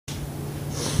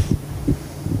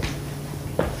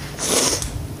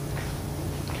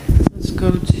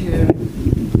go to...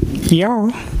 Yo.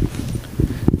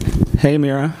 Hey,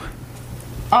 Mira.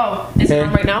 Oh, is it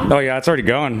on right now? Oh, yeah, it's already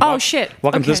going. Oh, shit.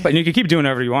 Welcome to Okay. this. You can keep doing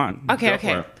whatever you want. Okay, Go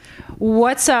okay. for it.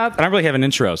 What's up? I don't really have an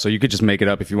intro, so you could just make it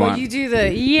up if you Well, want. you do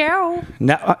the yo.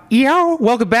 Now, yo,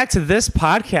 welcome back to this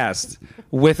podcast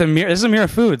with Amira. This is Amira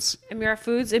Foods. Amira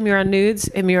Foods, Amira Nudes,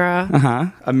 Amira...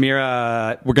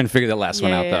 Amira, we're going to figure that last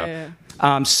one out,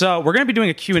 though. So we're going to be doing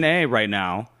a Q&A right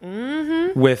now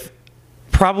with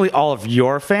probably all of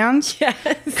your fans. Yes.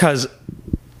 Because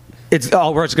we're just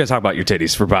going to talk about your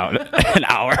titties for about an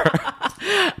hour.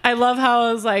 I love how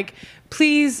I was like,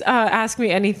 please ask me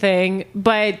anything,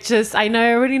 but just, I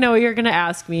already know what you're going to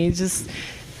ask me. Just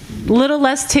little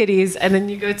less titties, and then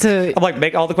you go to... I'm like,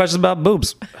 make all the questions about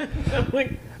boobs.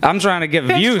 I'm trying to get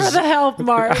Thanks views. for the help,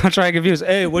 Mark. I'm trying to get views.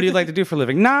 Hey, what do you like to do for a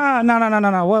living? No.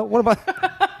 What about...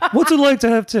 What's it like to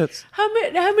have tits? How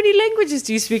many languages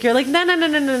do you speak? You're like, no.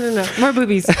 More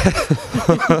boobies.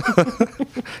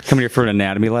 Come here for an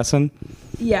anatomy lesson.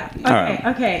 Yeah. Okay. right.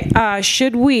 Okay.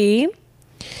 Should we...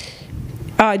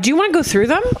 do you want to go through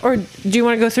them, or do you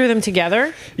want to go through them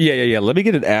together? Yeah. Let me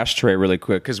get an ashtray really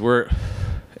quick, because we're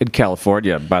in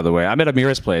California, by the way. I'm at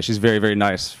Amira's place. She's very, very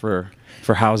nice for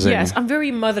housing. Yes, I'm very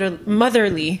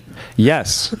motherly.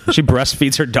 Yes. She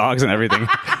breastfeeds her dogs and everything.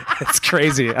 It's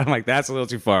crazy. I'm like, that's a little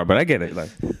too far, but I get it. Like,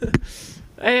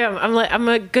 I am. I'm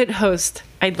a good host,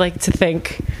 I'd like to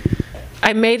think.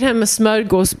 I made him a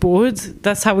smörgåsbord.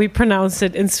 That's how we pronounce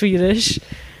it in Swedish.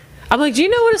 I'm like, do you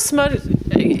know what a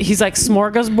He's like,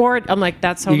 smorgasbord. I'm like,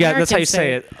 that's how that's how you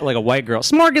say it, like a white girl.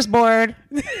 Smorgasbord.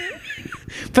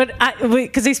 But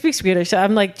because they speak Swedish, so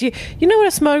I'm like, do you know what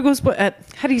a smörgåsbord?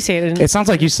 How do you say it? It sounds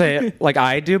like you say it like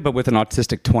I do, but with an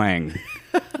autistic twang.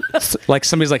 Like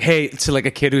somebody's like, hey, to like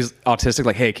a kid who's autistic,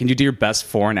 like, hey, can you do your best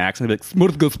foreign accent? They're like,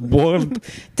 smorgasbord.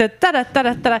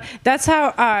 That's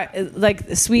how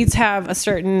like Swedes have a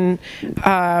certain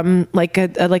like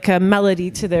a melody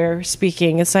to their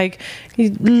speaking. It's like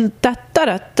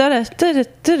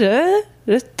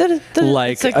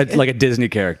like a Disney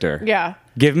character. Yeah.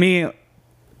 Give me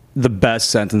the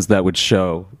best sentence that would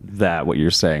show that what you're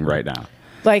saying right now.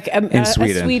 Like in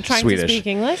Sweden. a Swede trying Swedish. to speak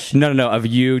English? No. Of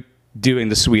you doing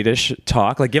the Swedish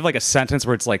talk. Like give like a sentence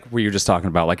where it's like where you're just talking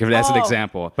about. Like if it as an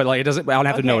example. But like it doesn't I don't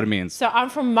have to know what it means. So I'm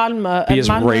from Malmö. Be as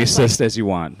Malmö racist as you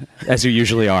want. As you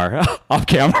usually are off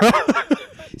camera.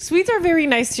 Swedes are very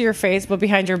nice to your face, but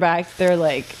behind your back they're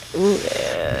like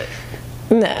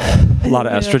nah. A lot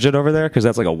of estrogen over there because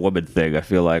that's like a woman thing. I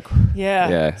feel like.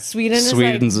 Yeah.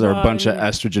 Sweden's are a bunch of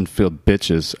estrogen-filled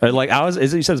bitches. Like, is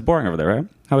it? You said it's boring over there, right?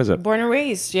 How is it? Born and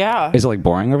raised, yeah. Is it like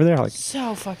boring over there? Like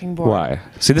So fucking boring. why?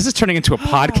 See, this is turning into a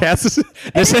podcast.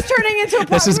 This is turning into a podcast.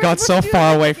 This has got so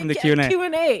far away from the Q&A.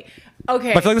 Q&A.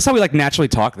 Okay. But I feel like that's how we like naturally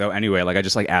talk, though. Anyway, like I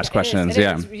just like ask questions. It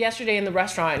Yeah. is. Yesterday in the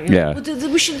restaurant. Yeah.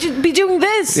 We should be doing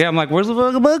this. Yeah, I'm like, where's the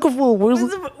fucking microphone? Where's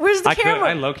the camera?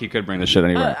 I low-key could bring this shit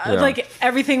anywhere. Like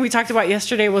everything we talked about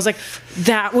yesterday was like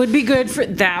that would be great for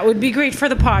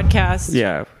the podcast.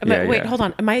 Yeah. Wait, hold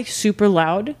on. Am I super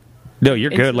loud? No,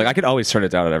 you're good. Like I could always turn it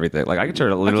down at everything. Like I could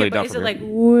turn it literally Okay, down. but is from it here.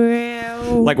 like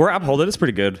wow? Like where I'm holding it's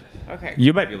pretty good. Okay.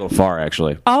 You might be a little far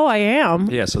actually. Oh, I am.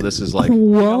 Yeah, so this is like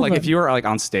Whoa. like if you were like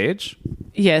on stage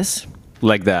Yes.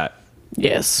 like that,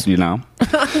 Yes. you know.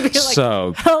 Like,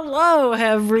 So hello,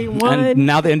 everyone. and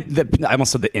now I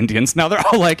almost said the Indians. Now they're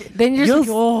all like, Then you're yes. like,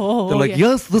 oh, They're like, yeah.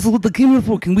 yes, this is what they came here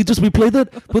for. Can we just replay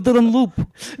that? Put that on loop.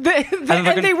 They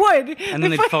would. And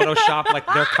then they Photoshop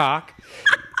like their cock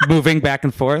moving back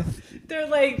and forth.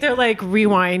 They're like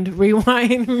rewind.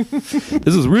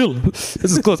 This is real. This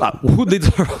is close. Who needs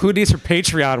her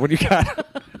Patreon when you got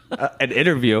an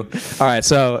interview? All right,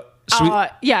 so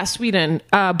Sweden.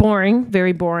 Boring,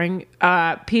 very boring.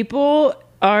 People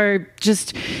are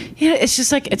just, it's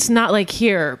just like, it's not like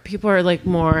here. People are like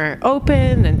more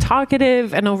open and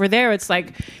talkative, and over there it's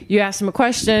like you ask them a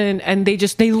question and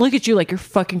they look at you like you're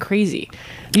fucking crazy.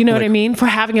 You know what I mean? For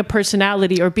having a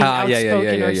personality or being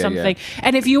outspoken or something. Yeah.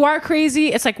 And if you are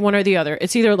crazy, it's like one or the other.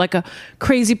 It's either like a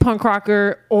crazy punk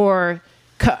rocker or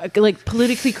like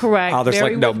politically correct. Oh, there's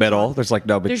like no middle. There's like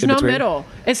no between. There's no middle.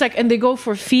 It's like, and they go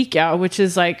for fika, which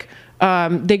is like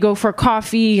they go for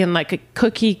coffee and like a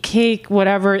cookie, cake,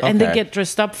 whatever, and they get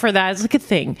dressed up for that. It's like a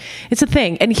thing. It's a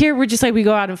thing. And here we're just like, we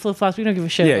go out in flip flops. We don't give a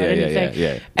shit about anything.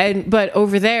 Yeah. But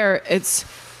over there, it's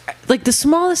like the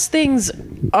smallest things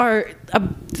are.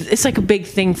 It's like a big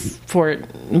thing for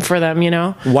them, you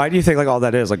know. Why do you think like all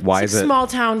that is? Like, why is it small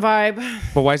town vibe?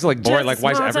 But why is it like boring? Like,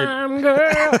 why is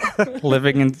girl.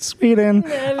 living in Sweden?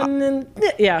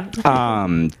 Yeah.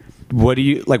 What do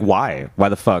you like? Why? Why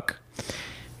the fuck?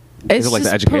 Is it like the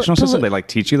just educational system? They like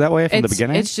teach you that way from the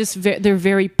beginning? It's just they're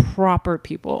very proper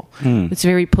people. It's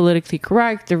very politically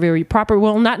correct. They're very proper.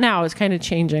 Well, not now. It's kind of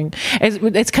changing.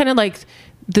 It's kind of like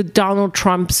the Donald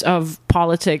Trumps of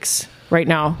politics right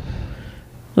now.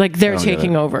 Like they're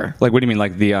taking over. Like, what do you mean?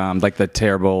 Like the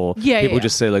terrible people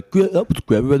just say like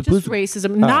just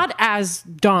racism, not as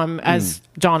dumb as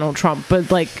Donald Trump,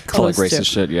 but like close like racist to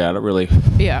shit. Yeah, I don't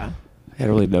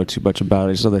really know too much about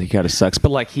it. I just know that he kind of sucks. But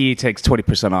like, he takes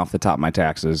 20% off the top of my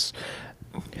taxes.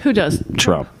 Who does?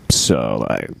 Trump. So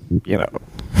like,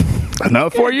 another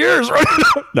 4 years. Right?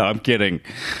 No, I'm kidding.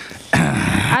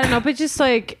 I don't know, but just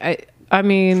like I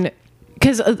mean,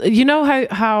 because you know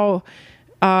how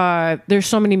there's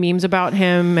so many memes about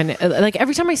him, and like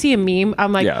every time I see a meme,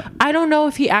 I'm like, I don't know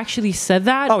if he actually said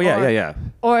that. Oh yeah.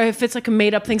 Or if it's like a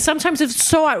made up thing. Sometimes if it's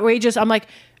so outrageous, I'm like,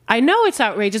 I know it's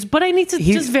outrageous, but I need to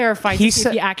just verify to see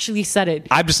if he actually said it.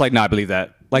 I'm just like, no, I believe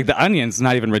that. Like, The Onion's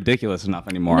not even ridiculous enough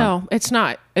anymore. No, it's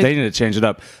not. They need to change it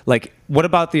up. Like, what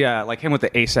about the like him with the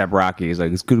ASAP Rocky? He's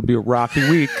like, it's going to be a rocky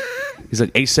week. He's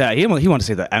like, ASAP. He wanted to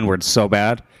say the N-word so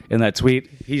bad in that tweet.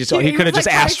 He could have just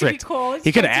asterisked. Cool.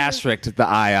 He could have asterisked the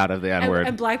I out of the N-word.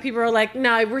 And black people are like,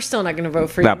 no, we're still not going to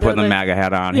vote for you. Not putting the MAGA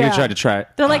hat on. He tried to try.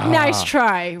 They're like, nice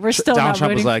try. We're still Donald not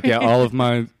Trump was voting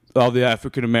like, all the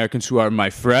African Americans who are my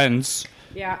friends.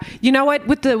 Yeah. You know what?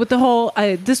 With the whole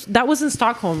that was in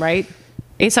Stockholm, right?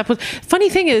 ASAP was. Funny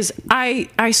thing is,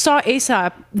 I saw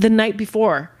ASAP the night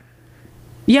before.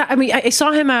 Yeah, I mean, I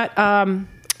saw him at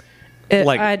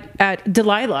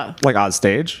Delilah. Like on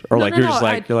stage, or like you're just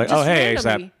like oh hey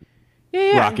randomly. ASAP.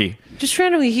 Yeah. Rocky. Just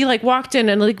randomly, he like walked in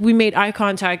and like we made eye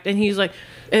contact, and he's like,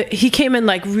 he came in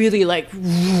like really like he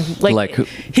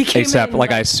came ASAP. in,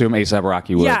 Like I assume ASAP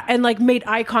Rocky would. Yeah, and like made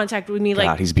eye contact with me. Like,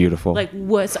 God, he's beautiful. Like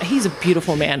he's a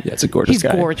beautiful man. Yeah, it's a gorgeous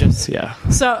guy. He's gorgeous. Yeah.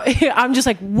 So I'm just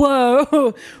like,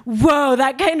 whoa,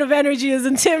 that kind of energy is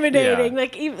intimidating.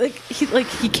 Yeah. Like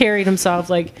he carried himself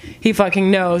like he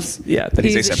fucking knows. Yeah, that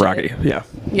he's ASAP Rocky. Yeah.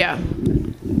 Yeah.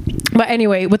 But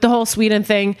anyway, with the whole Sweden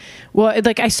thing, well,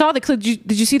 like I saw the clip.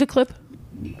 Did you see the clip?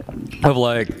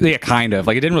 Of kind of.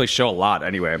 Like, it didn't really show a lot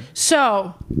anyway.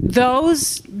 So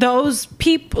those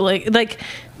people, like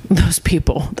those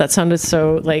people. That sounded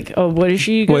so like, oh, what is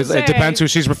she gonna say? It depends who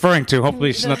she's referring to.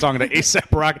 Hopefully she's not talking to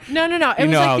ASAP Rocky. No. It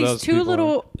was like these two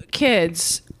little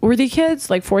kids. Were they kids?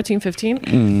 Like 14, 15?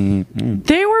 Mm-hmm.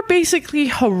 They were basically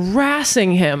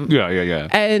harassing him. Yeah.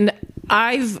 And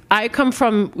I come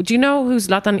from, do you know who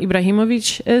Zlatan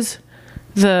Ibrahimovic is?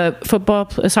 The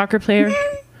soccer player?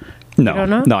 No, you don't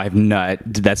know? No, I have not.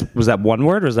 Was that one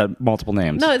word or is that multiple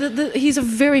names? No, he's a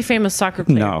very famous soccer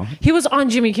player. No. He was on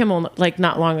Jimmy Kimmel like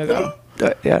not long ago.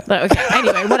 Yeah. Okay.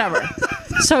 Anyway, whatever.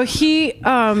 So he.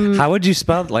 How would you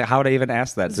spell? Like, how would I even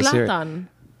ask that? Zlatan.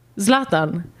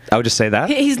 I would just say that.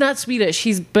 He's not Swedish.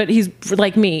 He's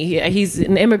like me. He's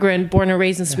an immigrant, born and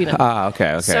raised in Sweden. Ah,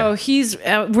 okay. So he's.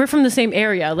 We're from the same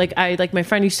area. Like my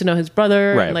friend used to know his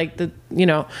brother. Right. And like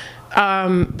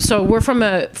so we're from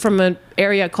an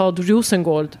area called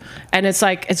Rosengård, and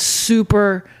it's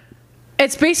super.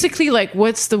 It's basically like,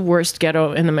 what's the worst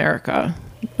ghetto in America?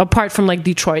 Apart from like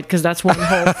Detroit, because that's one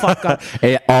whole fuck up.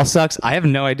 It all sucks. I have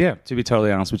no idea, to be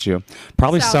totally honest with you.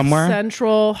 Probably South somewhere.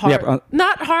 Central,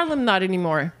 not Harlem, not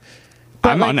anymore. But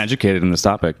I'm uneducated in this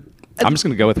topic. I'm just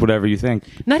going to go with whatever you think.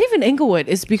 Not even Inglewood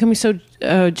is becoming so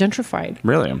gentrified.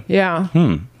 Really? Yeah.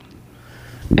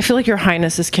 I feel like your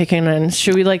highness is kicking in.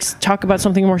 Should we like talk about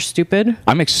something more stupid?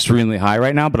 I'm extremely high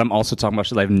right now, but I'm also talking about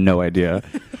shit I have no idea.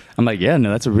 I'm like, yeah,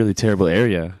 no, that's a really terrible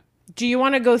area. Do you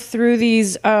want to go through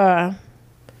these?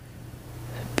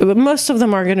 Most of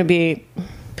them are going to be,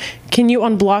 can you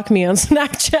unblock me on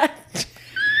Snapchat?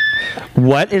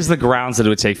 What is the grounds that it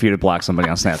would take for you to block somebody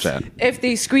on Snapchat? If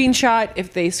they screenshot,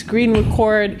 if they screen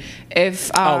record,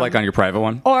 if... like on your private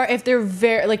one? Or if they're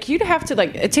very... Like, you'd have to,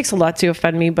 like... It takes a lot to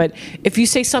offend me, but if you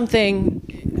say something...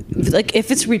 Like,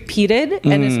 if it's repeated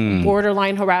and it's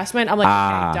borderline harassment, I'm like,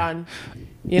 okay, done.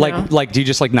 You know? Like, do you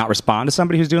just like not respond to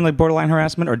somebody who's doing like borderline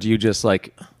harassment, or do you just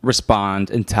like respond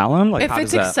and tell them? Like, if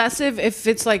it's excessive, if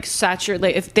it's like saturated,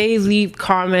 like if they leave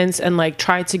comments and like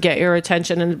try to get your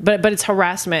attention, and but it's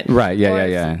harassment, right? Yeah, or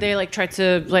yeah. They like try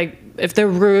to like if they're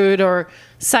rude or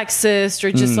sexist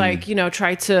or just like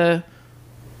try to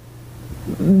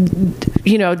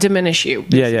diminish you.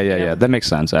 Yeah. That makes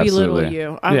sense. Absolutely. Belittle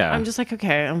you. I'm just like,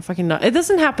 okay, I'm fucking not. It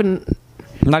doesn't happen.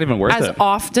 Not even worth as it.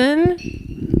 often.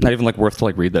 Not even like worth to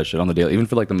like read that shit on the daily, even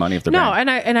for like the money if they're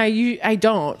paying. I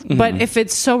don't. But if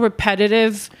it's so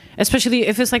repetitive, especially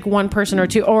if it's like one person or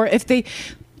two, or if they,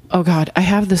 oh god, I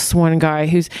have this one guy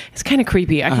it's kind of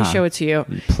creepy. I can show it to you.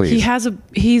 Please.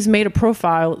 He's made a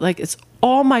profile like it's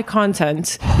all my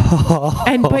content.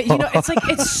 And but you know, it's like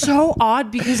it's so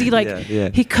odd because he like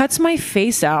he cuts my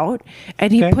face out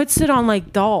and he puts it on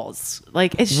like dolls.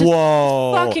 Like it's just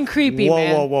fucking creepy,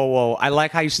 man. Whoa. I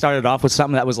like how you started off with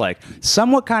something that was like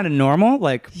somewhat kind of normal,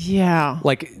 like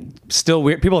like still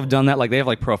weird. People have done that, like they have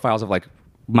like profiles of like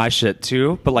my shit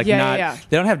too, but like they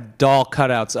don't have doll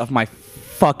cutouts of my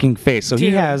fucking face. So he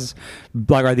has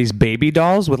like, are these baby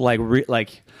dolls with like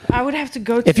like I would have to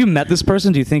go to if you met this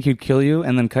person, do you think he'd kill you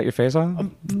and then cut your face off?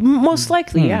 Most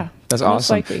likely, yeah. That's most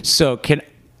awesome. Likely. So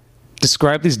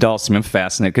describe these dolls to me. I'm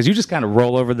fascinated because you just kind of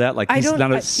roll over that like he's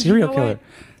not a serial killer.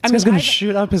 This guy's gonna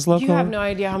shoot up his local. You have no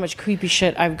idea how much creepy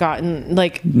shit I've gotten.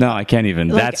 Like no, I can't even.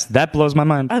 Like, that blows my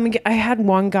mind. I mean, I had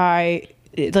one guy.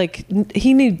 Like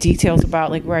he knew details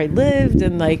about like where I lived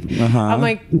and like I'm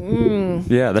like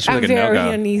yeah, that's I'm like very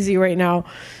uneasy right now,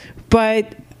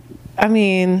 but I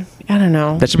mean I don't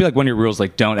know. That should be like one of your rules,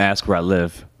 like don't ask where I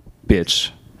live,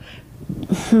 bitch.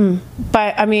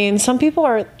 But I mean, some people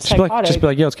are psychotic. Just be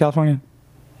like, yo, it's California.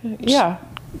 Yeah.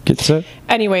 Get set.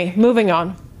 Anyway, moving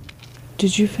on.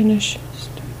 Did you finish?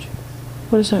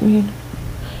 What does that mean?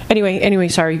 Anyway,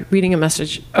 sorry, reading a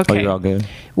message. Okay. Oh, you're all good.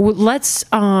 Well, let's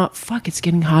fuck, it's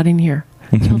getting hot in here.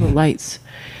 Kill the lights.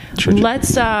 True.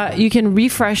 Let's you can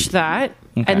refresh that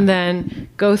and then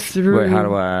go through. Wait, how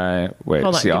do I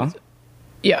Hold see on. y'all?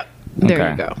 Yeah.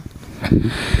 There you go.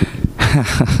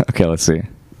 Okay, let's see.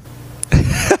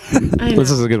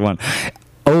 This is a good one.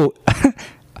 Oh,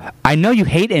 I know you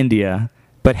hate India,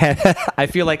 but I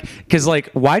feel like because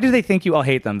like why do they think you all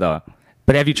hate them though?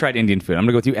 But have you tried Indian food? I'm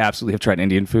gonna go with you. Absolutely have tried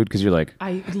Indian food because you're like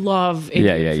I love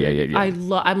Indian food.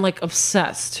 Yeah. I'm like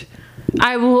obsessed.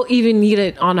 I will even eat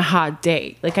it on a hot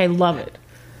day. Like I love it.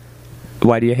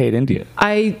 Why do you hate India?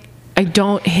 I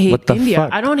don't hate India.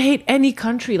 Fuck? I don't hate any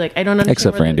country. Like I don't understand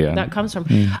except for India. That comes from.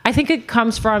 I think it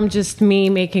comes from just me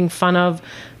making fun of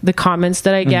the comments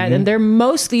that I get, and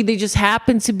they just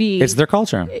happen to be. It's their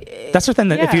culture. That's the thing.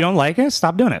 That if you don't like it,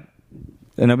 stop doing it.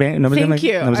 And nobody's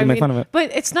gonna make fun of it.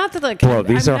 But it's not that like. Bro,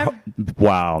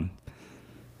 wow.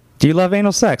 Do you love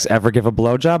anal sex? Ever give a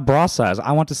blowjob? Bra size.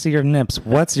 I want to see your nips.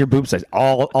 What's your boob size?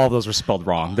 All of those were spelled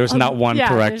wrong. There's not one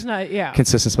correct,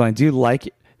 consistent spelling. Do you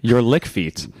like your lick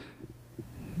feet?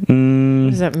 What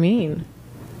does that mean?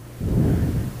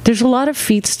 There's a lot of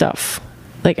feet stuff.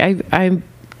 Like I'm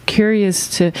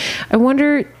curious to. I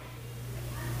wonder.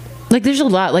 Like there's a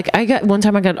lot. Like one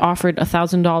time I got offered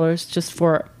 $1,000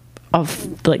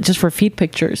 just for feet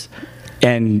pictures.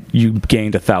 And you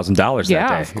gained $1,000 that day.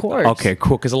 Yeah, of course. Okay,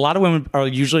 cool. Because a lot of women are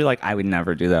usually like, I would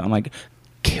never do that. I'm like,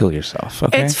 kill yourself.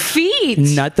 Okay, it's feet.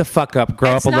 Nut the fuck up.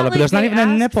 Grow up a little bit. There's not even a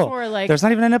nipple. There's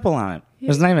not even a nipple on it.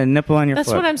 There's not even a nipple on your foot.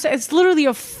 That's what I'm saying. It's literally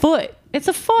a foot. It's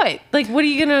a foot. Like, what are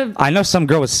you gonna? I know some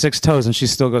girl with 6 toes and she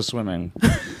still goes swimming.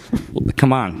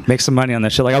 Come on, make some money on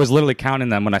that shit. Like I was literally counting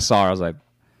them when I saw her. I was like.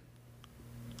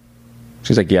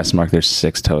 She's like, yes, Mark, there's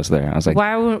 6 toes there. I was like,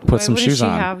 put some shoes on.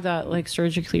 Why would she have that like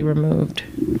surgically removed?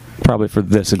 Probably for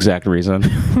this exact reason.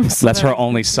 That's her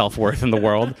only self-worth in the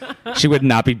world. She would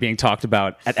not be being talked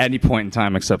about at any point in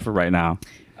time except for right now.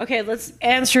 Okay, let's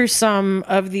answer some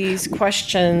of these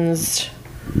questions.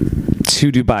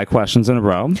 2 Dubai questions in a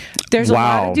row. There's a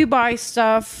lot of Dubai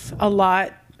stuff. A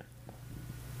lot.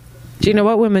 Do you know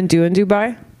what women do in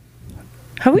Dubai?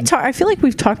 Have we talked? I feel like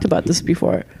we've talked about this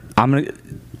before.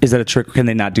 Is that a trick? Can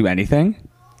they not do anything?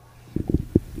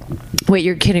 Wait,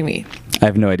 you're kidding me. I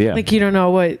have no idea. Like you don't know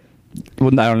what?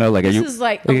 Well, I don't know. Like this is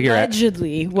like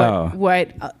allegedly what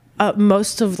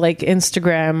most of like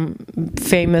Instagram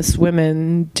famous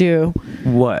women do.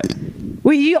 What?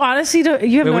 Well, you honestly don't.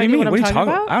 You have no idea what I'm talking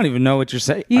about. I don't even know what you're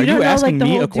saying. You Are don't you know asking like the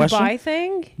me whole a question? Dubai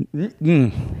thing?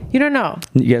 You don't know.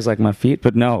 You guys like my feet,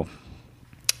 but no.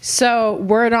 So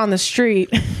word on the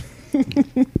street.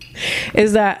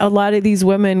 Is that a lot of these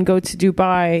women go to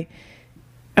Dubai?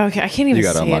 Okay, I can't even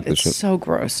say it. It's so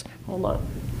gross. Hold on.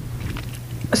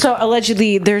 So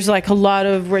allegedly, there's like a lot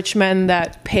of rich men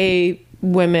that pay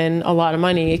women a lot of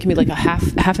money. It can be like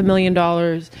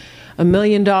 $500,000, $1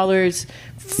 million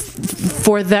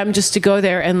for them just to go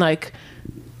there and like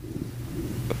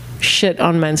shit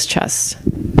on men's chests.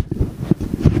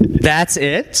 That's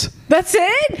it? That's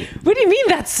it? What do you mean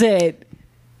that's it?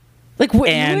 Like,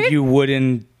 you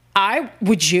wouldn't.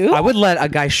 Would you? I would let a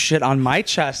guy shit on my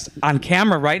chest on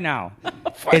camera right now.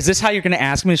 Is this how you're going to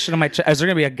ask me to shit on my chest? Is there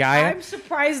going to be a guy? I'm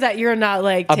surprised that you're not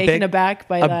like taken aback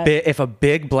by that. If a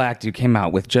big black dude came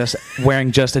out with just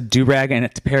wearing just a do-rag and a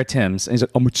pair of Timbs, and he's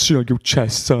like, I'm going to shit on your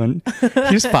chest, son.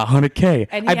 Here's $500K.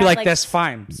 I'd be like, that's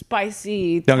fine.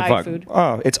 Spicy Thai food.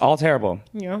 Oh, it's all terrible.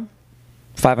 Yeah.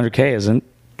 500K isn't.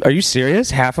 Are you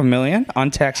serious? $500,000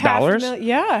 untaxed dollars?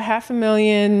 Yeah,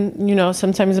 $500,000. You know,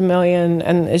 sometimes $1 million,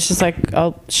 and it's just like,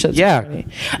 oh shit. Yeah.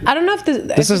 I don't know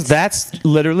if that's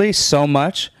literally so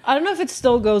much. I don't know if it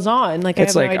still goes on. Like,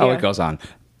 it's I have like, no idea. it goes on.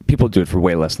 People do it for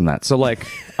way less than that. So like,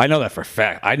 I know that for a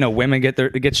fact. I know women get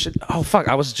shit. Oh fuck!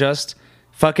 I was just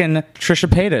fucking Trisha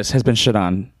Paytas has been shit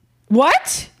on.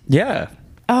 What? Yeah.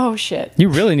 Oh shit. You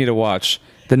really need to watch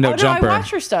the No Jumper. I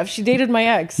watch her stuff. She dated my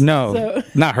ex. No, so.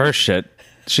 not her shit.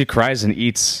 She cries and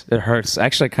eats. It hurts.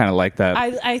 Actually, I kind of like that.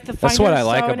 That's what I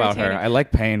like about her. I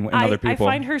like pain in other people.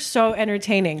 I find her so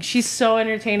entertaining. She's so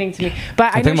entertaining to me.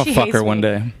 But I think know I'm she gonna fuck hates her me. one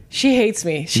day. She hates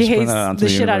me. She hates the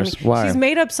shit out of me. Why? She's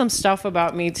made up some stuff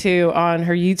about me too on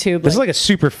her YouTube. This is like a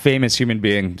super famous human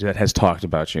being that has talked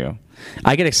about you.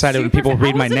 I get excited when people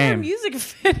read my name. I was in her music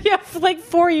video like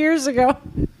 4 years ago.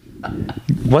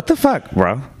 What the fuck,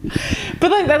 bro?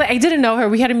 But like, I didn't know her.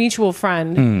 We had a mutual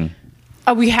friend.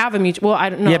 We have a mutual. Well, I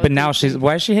don't know. Yeah, but now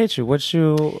why does she hate you? What's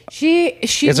you? She.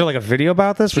 Is there like a video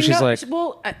about this where she's like,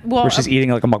 where she's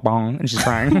eating like a mukbang and she's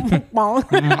crying?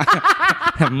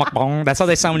 Mukbang. That's how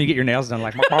they sound when you get your nails done,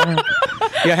 like mukbang.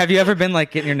 Yeah. Have you ever been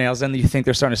like getting your nails done? You think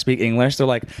they're starting to speak English? They're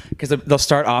like, because they'll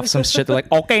start off some shit. They're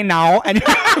like, okay, now, and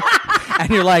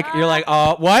you're like,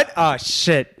 oh, what? Oh,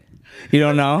 shit. You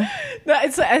don't know?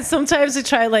 Sometimes I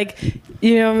try, like,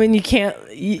 you know, when you can't,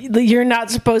 you're not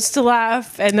supposed to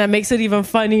laugh, and that makes it even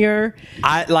funnier.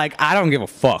 I don't give a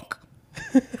fuck.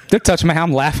 They're touching my hair.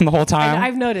 I'm laughing the whole time.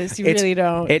 I've noticed you really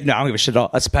don't. No, I don't give a shit at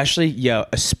all. Especially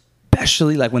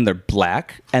like when they're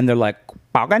black and they're like,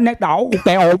 I'm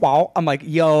like,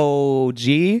 yo,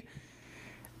 G.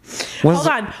 Hold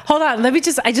on.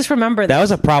 I just remember that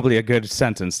was probably a good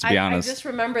sentence, to be honest. I just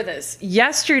remember this.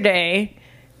 Yesterday,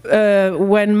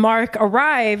 when Mark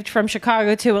arrived from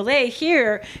Chicago to LA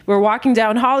here, we're walking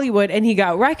down Hollywood and he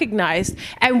got recognized,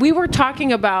 and we were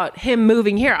talking about him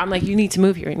moving here. I'm like, you need to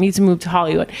move here. You need to move to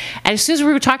Hollywood. And as soon as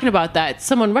we were talking about that,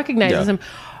 someone recognizes him.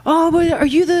 Oh, but are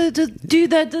you the dude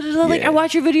that like, I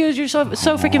watch your videos, you're so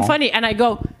freaking funny. And I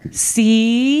go,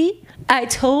 see, I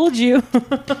told you.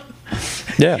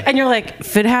 Yeah. And you're like,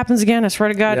 if it happens again, I swear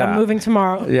to God, I'm moving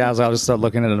tomorrow. Yeah, I'll just start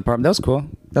looking at an apartment. That's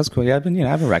cool. Yeah, I've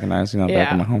been recognized,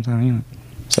 back in my hometown,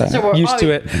 So we're used to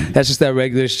it. That's just that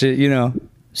regular shit,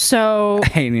 So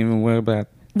I ain't even worried about.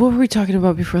 What were we talking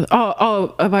about before?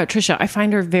 Oh, about Trisha. I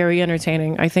find her very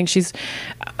entertaining. I think she's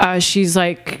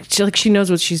like she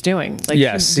knows what she's doing. Like,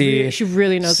 yeah, she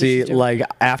really knows what she's doing. Like,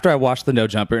 after I watched the No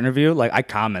Jumper interview, like, I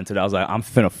commented, I was like, I'm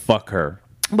finna fuck her.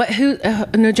 But who?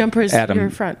 No Jumper is Adam. your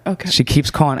friend. Okay. She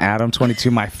keeps calling Adam 22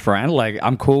 my friend. Like,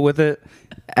 I'm cool with it.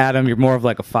 Adam, you're more of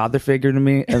like a father figure to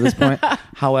me at this point.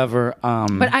 However,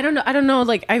 but I don't know.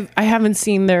 Like, I haven't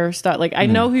seen their stuff. Like, I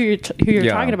know who you're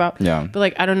talking about. Yeah. But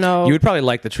like, I don't know. You would probably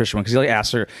like the Trisha one because you like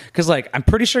asked her. Because like, I'm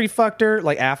pretty sure he fucked her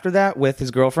like after that with his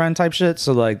girlfriend type shit.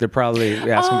 So like, they're probably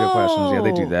asking good questions. Yeah,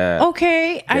 they do that.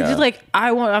 Okay. Yeah. I just like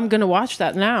I'm gonna watch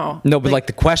that now. No, but like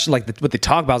the question, like what they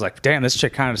talk about, I was like, damn, this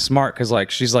chick kind of smart because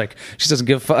like she doesn't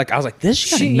give a fuck. Like, I was like, this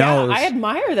shit knows. Yeah, I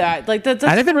admire that. Like that's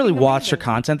I didn't really watch her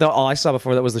content though. All I saw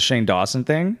before that was the Shane Dawson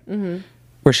thing,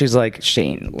 where she's like,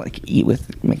 Shane, like, eat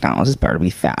with McDonald's, it's better to be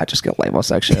fat, just get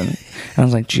liposuction. And I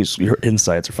was like, geez, your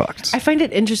insides are fucked. I find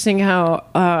it interesting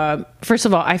how, first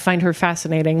of all, I find her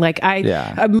fascinating. Like,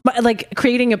 like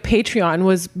creating a Patreon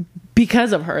was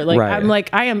because of her. Like, right.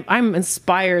 I'm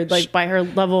inspired like by her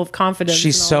level of confidence.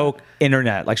 She's so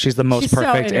internet. Like, she's the most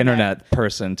perfect internet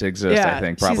person to exist, I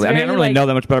think, probably. I mean, I don't really know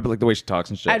that much about her, but like the way she talks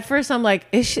and shit. At first I'm like,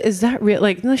 is that real?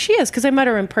 Like, no, she is, because I met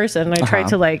her in person and I tried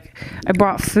to I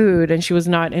brought food and she was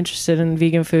not interested in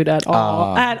vegan food at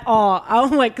all.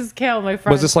 I'm like, because Kale, my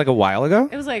friend. Was this like a while ago?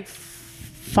 It was like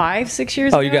 5-6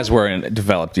 years ago. Oh, you guys weren't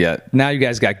developed yet. Now you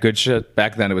guys got good shit.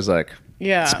 Back then it was like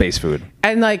space food.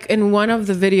 And like in one of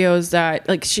the videos that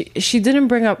like she didn't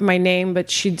bring up my name, but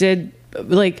she did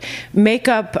like make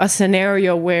up a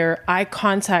scenario where I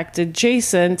contacted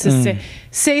Jason to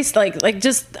say like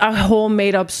just a whole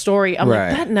made up story. I'm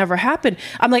like, that never happened.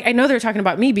 I'm like, I know they're talking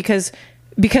about me because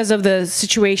of the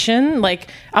situation. Like,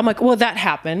 I'm like, well, that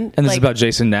happened. And this is about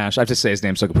Jason Nash. I have to say his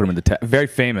name so I can put him in the text. Very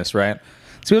famous, right?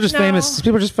 People are just famous.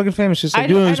 People are just fucking famous. Just like, I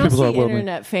don't see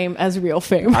internet fame as real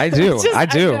fame. I do. I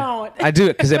do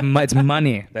it because it's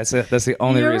money. That's it. That's the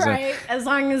only reason. Right. As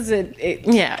long as it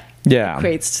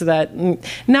equates to that.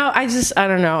 Now I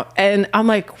don't know. And I'm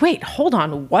like, wait, hold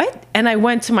on, what? And I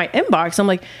went to my inbox. I'm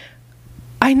like,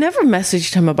 I never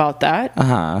messaged him about that.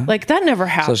 Like, that never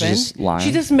happened. So she's just lying.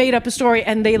 She just made up a story,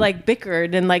 and they like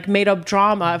bickered and like made up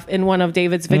drama in one of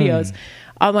David's videos.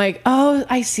 I'm like, oh,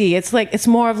 I see. It's like it's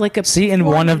more of like a in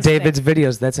one of David's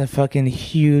videos. That's a fucking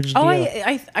huge deal. Oh,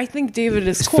 I think David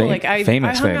is cool. Like I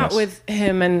hung out with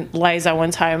him and Liza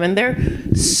one time, and they're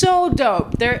so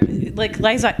dope. They're like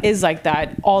Liza is like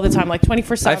that all the time, like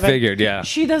 24/7. I figured, yeah.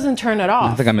 She doesn't turn it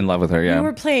off. I think I'm in love with her. Yeah, we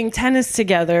were playing tennis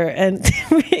together, and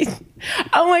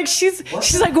I'm like, she's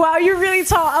like, wow, you're really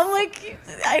tall. I'm like,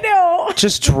 I know.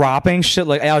 Just dropping shit.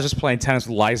 Like I was just playing tennis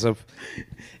with Liza.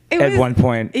 At one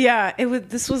point, yeah, it was.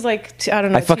 This was like I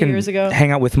don't know, 2 years ago.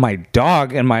 Hang out with my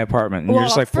dog in my apartment, and you're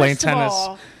just like playing tennis.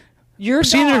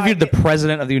 She interviewed the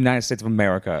president of the United States of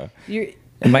America.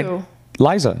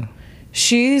 Liza.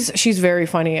 She's very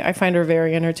funny. I find her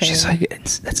very entertaining. She's like,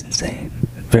 that's insane.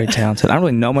 Very talented. I don't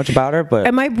really know much about her, but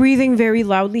am I breathing very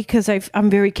loudly because I'm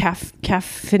very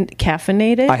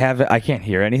caffeinated? I can't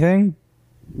hear anything.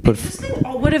 But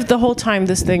what if the whole time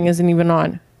this thing isn't even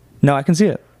on? No, I can see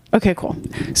it. Okay, cool.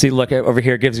 See, look over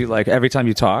here. It gives you like every time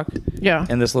you talk. Yeah.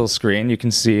 In this little screen, you can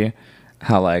see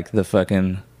how like the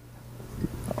fucking.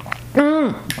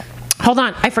 Hold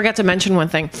on, I forgot to mention one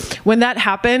thing. When that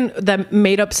happened, that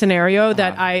made-up scenario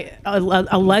that I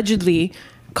allegedly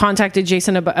contacted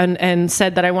Jason and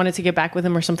said that I wanted to get back with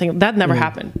him or something, that never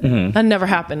happened. Mm-hmm. That never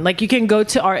happened. Like, you can go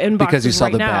to our inbox because you saw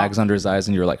the bags under his eyes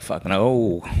and you were like, fucking,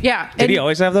 oh. Yeah. Did he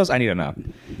always have those? I need to know.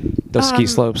 Those ski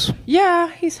slopes. Yeah,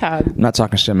 he's had. I'm not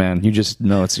talking shit, man. You just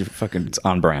know it's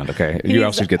on brand, okay? You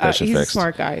also get that shit fixed. He's a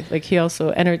smart guy. Like, he also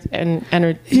entered.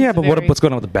 Yeah, but what's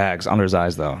going on with the bags under his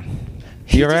eyes, though?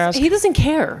 You ever ask? He doesn't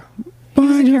care.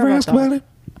 You ever ask about it?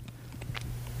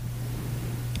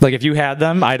 Like, if you had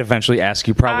them, I'd eventually ask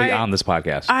you probably on this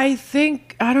podcast. I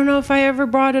don't know if I ever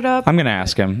brought it up. I'm going to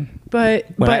ask him. But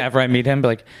whenever I meet him, be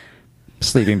like,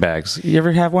 sleeping bags. You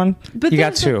ever have one? But you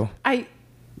got two.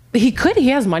 He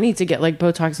has money to get like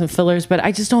Botox and fillers, but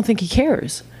I just don't think he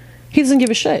cares. He doesn't give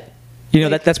a shit. You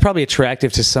know, that's probably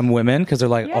attractive to some women because they're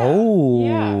like,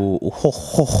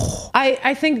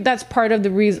 I think that's part of the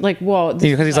reason. Like, well,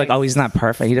 because he's like, oh, he's not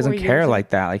perfect. He doesn't care like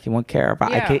that. Like, he won't care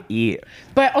about. I can eat.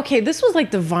 But okay, this was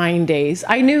like the Vine days.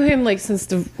 I knew him like since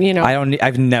the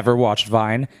I've never watched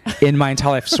Vine in my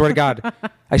entire life. Swear to God,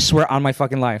 I swear on my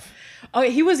fucking life. Oh,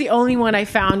 he was the only one I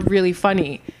found really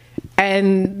funny,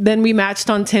 and then we matched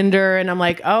on Tinder, and I'm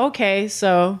like, oh, okay,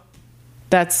 so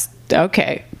that's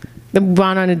okay. Then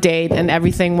went on a date and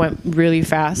everything went really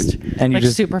fast, and like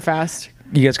super fast.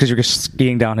 You guys, because you're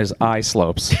skiing down his eye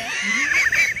slopes,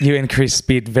 you increase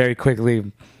speed very quickly,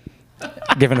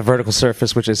 given a vertical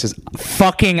surface, which is his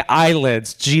fucking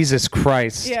eyelids. Jesus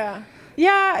Christ. Yeah. He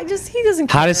doesn't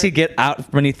care. How does he get out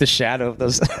beneath the shadow of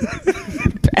those?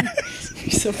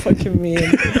 You're so fucking mean.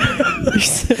 You're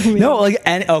so mean. No,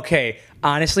 okay.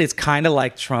 Honestly, it's kind of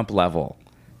like Trump level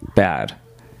bad.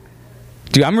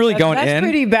 Dude, I'm really going in. That's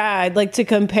pretty bad, like, to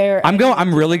compare.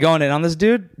 I'm really going in on this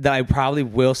dude that I probably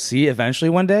will see eventually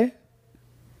one day.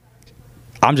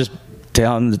 I'm just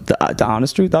telling the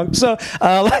honest truth, dog. So,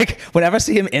 whenever I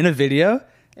see him in a video,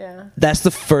 that's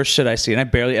the first shit I see, and I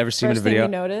barely ever see him in a video.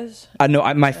 First thing you notice? I know,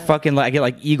 I get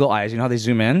like eagle eyes. You know how they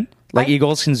zoom in? Like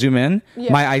eagles can zoom in?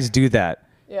 Yeah. My eyes do that.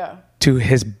 Yeah. To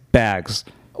his bags.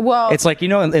 Well, it's like,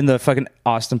 in the fucking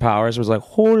Austin Powers, it was like,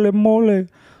 holy moly.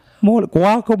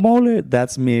 Guacamole.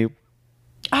 That's me.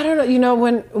 I don't know. You know,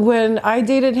 when I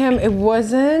dated him, it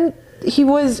wasn't. He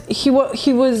was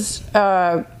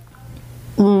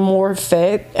more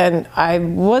fit, and I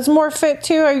was more fit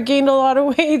too. I gained a lot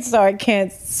of weight, so I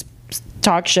can't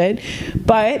talk shit.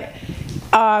 But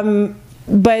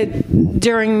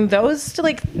during those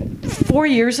 4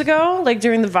 years ago, like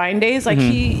during the Vine days, like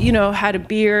he had a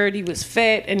beard, he was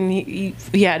fit, and he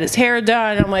had his hair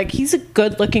done. I'm like, he's a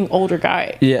good looking older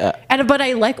guy. Yeah. But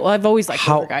I've always liked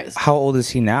older guys. How old is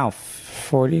he now?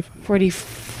 40?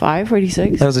 45,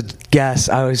 46? That was a guess.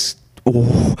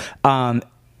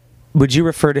 Would you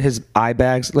refer to his eye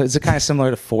bags? Is it kind of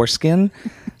similar to foreskin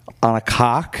on a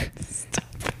cock? Stop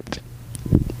it.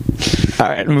 All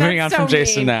right, moving on from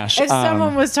Jason Nash. If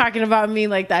someone was talking about me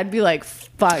like that, I'd be like,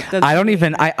 fuck.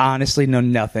 I honestly know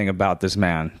nothing about this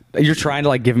man. You're trying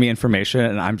to give me information,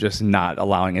 and I'm just not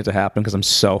allowing it to happen because I'm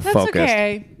so focused. That's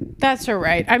okay. That's all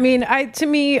right. I mean, to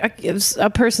me, a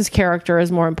person's character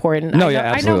is more important. Absolutely.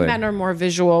 I know men are more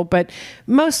visual, but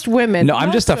most women. No,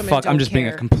 I'm just I'm just being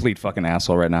a complete fucking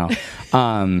asshole right now.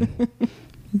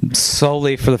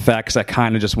 Solely for the fact because I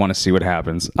kind of just want to see what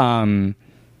happens.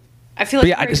 I feel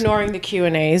like we're ignoring the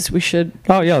Q&As. We should.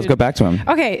 Oh yeah, let's go back to him.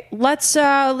 Okay, let's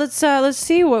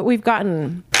see what we've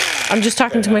gotten. I'm just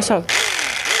talking to myself.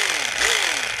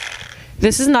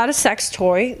 This is not a sex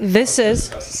toy. This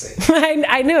is.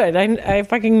 I knew it. I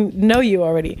fucking know you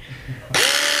already.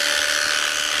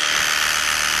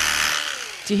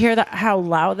 Do you hear that? How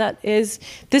loud that is?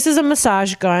 This is a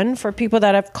massage gun for people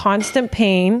that have constant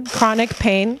pain, chronic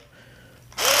pain.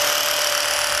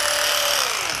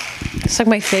 It's like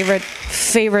my favorite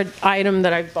item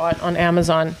that I bought on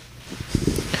Amazon.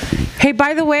 Hey,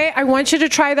 by the way, I want you to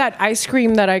try that ice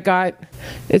cream that I got.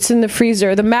 It's in the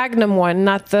freezer, the Magnum one,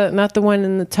 not the one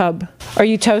in the tub. Are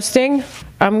you toasting?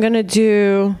 I'm gonna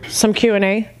do some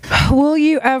Q&A. Will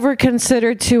you ever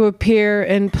consider to appear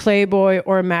in Playboy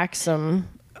or Maxim?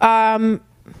 I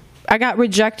got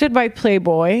rejected by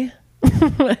Playboy.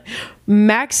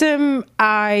 Maxim,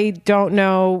 I don't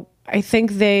know. I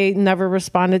think they never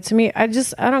responded to me. I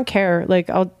don't care.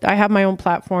 Like, I have my own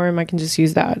platform. I can just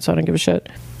use that, so I don't give a shit.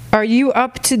 Are you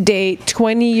up to date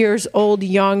 20 years old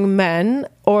young men,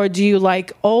 or do you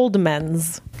like old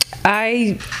men's?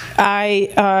 I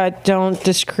don't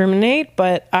discriminate,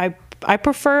 but I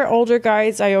prefer older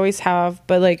guys. I always have,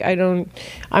 but like I'm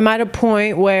at a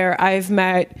point where I've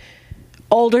met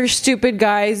older stupid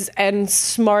guys and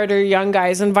smarter young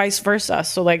guys and vice versa.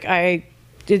 So like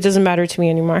it doesn't matter to me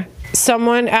anymore.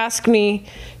 Someone asked me,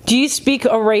 do you speak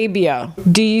Arabia?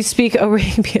 Do you speak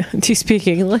Arabia? Do you speak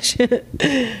English?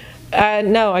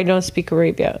 No, I don't speak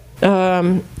Arabia.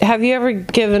 Have you ever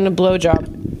given a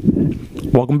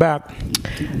blowjob? Welcome back.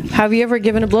 Have you ever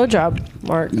given a blowjob,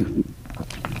 Mark?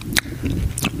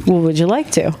 Well, would you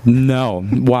like to? No.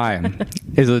 Why?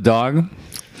 Is it a dog?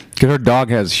 Because her dog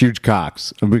has huge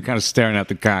cocks. And we're kind of staring at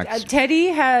the cocks. Teddy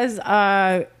has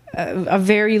a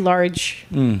very large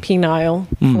penile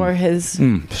for his...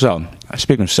 So,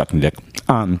 speaking of sucking dick,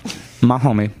 my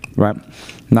homie, right? I'm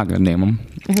not going to name him.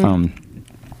 Mm-hmm.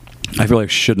 I feel like I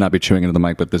should not be chewing into the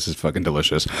mic, but this is fucking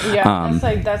delicious. Yeah,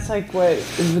 that's like the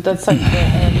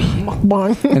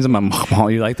mukbang. Is it my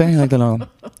mukbang? You like that? You like that?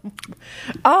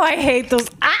 Oh, I hate those.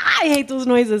 I hate those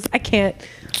noises. I can't.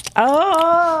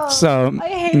 Oh. So, I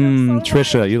hate them so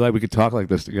Trisha, much. we could talk like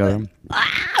this together.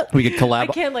 We could collab. I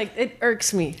can't, like, it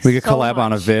irks me. We could collab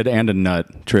on a vid and a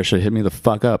nut. Trisha, hit me the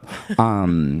fuck up.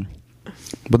 What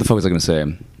the fuck was I going to say?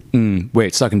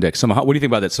 Wait, sucking dick. So what do you think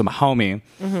about that? So my homie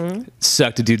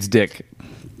sucked a dude's dick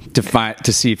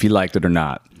to see if he liked it or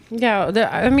not. Yeah,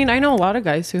 I mean, I know a lot of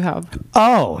guys who have.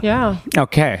 Oh. Yeah.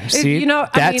 Okay. See,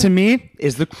 to me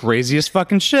is the craziest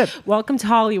fucking shit. Welcome to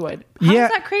Hollywood. How is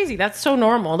that crazy? That's so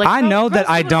normal. Like, I know that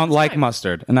I don't like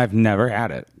mustard, and I've never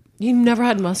had it. You never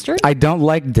had mustard? I don't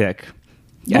like dick,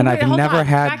 and I've never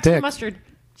had Back dick. to mustard.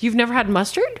 You've never had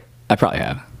mustard? I probably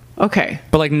have. Okay.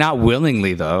 But like not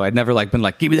willingly though. I'd never like been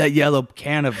like, give me that yellow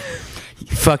can of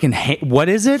fucking what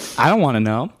is it? I don't want to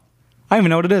know. I don't even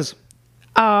know what it is.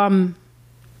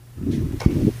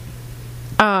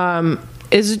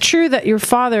 Is it true that your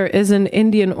father is an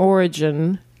Indian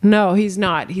origin? No, he's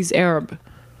not. He's Arab.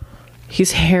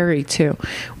 He's hairy too.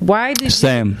 Why did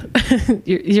Same.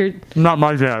 you're not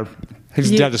my dad. He's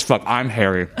dead as fuck. I'm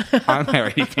hairy. I'm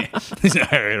hairy. He's not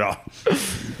hairy at all.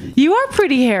 You are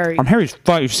pretty hairy. I'm hairy as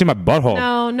fuck. You see my butthole.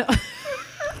 No.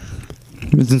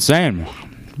 It's insane.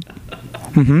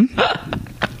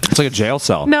 It's like a jail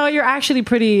cell. No, you're actually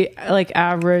pretty, like,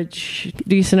 average,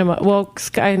 decent amount. Well,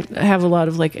 I have a lot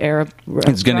of, like, Arab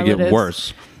It's going to get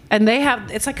worse. And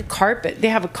it's like a carpet. They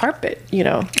have a carpet, you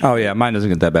know. Oh, yeah. Mine doesn't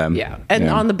get that bad. Yeah. And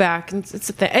on the back, it's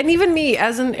a thing. And even me,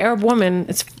 as an Arab woman,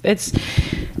 it's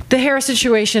the hair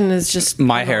situation is just...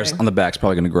 My hair on the back's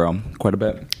probably going to grow quite a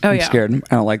bit. Oh, I'm scared.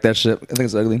 I don't like that shit. I think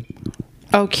it's ugly.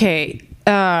 Okay.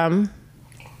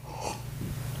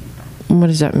 What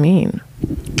does that mean?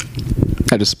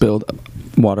 I just spilled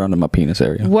water onto my penis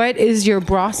area. What is your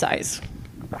bra size?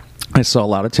 I saw a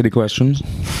lot of titty questions.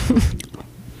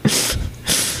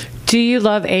 Do you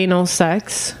love anal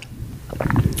sex?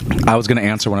 I was going to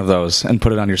answer one of those and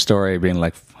put it on your story being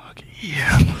like, fuck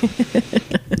yeah.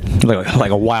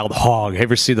 like a wild hog. Have you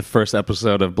ever see the first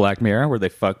episode of Black Mirror where the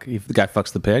guy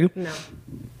fucks the pig? No.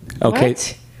 Okay.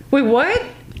 What? Wait, what?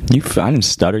 I didn't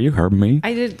stutter. You heard me.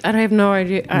 I did. I have no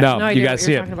idea. I have no idea you guys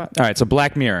see it. All right, so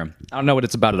Black Mirror. I don't know what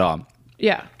it's about at all.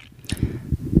 Yeah.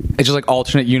 It's just like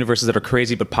alternate universes that are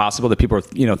crazy but possible that people are,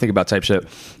 think about type shit.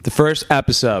 The first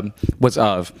episode was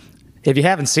of... If you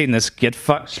haven't seen this, get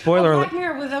fucked. Spoiler alert. Black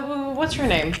Mirror with what's her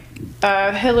name?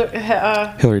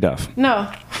 Hilary Duff.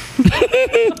 No.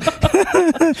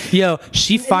 Yo,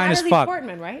 she fine as fuck.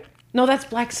 Portman, right? No, that's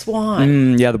Black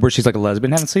Swan. Yeah, where she's like a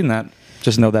lesbian. Haven't seen that.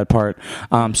 Just know that part.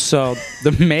 So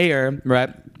the mayor, right,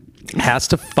 has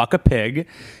to fuck a pig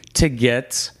to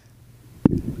get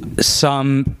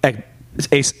some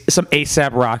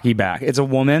ASAP Rocky back. It's a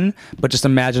woman, but just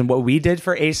imagine what we did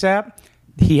for ASAP.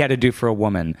 He had to do for a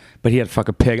woman, but he had to fuck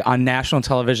a pig on national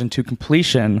television to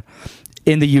completion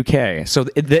in the UK. So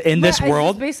in this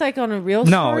world, it's based like on a real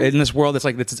no, story? in this world, it's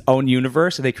like it's its own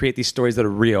universe, and they create these stories that are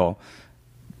real,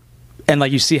 and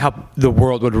like you see how the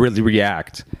world would really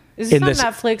react. Is this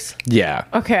on Netflix? Yeah.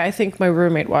 Okay, I think my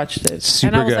roommate watched it.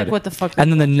 Super and I was good. like, what the fuck?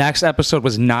 And then the next episode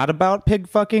was not about pig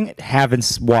fucking.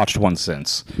 Haven't watched one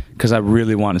since because I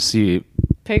really want to see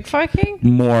pig fucking?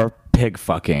 More pig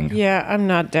fucking. Yeah, I'm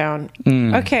not down.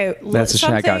 Okay. That's the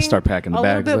shit I gotta start packing the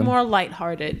bags. A little bit more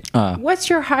lighthearted. What's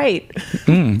your height?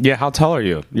 Yeah, how tall are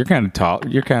you? You're kind of tall.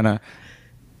 You're kind of...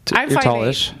 I'm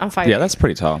 5'8". I'm 5'8". Yeah, that's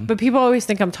pretty tall. But people always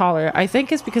think I'm taller. I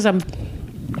think it's because I'm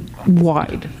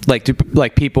wide. Like, do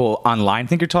like people online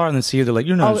think you're taller and then see you, they're like,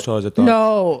 you're not as tall as I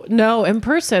thought. No. In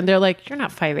person, they're like, you're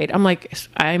not 5'8". I'm like,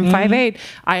 I'm 5'8".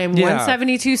 I am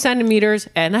 172 centimeters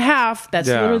and a half. That's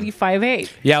literally 5'8".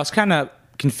 Yeah, I was kind of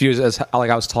confused as like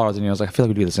I was taller than you. I was like, I feel like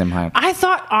we'd be the same height. I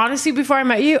thought, honestly, before I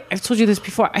met you, I've told you this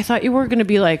before, I thought you were going to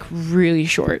be like really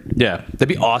short. Yeah, that'd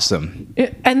be awesome.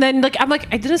 And then like, I'm like,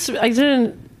 I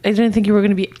didn't think you were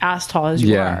going to be as tall as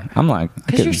you are. I'm like...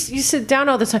 Because you sit down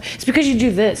all the time. It's because you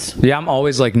do this. Yeah, I'm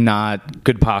always like not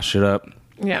good postured up.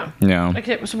 Yeah. Yeah.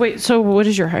 Okay, so wait, so what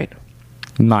is your height?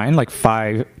 Mine, like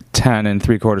 5'10" and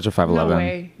 3/4 or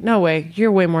 5'11". No way.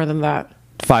 You're way more than that.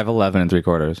 5'11" and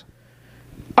 3/4.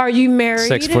 Are you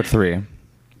married? 6'3".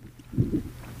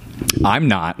 I'm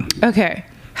not. Okay.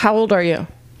 How old are you?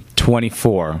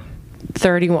 24.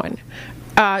 31.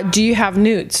 Do you have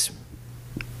nudes?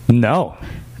 No.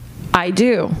 I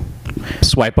do.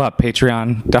 Swipe up,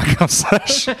 patreon.com/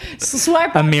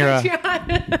 Swipe up, Amira.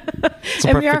 Patreon. It's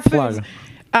a perfect plug.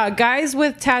 Guys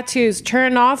with tattoos,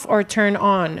 turn off or turn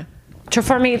on?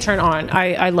 For me, turn on.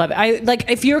 I love it. I like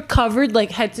if you're covered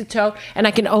like head to toe and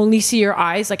I can only see your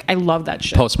eyes. Like I love that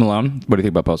shit. Post Malone. What do you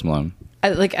think about Post Malone?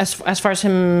 Like as far as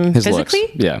him His physically,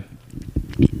 looks. Yeah.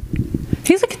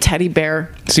 He's like a teddy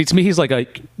bear. See, to me, he's like a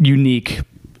unique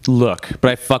look, but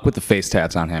I fuck with the face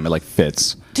tats on him. It like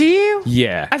fits. Do you?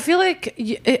 Yeah. I feel like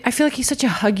he's such a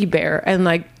huggy bear, and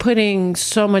like putting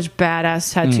so much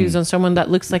badass tattoos on someone that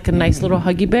looks like a nice little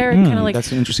huggy bear. Kind of like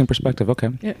that's an interesting perspective. Okay.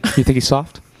 Yeah. You think he's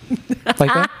soft?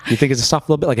 Like that? You think he's a soft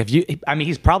little bit? Like if you, I mean,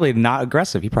 he's probably not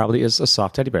aggressive. He probably is a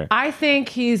soft teddy bear. I think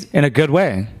he's In a good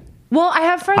way. Well, I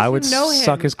have friends I would who know him.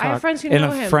 suck his cock. I have friends who in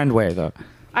know a him. friend way, though.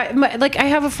 I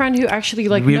have a friend who actually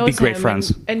like We'd knows be great him,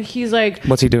 friends. and he's like,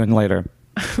 What's he doing later?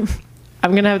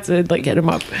 I'm gonna have to like hit him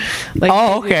up. Like,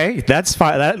 Oh, okay. That's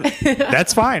fine.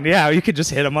 That's fine. Yeah, you could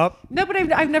just hit him up. No, but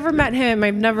I've never met him.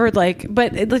 I've never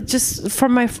but just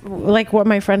from my like what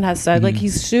my friend has said, like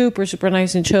he's super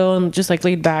nice and chill and just like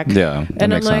laid back. Yeah, that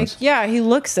and makes I'm like, sense. yeah, he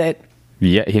looks it.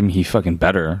 Yeah, he fucking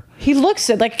better. He looks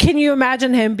it. Like, can you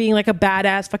imagine him being like a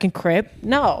badass fucking Crip?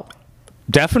 No.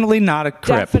 Definitely not a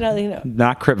Crip. Definitely no.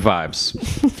 Not Crip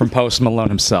vibes from Post Malone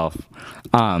himself.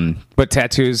 But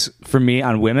tattoos for me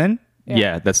on women,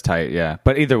 yeah, that's tight. Yeah,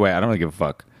 but either way, I don't really give a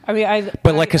fuck. I mean,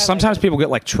 because sometimes people get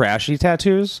like trashy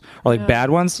tattoos or like bad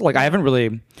ones. Like I haven't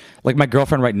really, like my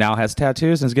girlfriend right now has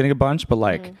tattoos and is getting a bunch, but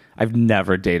like I've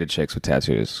never dated chicks with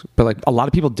tattoos. But like a lot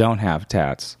of people don't have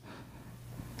tats.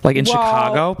 Like in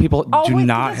Chicago, people do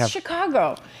not have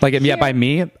Chicago. Like yeah, by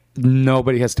me,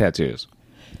 nobody has tattoos.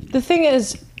 The thing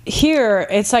is, here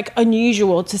it's like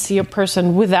unusual to see a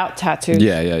person without tattoos.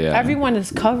 Yeah. Everyone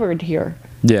is covered here.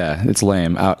 Yeah, it's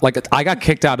lame. Like I got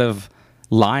kicked out of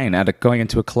line at going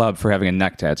into a club for having a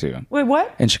neck tattoo. Wait,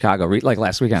 what? In Chicago, like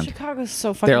last weekend. Chicago's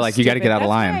so fucking They're like, you got to get out of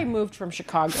line. That's why I moved from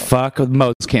Chicago. Fuck with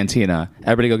Moe's Cantina.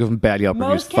 Everybody go give them bad Yelp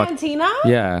reviews. Moe's Cantina?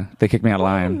 Yeah, they kicked me out of Wait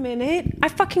a line. minute. I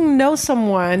fucking know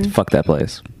someone. Fuck that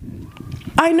place.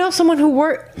 I know someone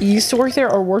who used to work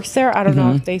there or works there. I don't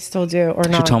know if they still do or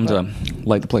not. Should tell them to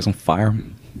light the place on fire.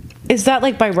 Is that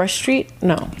like by Rush Street?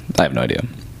 No. I have no idea.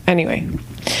 Anyway.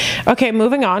 Okay,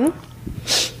 moving on.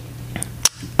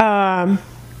 Oh,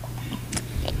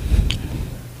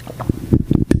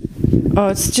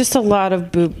 it's just a lot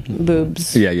of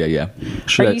boobs. Yeah.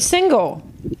 Are you single?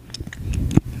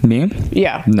 Me?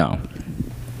 Yeah. No.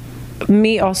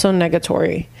 Me also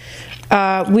negatory.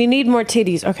 We need more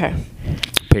titties. Okay.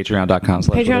 Patreon.com.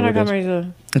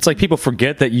 Patreon.com. It's like people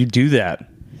forget that you do that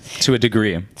to a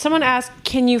degree. Someone asked,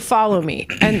 can you follow me?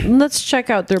 And let's check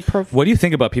out their profile. What do you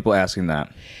think about people asking that?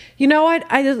 You know what?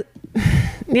 I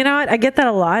get that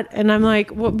a lot, and I'm like,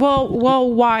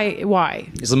 well, why?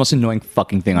 It's the most annoying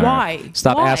fucking thing on earth.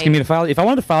 Stop asking me to follow. If I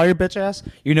wanted to follow your bitch ass,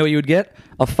 you know what you would get?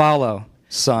 A follow.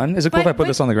 Son, is it cool if I put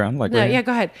this on the ground? Like, no, yeah,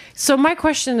 go ahead. So my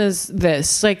question is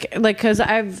this, like, because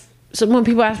so when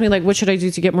people ask me like, what should I do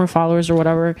to get more followers or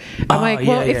whatever, I'm like,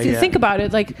 well, if you think about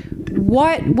it, like,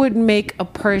 what would make a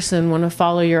person want to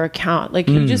follow your account? Like,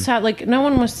 you just had like, no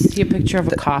one wants to see a picture of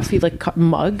a coffee like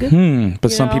mug.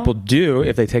 But some people do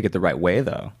if they take it the right way,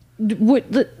 though.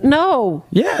 No.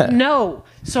 Yeah. No.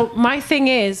 So my thing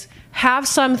is, have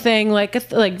something like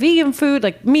vegan food,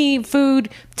 like me, food,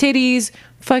 titties,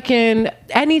 fucking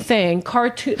anything,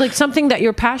 cartoon, like something that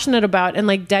you're passionate about and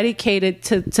like dedicated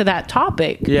to that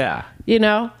topic. Yeah. You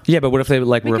know? Yeah, but what if they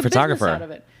like Make were a photographer? out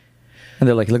of it. And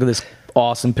they're like, look at this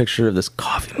awesome picture of this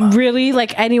coffee mug. Really?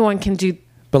 Like anyone can do.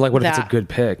 But like, what if it's a good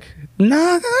pic?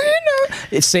 No.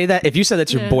 Say that if you said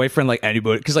that's your boyfriend, like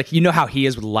anybody, because like you know how he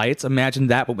is with lights. Imagine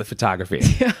that, but with photography.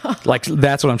 Yeah. Like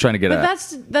that's what I'm trying to get at.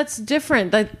 That's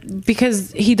different.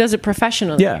 Because he does it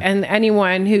professionally. Yeah. And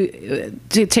anyone who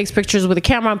takes pictures with a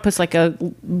camera and puts like a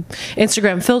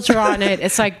Instagram filter on it,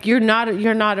 it's like you're not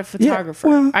a photographer.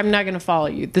 Yeah, well, I'm not going to follow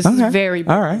you. This is very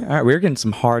all right. We're getting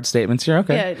some hard statements here.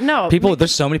 Okay. Yeah. No.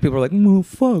 There's so many people who are like, oh,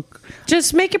 fuck.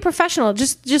 Just make it professional.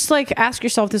 Just like ask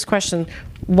yourself this question: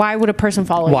 why would a person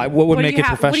follow you? Why? What would make it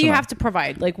professional? What do you have to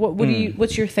provide? Like,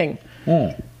 what's your thing?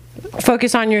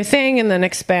 Focus on your thing and then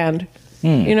expand,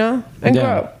 you know, and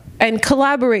grow and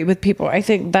collaborate with people. I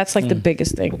think that's like the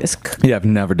biggest thing. I've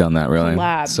never done that really.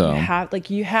 Collab. So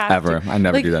you have ever. I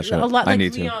never do that shit. A lot, I like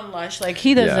need Leon to. Lush, like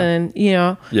he doesn't. You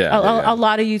know, a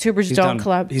lot of YouTubers don't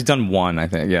collab. He's done one, I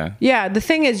think. Yeah. Yeah. The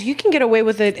thing is, you can get away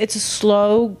with it. It's a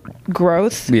slow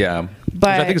growth. Yeah.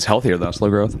 But I think it's healthier though, slow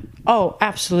growth. Oh,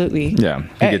 absolutely. Yeah,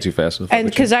 you get too fast. And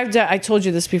because I told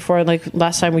you this before, like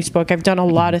last time we spoke, I've done a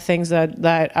lot of things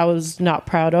that I was not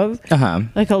proud of.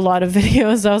 Like a lot of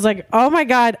videos, I was like, oh my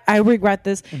god, I regret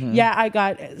this. Yeah, I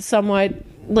got some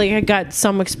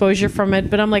exposure from it,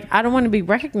 but I'm like, I don't want to be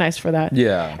recognized for that.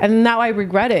 Yeah. And now I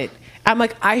regret it. I'm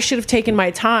like, I should have taken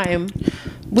my time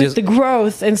with the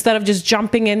growth instead of just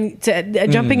jumping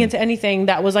into anything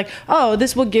that was like, oh,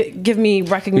 this will give me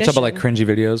recognition. You talk about like cringy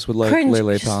videos with like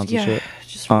Lele Pons and shit.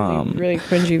 Just really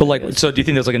cringy. But like, so do you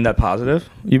think there's like a net positive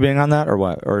you being on that or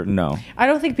what, or no? I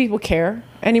don't think people care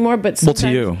anymore. But sometimes,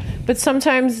 to you, but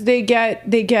sometimes they get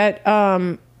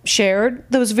shared.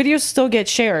 Those videos still get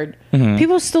shared.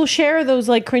 People still share those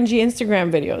like cringy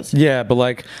Instagram videos. Yeah, but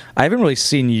like I haven't really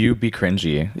seen you be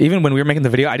cringy. Even when we were making the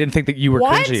video, I didn't think that you were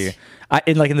cringy.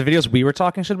 In the videos we were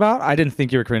talking shit about, I didn't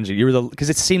think you were cringy. You were because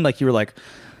it seemed like you were like,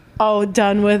 oh,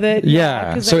 done with it.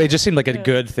 Yeah. So it just seemed like a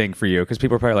good thing for you because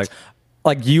people are probably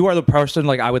like you are the person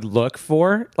like I would look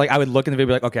for. Like I would look in the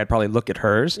video, like okay, I'd probably look at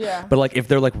hers. Yeah. But like if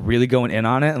they're like really going in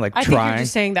on it and like I trying, think you're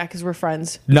just saying that because we're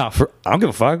friends. No, I don't give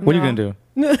a fuck. What are you gonna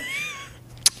do?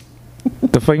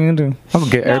 The fuck you gonna do? I'm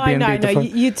gonna get Airbnb. I know.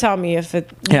 You tell me if it.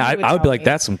 Yeah, I would be like,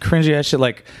 that's some cringy ass shit.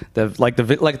 Like the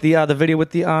video with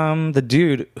the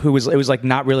dude who was, it was like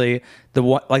not really the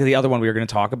one, like the other one we were gonna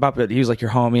talk about, but he was like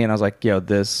your homie, and I was like, yo,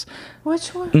 this.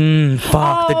 Which one?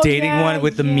 The dating one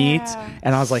with the meat,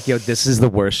 and I was like, yo, this is the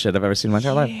worst shit I've ever seen in my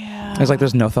entire life. I was like,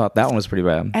 there's no thought. That one was pretty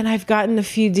bad. And I've gotten a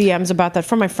few DMs about that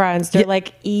from my friends. They're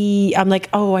like, I'm like,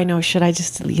 oh, I know. Should I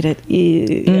just delete it?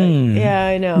 Yeah,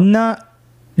 I know.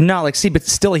 No, like, see, but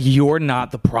still, you're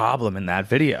not the problem in that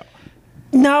video.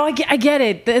 No, I get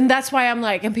it. And that's why I'm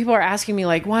like, and people are asking me,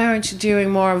 like, why aren't you doing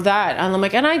more of that? And I'm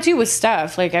like, and I do with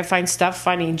stuff. Like, I find stuff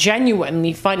funny,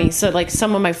 genuinely funny. So, like,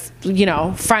 some of my,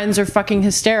 friends are fucking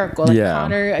hysterical. Like,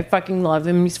 Connor, I fucking love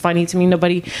him. He's funny to me.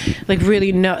 Nobody, like,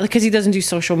 really knows, because he doesn't do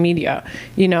social media.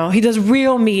 He does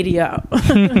real media.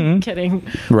 Kidding.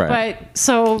 Right. But,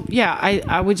 so, yeah,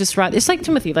 I would just rather, it's like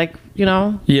Timothy, like, Yeah.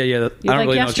 I don't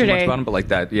really know too much about him, but like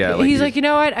that, yeah. Like he's like, you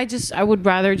know what? I would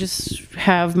rather just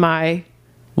have my...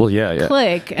 Well, yeah.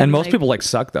 Click. And most people like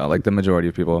suck though, like the majority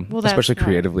of people, especially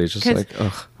creatively. It's just like,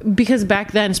 ugh. Because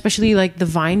back then, especially like the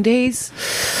Vine days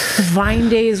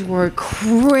were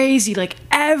crazy. Like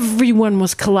everyone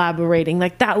was collaborating.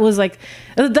 Like that was like,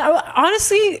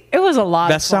 honestly, it was a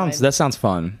lot of fun. That sounds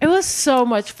fun. It was so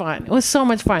much fun.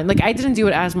 Like I didn't do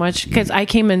it as much because I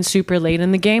came in super late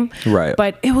in the game. Right.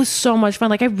 But it was so much fun.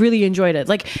 Like I really enjoyed it.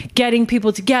 Like getting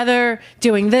people together,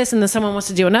 doing this, and then someone wants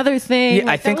to do another thing.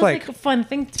 Yeah, I think that was like a fun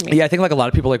thing to me. Yeah, I think like a lot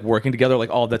of people like working together,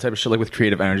 like all that type of shit, like with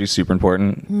creative energy is super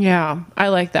important. Yeah, I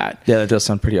like that. Yeah, that does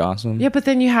sound pretty awesome. Yeah, but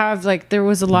then you have like there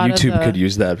was a lot YouTube could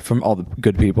use that from all the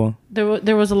good people.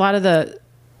 There was a lot of the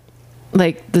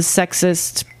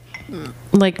sexist,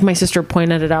 like my sister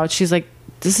pointed it out. She's like,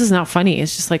 this is not funny.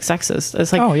 It's just like sexist.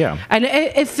 It's like, oh yeah. And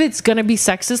if it's gonna be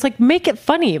sexist, like make it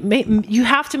funny. You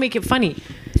have to make it funny.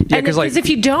 Yeah, because if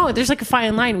you don't, there's like a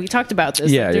fine line. We talked about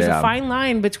this. Yeah, there's a fine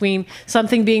line between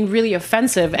something being really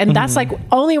offensive, and that's like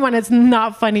only when it's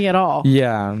not funny at all.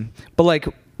 Yeah, but like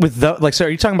with the like, so are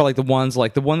you talking about like the ones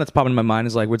like the one that's popping in my mind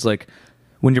is like what's like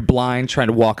when you're blind trying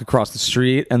to walk across the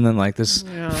street and then like this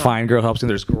fine girl helps you and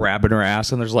there's grabbing her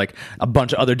ass and there's like a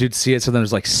bunch of other dudes see it, so then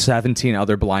there's like 17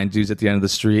 other blind dudes at the end of the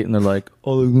street and they're like,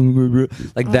 oh,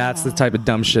 like that's the type of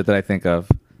dumb shit that I think of.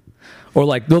 Or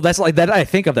like, no, that's like that I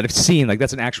think of that I've seen. Like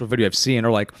that's an actual video I've seen.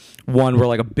 Or like one where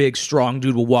like a big strong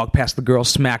dude will walk past the girl,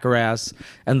 smack her ass,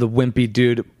 and the wimpy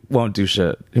dude won't do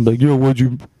shit. He'll be like, yo, why'd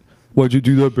you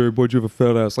do that, babe? Why'd you have a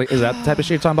fat ass? Like, is that the type of shit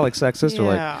you're talking about, like sexist or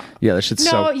like, yeah, that shit's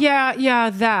so. No, yeah,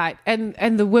 that,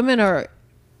 and the women are.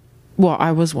 Well,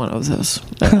 I was one of those.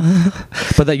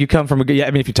 But that you come from a good. Yeah,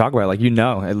 I mean, if you talk about it, like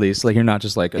at least like you're not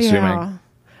just like assuming. Yeah.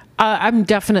 I'm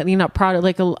definitely not proud of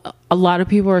like a lot of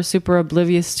people are super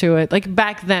oblivious to it. Like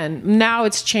back then, now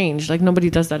it's changed. Like nobody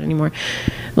does that anymore.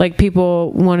 Like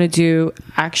people want to do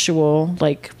actual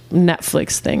like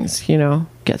Netflix things, you know,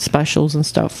 get specials and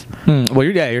stuff. Well,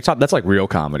 you're talking. That's like real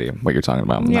comedy. What you're talking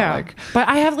about. Yeah. Like, but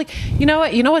I have like, you know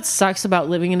what sucks about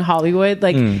living in Hollywood?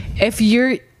 Like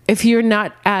if you're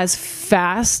not as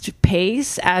fast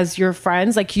paced as your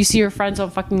friends, like you see your friends on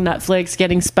fucking Netflix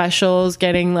getting specials,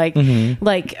 getting like fucking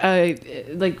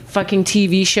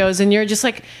TV shows, and you're just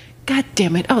like, God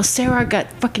damn it! Oh, Sarah got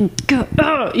fucking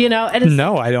you know. And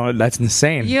no, I don't. That's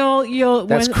insane. You'll.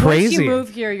 That's crazy. Once you move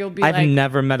here, you'll be. I've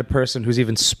never met a person who's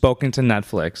even spoken to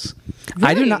Netflix. Really?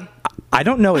 I do not. I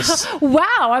don't know. Wow,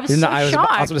 I was so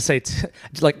shocked. I was going to say,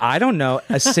 like, I don't know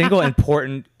a single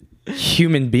important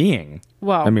human being.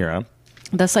 Wow, Amira.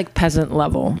 That's like peasant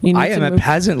level. I am at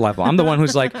peasant level. I'm the one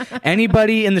who's like,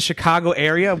 anybody in the Chicago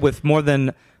area with more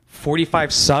than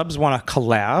 45 subs want to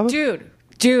collab?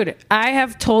 Dude, I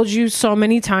have told you so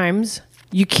many times,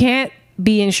 you can't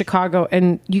be in Chicago,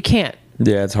 and you can't.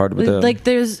 Yeah, it's hard with them. Like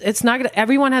it's not gonna,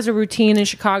 everyone has a routine in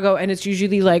Chicago, and it's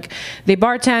usually like they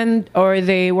bartend or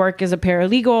they work as a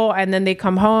paralegal, and then they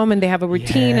come home and they have a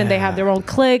routine and they have their own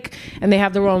clique and they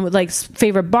have their own like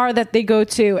favorite bar that they go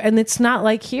to, and it's not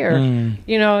like here.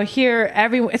 You know, here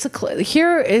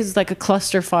here is like a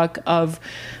clusterfuck of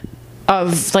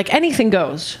like anything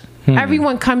goes.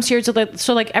 Everyone comes here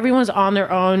so like everyone's on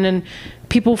their own and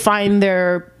people find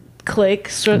their clique,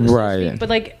 so to speak. But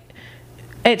like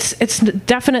it's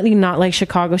definitely not like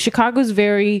Chicago. Chicago's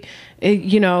very,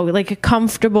 you know, like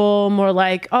comfortable, more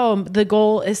like, oh, the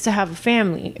goal is to have a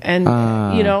family. And,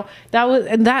 you know,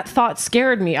 that thought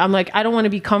scared me. I'm like, I don't want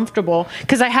to be comfortable.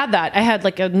 Because I had that. I had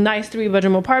like a nice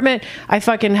 3-bedroom apartment. I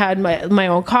fucking had my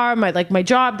own car, my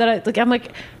job that I'm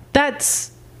like,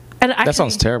 that's... And actually, that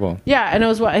sounds terrible. Yeah, and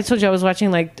I told you I was watching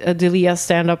like a D'Elia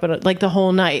stand up like the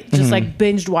whole night, just like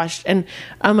binged watched, and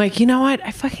I'm like, you know what?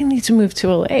 I fucking need to move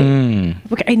to LA.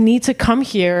 Like, I need to come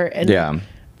here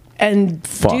and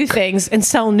do things and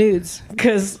sell nudes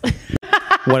because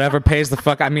whatever pays the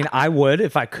fuck. I mean, I would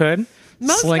if I could.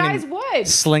 Most guys would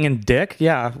slinging dick.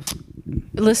 Yeah.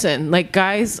 Listen, like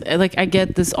guys, like I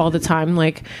get this all the time.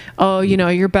 Like, oh, you know,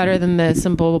 you're better than this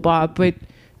and blah blah blah. But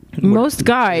most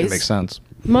guys, it makes sense.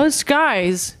 Most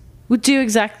guys would do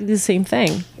exactly the same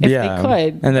thing if they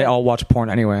could. And they all watch porn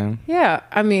anyway. Yeah,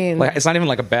 I mean... like, it's not even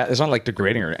like it's not like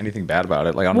degrading or anything bad about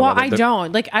it. Like, I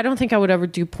don't. Like, I don't think I would ever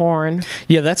do porn.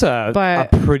 Yeah, that's a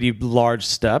pretty large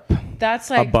step. That's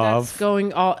like... above. That's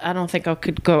going all... I don't think I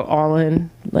could go all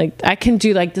in. Like, I can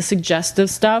do like the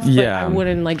suggestive stuff, but I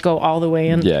wouldn't like go all the way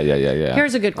in. Yeah.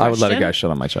 Here's a good question. I would let a guy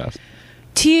shit on my chest.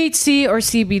 THC or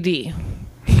CBD?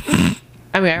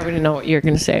 I mean, I already know what you're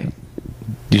going to say.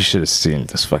 You should have seen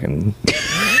this fucking...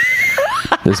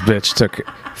 this bitch took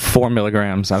 4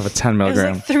 milligrams out of a 10 milligram. It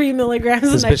was like 3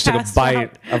 milligrams. This bitch took a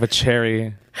bite of a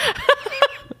cherry.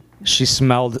 She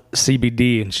smelled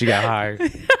CBD and she got high.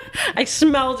 I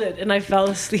smelled it and I fell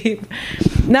asleep.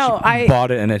 No, I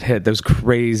bought it and it hit. That was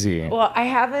crazy. Well, I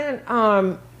haven't...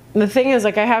 the thing is,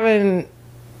 like, I haven't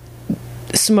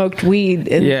smoked weed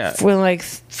for like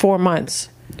 4 months.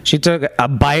 She took a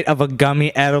bite of a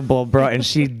gummy edible, bro, and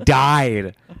she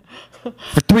died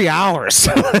for 3 hours.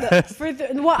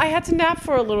 Well, I had to nap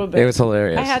for a little bit. It was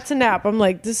hilarious. I had to nap. I'm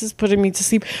like, this is putting me to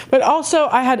sleep. But also,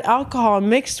 I had alcohol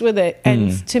mixed with it.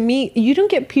 And to me, you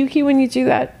don't get pukey when you do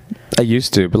that? I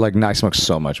used to, but like now I smoke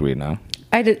so much weed now.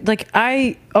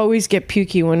 I always get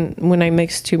pukey when I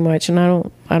mix too much, and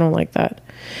I don't like that.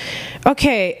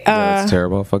 Okay. That's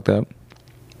terrible. Fucked up.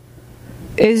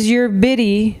 Is your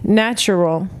biddy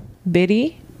natural?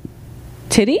 Biddy?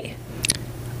 Titty?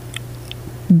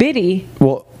 Biddy?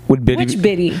 Well, would biddy... Which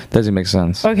biddy? Doesn't make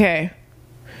sense. Okay.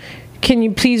 Can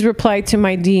you please reply to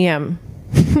my DM?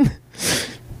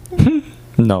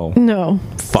 No. No.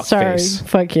 Fuck Sorry, face.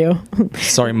 fuck you.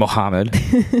 Sorry, Mohammed.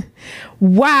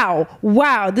 Wow.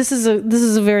 This is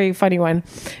a very funny one.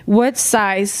 What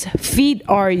size feet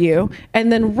are you? And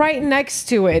then right next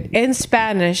to it in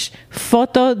Spanish,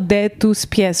 foto de tus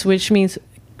pies, which means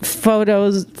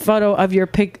photo of your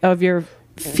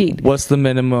feet. What's the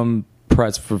minimum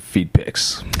price for feet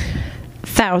pics?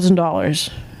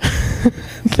 $1,000.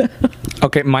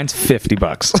 Okay, mine's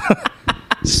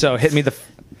 $50. So hit me the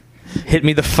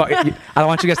fuck. I don't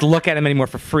want you guys to look at him anymore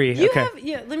for free.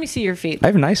 Let me see your feet. I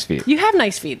have nice feet. You have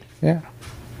nice feet. Yeah.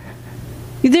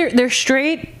 They're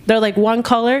straight. They're like one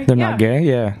color. They're not gay.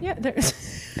 Yeah. Yeah.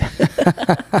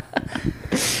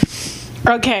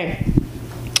 Okay.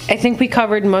 I think we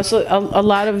covered a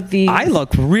lot of the. I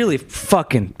look really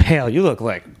fucking pale. You look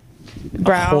like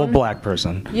brown. A whole black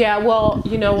person. Yeah. Well,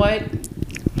 you know what?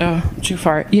 Oh, too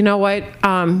far. You know what?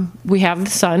 We have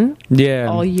the sun. Yeah.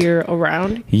 All year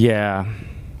around. Yeah.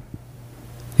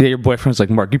 Yeah. Your boyfriend's like,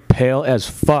 Mark, you pale as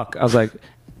fuck. I was like,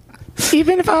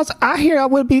 even if I was out here, I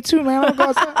would be too, man.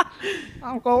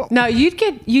 I'll go. No, you'd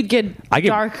get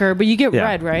darker, but you get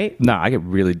red, right? No, I get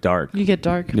really dark. You get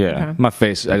dark. Yeah. Okay. My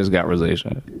face, I just got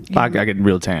rosacea. Yeah. I get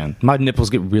real tan. My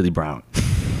nipples get really brown.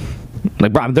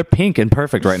 Like brown, they're pink and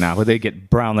perfect right now, but they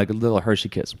get brown like a little Hershey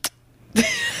kiss.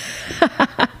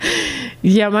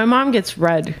 Yeah, my mom gets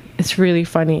red. It's really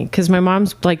funny because my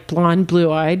mom's like blonde,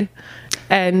 blue-eyed,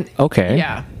 and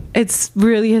yeah, it's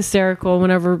really hysterical.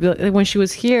 When she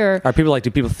was here, do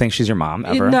people think she's your mom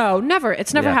ever? No, never.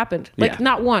 It's never happened. Like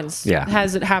not once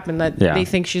has it happened that they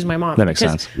think she's my mom. That makes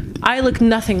sense. I look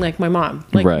nothing like my mom,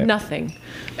 like nothing.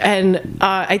 And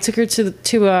I took her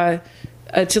to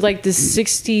like this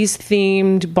 60s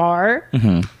themed bar,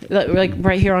 like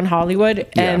right here on Hollywood,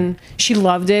 and she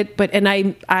loved it. And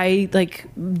I like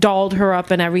dolled her up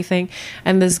and everything.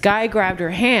 And this guy grabbed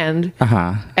her hand,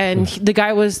 and the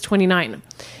guy was 29.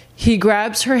 He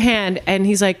grabs her hand and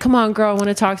he's like, "Come on, girl, I want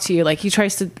to talk to you." Like he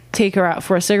tries to take her out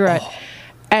for a cigarette.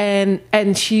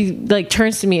 And she like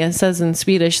turns to me and says in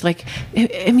Swedish, like,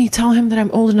 "Emmy, tell him that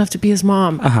I'm old enough to be his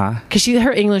mom." Because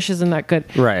her English isn't that good.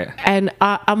 Right. And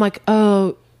I'm like,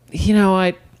 "Oh, you know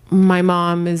what? My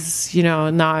mom is,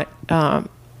 not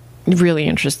really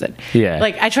interested." Yeah.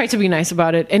 Like I tried to be nice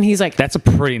about it, and he's like, "That's a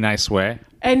pretty nice way."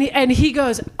 And he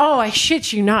goes, "Oh, I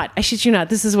shit you not.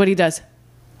 This is what he does.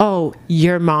 Oh,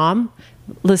 your mom?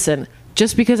 Listen,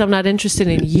 just because I'm not interested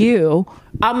in you."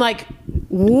 I'm like,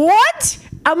 "What?"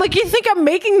 I'm like, "You think I'm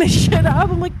making this shit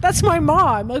up?" I'm like, "That's my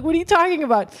mom. Like, what are you talking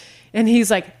about?" And he's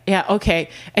like, "Yeah, okay."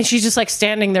 And she's just like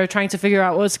standing there trying to figure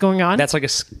out what's going on. That's like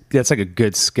a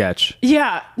good sketch.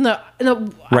 Yeah, no,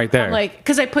 right there. I'm like,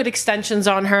 because I put extensions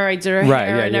on her, I did her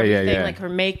hair and everything, like her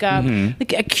makeup,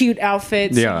 like a cute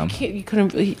outfit. So yeah, you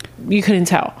couldn't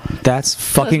tell. That's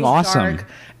fucking awesome. Dark.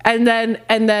 And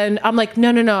then I'm like,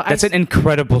 no. That's an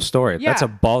incredible story. Yeah. That's a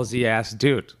ballsy ass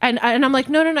dude. And I'm like,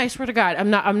 no, I swear to God,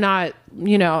 I'm not, I'm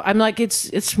like,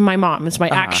 it's my mom. It's my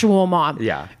actual mom.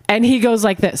 Yeah. And he goes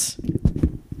like this.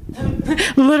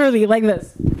 Literally like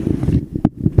this.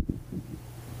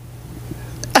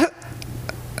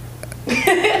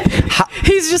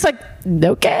 He's just like,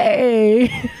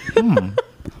 okay.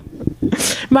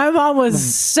 My mom was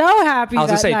so happy. I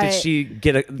was gonna say, did she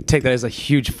take that as a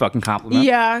huge fucking compliment?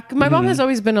 Yeah, my mom has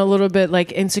always been a little bit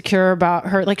like insecure about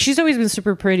her. Like she's always been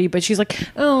super pretty, but she's like,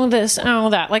 "Oh this, oh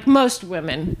that," like most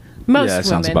women. Most women.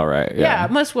 Sounds about right. Yeah,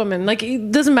 most women. Like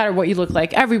it doesn't matter what you look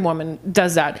like. Every woman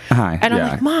does that. And I'm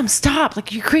like, "Mom, stop!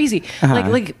 Like you're crazy."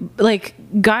 Like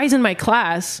guys in my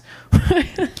class. They're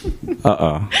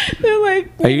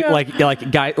like, are you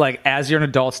like as you're an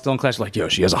adult still in class, you're like, "Yo,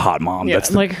 she has a hot mom." Yeah,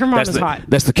 like her mom is hot.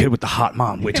 That's the kid with the hot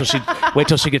mom. Wait till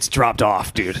she gets dropped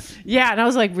off, dude. Yeah, and I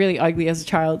was like really ugly as a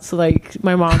child, so like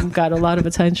my mom got a lot of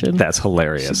attention. That's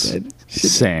hilarious. She did.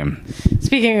 Same.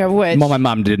 Speaking of which, well, my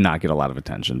mom did not get a lot of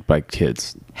attention by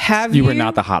kids. You were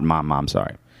not the hot mom. I'm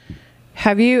sorry.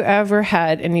 Have you ever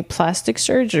had any plastic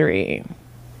surgery?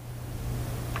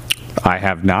 I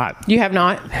have not. You have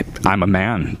not? I'm a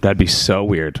man. That'd be so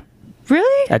weird.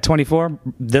 Really? At 24,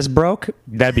 this broke?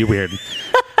 That'd be weird.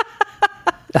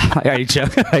 Are you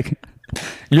joking? Like,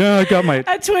 yeah, I got my...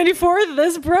 At 24,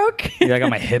 this broke? Yeah, I got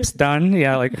my hips done.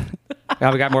 Yeah, like,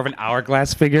 I got more of an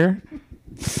hourglass figure.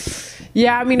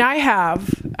 Yeah, I mean, I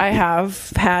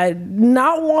have had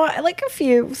not one, like a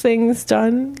few things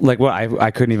done. Like what?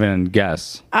 I couldn't even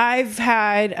guess. I've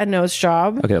had a nose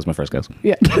job. Okay, that was my first guess.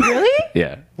 Yeah. Really?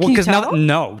 Yeah. Well, because now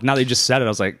that you just said it, I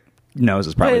was like, nose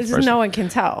is probably the first. No one can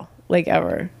tell, like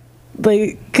ever,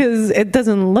 like because it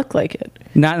doesn't look like it.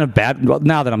 Not in a bad. Well,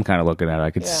 now that I'm kind of looking at it,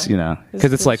 I could,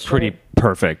 because it's like pretty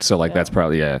perfect. So like that's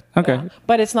probably okay. Yeah.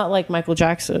 But it's not like Michael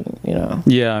Jackson,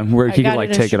 Yeah, where he could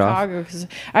like take it off. Because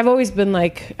I've always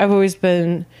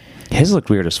been. His looked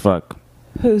weird as fuck.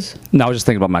 Whose? No, I was just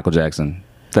thinking about Michael Jackson.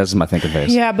 That's my thinking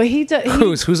face. Yeah, but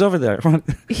who's over there?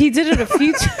 He did it a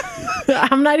few times.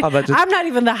 I'm not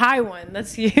even the high one.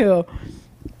 That's you.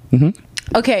 Mm-hmm.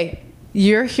 Okay,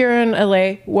 you're here in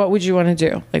LA. What would you want to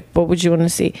do? Like, what would you want to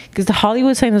see? Because the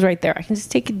Hollywood sign is right there. I can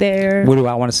just take it there. What do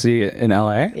I want to see in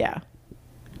LA? Yeah.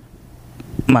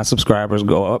 My subscribers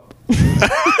go up. No,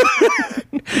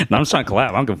 I'm just trying to collab.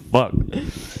 I don't give a fuck.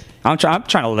 I'm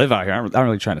trying to live out here. I'm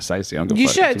really trying to sightsee. I don't give a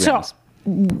fuck. You should. So,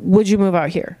 would you move out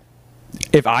here?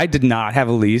 If I did not have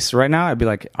a lease right now, I'd be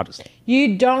like, I'll just.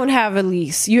 You don't have a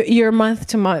lease. You're month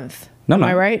to month. No, Am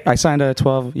I right? I signed a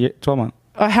 12 month.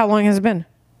 How long has it been?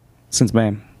 Since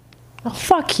May. Oh,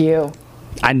 fuck you.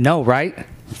 I know, right?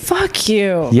 Fuck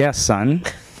you. Yes, son.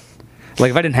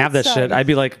 Like if I didn't have that shit, I'd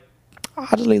be like, I'll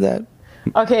just leave that.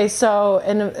 Okay, so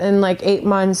in like 8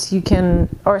 months you can,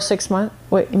 or 6 months.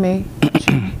 Wait, you may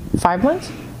 5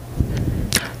 months.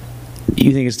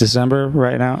 You think it's December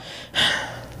right now?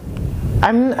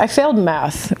 I failed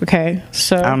math. Okay,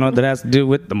 so I don't know what that has to do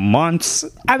with the months.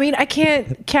 I mean, I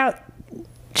can't count.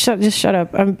 Just shut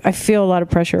up. I feel a lot of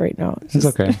pressure right now. It's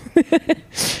okay.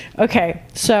 Okay,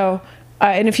 so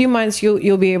in a few months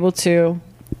you'll be able to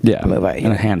move out here.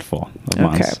 In a handful of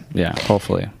months. Yeah,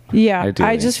 hopefully. Yeah, ideally.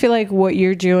 I just feel like what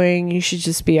you're doing, you should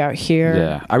just be out here.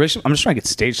 Yeah, I'm just trying to get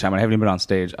stage time. I haven't even been on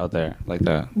stage out there like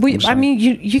that. I mean,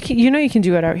 you can, you can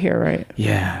do it out here, right?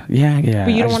 Yeah.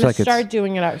 But you don't want to start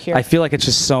doing it out here. I feel like it's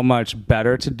just so much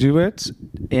better to do it,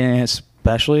 and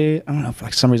especially I don't know, for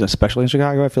like some reason, especially in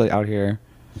Chicago. I feel like out here,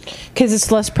 because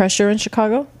it's less pressure in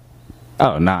Chicago.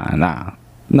 Oh nah, not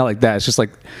like that. It's just like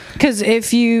because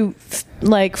if you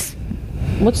like,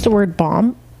 what's the word,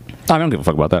 bomb? I don't give a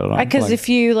fuck about that at all. Because if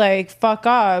you like fuck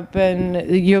up and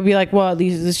you'll be like, well, at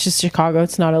least it's just Chicago,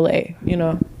 it's not LA, I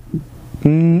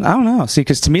don't know. See,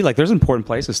 because to me, like, there's important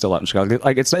places still out in Chicago.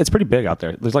 Like, it's pretty big out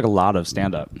there. There's like a lot of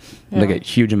stand up, like a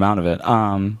huge amount of it.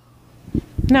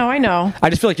 No, I know. I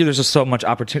just feel like there's just so much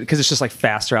opportunity because it's just like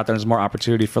faster out there. There's more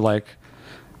opportunity for like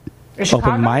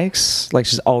open mics, like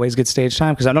just always get stage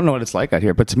time. Because I don't know what it's like out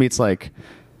here, but to me, it's like.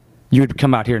 You would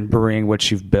come out here and bring what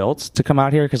you've built to come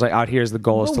out here because like out here is the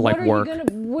goal is to like work.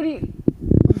 What are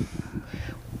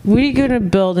you gonna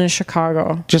build in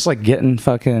Chicago? Just like getting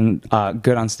fucking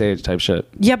good on stage type shit.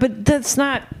 Yeah, but that's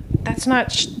not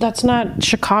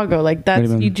Chicago. Like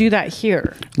you do that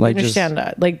here. Like, you understand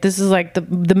that? Like this is like the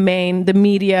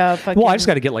media. Well, I just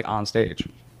got to get like on stage,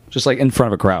 just like in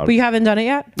front of a crowd. But you haven't done it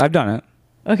yet. I've done it.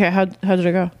 Okay, how did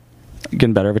it go?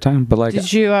 Getting better every time, but like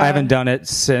did you, I haven't done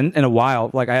it in a while.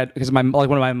 Like I had because my like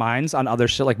one of my minds on other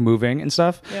shit like moving and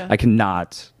stuff. Yeah. I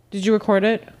cannot. Did you record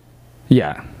it?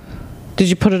 Yeah. Did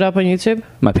you put it up on YouTube?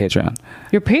 My Patreon.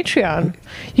 Your Patreon.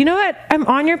 You know what? I'm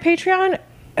on your Patreon.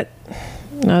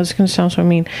 No, this is gonna sound so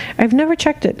mean. I've never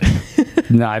checked it.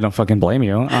 No, I don't fucking blame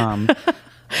you.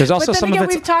 There's also some of it.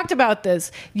 We've talked about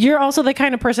this. You're also the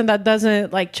kind of person that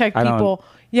doesn't like check people.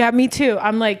 Yeah, me too.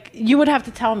 I'm like, you would have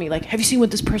to tell me, like, have you seen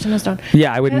what this person has done?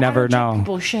 Yeah, I would never know.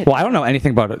 Well, I don't know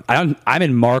anything about it. I'm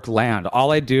in Mark land.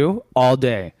 All I do all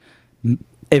day, if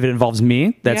it involves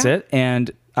me, that's it.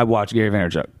 And I watch Gary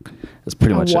Vaynerchuk. That's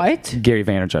pretty much what? It. Gary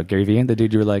Vaynerchuk. Gary V, the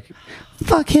dude you were like,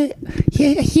 fuck it.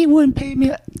 Yeah, he wouldn't pay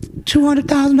me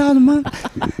 $200,000 a month.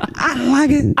 I don't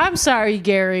like it. I'm sorry,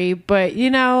 Gary, but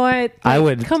you know what? Like, I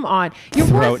would. Come on.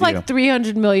 You're worth like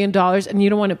 $300 million and you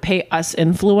don't want to pay us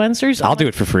influencers? I'll do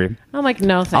it for free. I'm like,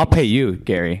 no thanks. I'll pay you,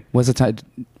 Gary. What's the time?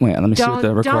 Wait, let me see what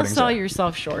the recording is. Don't sell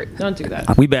yourself short. Don't do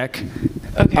that. We back.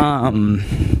 Okay.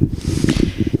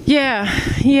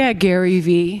 Yeah, Gary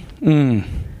V.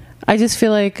 I just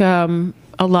feel like a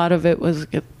lot of it was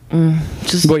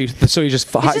just. Well, so you're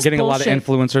just getting bullshit. A lot of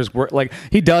influencers work. Like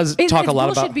he does talk a lot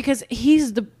about because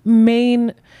he's the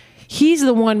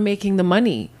one making the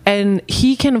money, and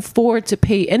he can afford to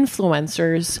pay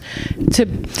influencers to.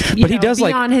 But he does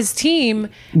be on his team.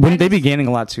 Wouldn't they be gaining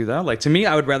a lot too, though? Like to me,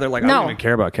 I would rather I don't even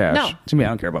care about cash. No. To me, I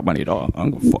don't care about money at all. I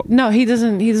don't give a fuck. No, he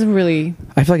doesn't. He doesn't really.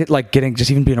 I feel like getting just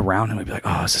even being around him, I'd be like,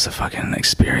 oh, is this a fucking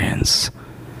experience?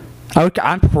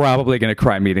 I'm probably gonna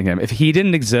cry meeting him. If he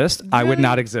didn't exist, I would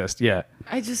not exist. Yeah.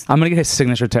 I'm gonna get his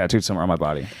signature tattooed somewhere on my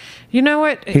body. You know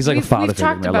what? He's like a father We've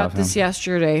figure. talked about this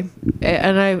yesterday,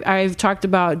 and I've talked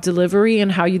about delivery and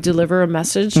how you deliver a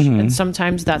message, and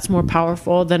sometimes that's more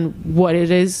powerful than what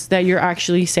it is that you're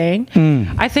actually saying.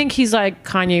 I think he's like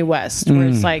Kanye West, where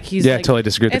it's like he's I totally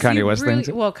disagree with the Kanye West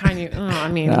thing. Well, Kanye, I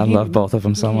mean, I love both of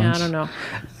them so much. I don't know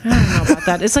about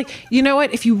that. It's like, you know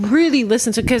what? If you really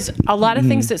listen to, because a lot of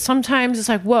things that sometimes it's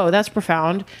like, whoa, that's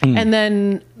profound, and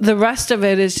then the rest of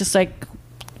it is just like,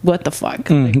 what the fuck?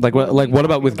 What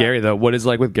about with Gary though? What is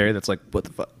like with Gary that's like, what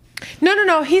the fuck?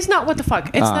 No, he's not what the fuck.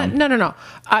 It's not. No.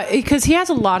 Because he has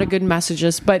a lot of good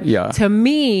messages, but to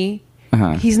me,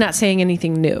 he's not saying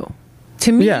anything new.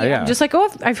 To me, I'm just like,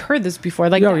 oh, I've heard this before.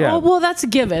 Like, oh, well, that's a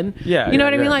given. You know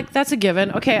what I mean? Like, that's a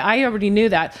given. Okay, I already knew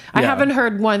that. I haven't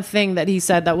heard one thing that he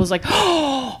said that was like,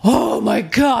 oh my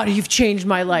God, you've changed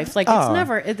my life. Like, it's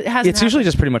never, it hasn't. It's usually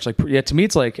just pretty much like, to me,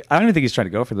 it's like, I don't even think he's trying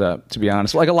to go for that, to be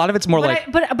honest. Like, a lot of it's more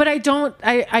but I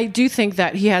do think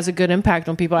that he has a good impact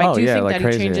on people. I do think that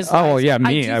he changes lives. Oh, yeah,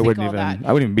 me, I wouldn't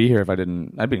even be here if I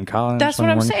didn't. I'd be in college. That's what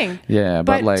I'm saying. Yeah,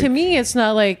 but like, to me, it's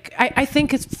not like, I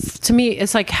think to me,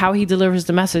 it's like how he delivers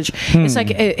the message. It's like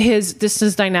this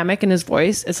is dynamic in his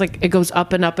voice. It's like it goes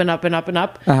up and up and up and up and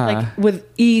up. Like with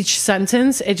each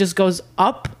sentence, it just goes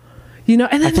up. You know,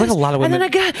 and then I feel like a lot of women,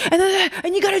 and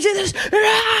you gotta do this.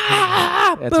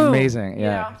 It's amazing,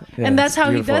 yeah. And that's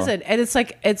how he does it. And it's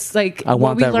like I want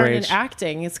what we that learn rage. in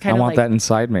acting. It's kind of I want that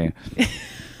inside me.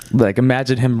 Like,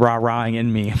 imagine him rah-rahing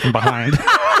in me from behind.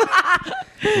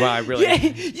 Wow, I really. Yeah,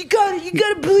 you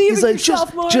gotta believe in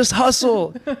yourself more. Just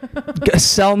hustle,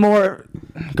 sell more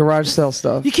garage sale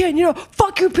stuff. You can't,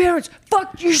 fuck your parents,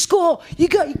 fuck your school. You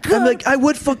got. I'm like, I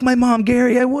would fuck my mom,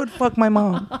 Gary. I would fuck my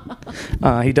mom.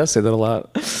 He does say that a lot.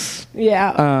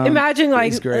 Yeah. Imagine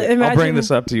like. He's great. I'll bring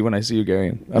this up to you when I see you,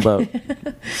 Gary. About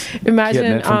imagine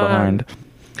getting it from behind.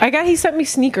 He sent me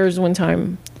sneakers one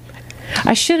time.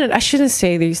 I shouldn't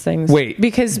say these things. Wait,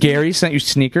 because Gary sent you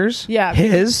sneakers? Yeah.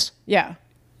 His? Yeah.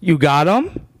 You got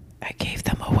them? I gave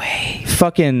them away.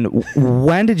 Fucking,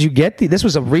 when did you get these? This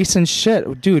was a recent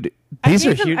shit. Dude, these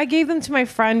are huge. I gave them to my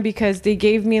friend because they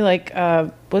gave me like,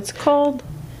 what's it called?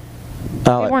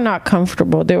 They were not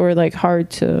comfortable. They were like hard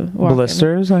to walk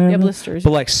blisters? in. Yeah, blisters. But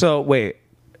like, so wait,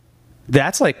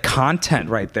 that's like content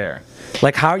right there.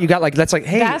 Like how you got like, that's like,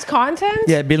 hey. That's content?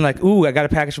 Yeah, being like, ooh, I got a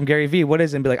package from Gary Vee. What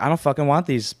is it? And be like, I don't fucking want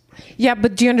these. Yeah,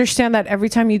 but do you understand that every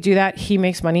time you do that, he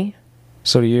makes money?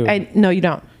 So do you. No, you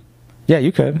don't. Yeah,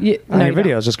 you could. On your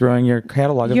videos, don't. Just growing your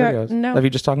catalog of videos. No. Of you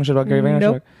just talking shit about Gary Vaynerchuk?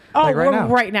 Nope. Like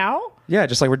right now? Yeah,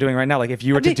 just like we're doing right now. Like if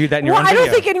you were to do that in your own video. video. I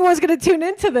don't think anyone's going to tune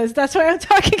into this. That's why I'm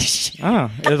talking shit.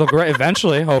 Oh, it'll grow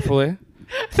eventually, hopefully.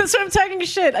 That's why I'm talking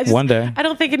shit. One day. I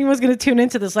don't think anyone's going to tune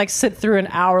into this, like sit through an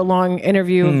hour-long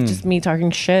interview of just me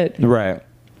talking shit. Right.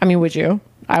 I mean, would you?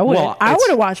 I would. Well, I would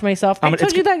have watched myself. I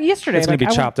told you that yesterday. It's going to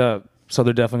be chopped up. So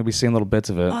they're definitely going to be seeing little bits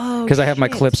of it. Because I have my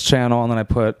clips channel and then I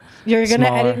put You're going to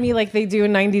edit me like they do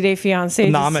in 90 Day Fiancé.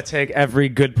 No, I'm going to take every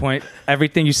good point.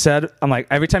 Everything you said, I'm like,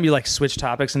 every time you like switch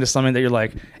topics into something that you're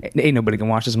like, ain't nobody can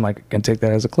watch this. I'm like, going to take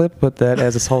that as a clip, put that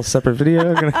as this whole separate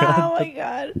video. Oh my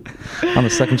God. On the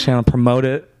second channel, promote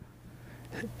it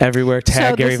everywhere.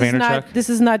 Tag Gary Vaynerchuk. This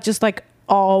is not just like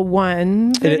all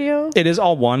one video? It is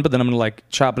all one, but then I'm going to like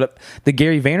chop it up. The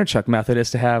Gary Vaynerchuk method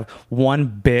is to have one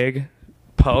big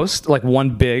post, like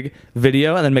one big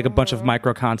video, and then make a bunch of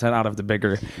micro content out of the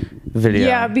bigger video.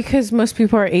 Yeah, because most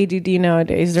people are ADD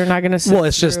nowadays. They're not going to.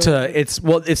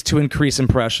 Well, it's to increase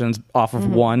impressions off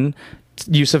of one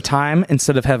use of time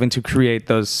instead of having to create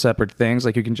those separate things.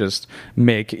 Like you can just get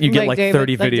like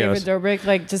 30 videos. Like David Dobrik,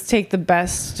 like just take the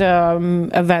best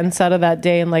events out of that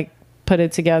day and like put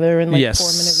it together in like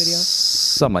 4-minute video.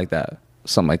 Something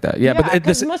like that. Yeah, but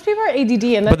most people are ADD,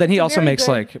 and but then he also makes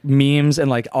like memes and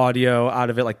like audio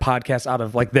out of it, like podcasts out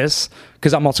of like this.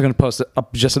 Because I'm also going to post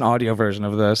just an audio version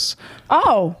of this.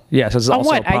 Oh, yeah. So it's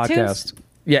also a podcast. iTunes?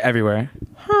 Yeah, everywhere.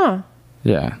 Huh.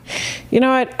 Yeah. You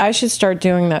know what? I should start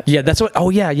doing that. Yeah, that's what.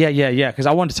 Oh yeah. Because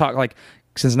I wanted to talk like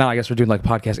since now I guess we're doing like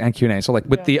podcast and Q&A. So like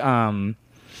with the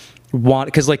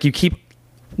because like you keep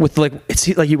with like it's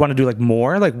like you want to do like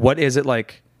more. Like what is it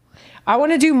like? I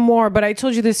want to do more, but I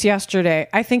told you this yesterday.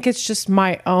 I think it's just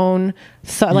my own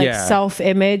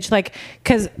self-image, like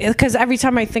because every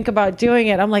time I think about doing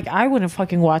it, I'm like, I wouldn't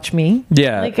fucking watch me.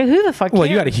 Yeah, like who the fuck? Well,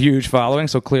 you got a huge following,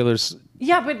 so clearly there's.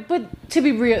 Yeah, but to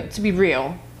be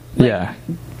real. Yeah.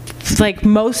 Like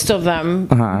most of them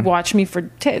watch me for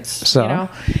tits. So? You know?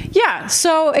 Yeah.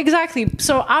 So exactly.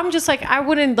 So I'm just like I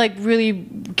wouldn't like really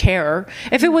care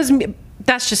if it was me.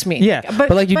 That's just me. Yeah, but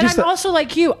like you I'm also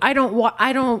like you. I don't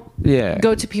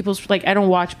go to people's, like, I don't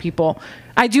watch people.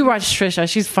 I do watch Trisha.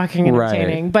 She's fucking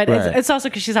entertaining, but it's also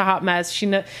because she's a hot mess.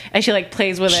 And she like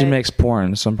plays with it. She makes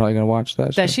porn, so I'm probably gonna watch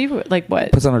that. Does she like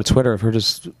what? Puts on her Twitter of her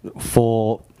just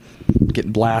full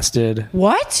getting blasted.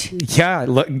 What? Yeah,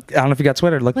 look. I don't know if you got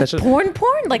Twitter. Look, like that shit. Porn,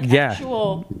 like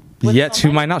actual. Yeah,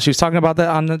 to my knowledge, she was talking about that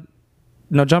on the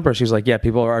No Jumper. She was like, "Yeah,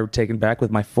 people are taken back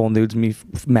with my full nudes, me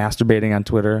masturbating on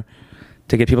Twitter."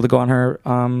 To get people to go on her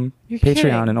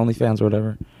Patreon and OnlyFans or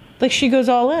whatever. Like she goes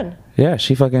all in. Yeah,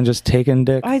 she fucking just taking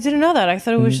dick. I didn't know that. I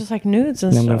thought it was just like nudes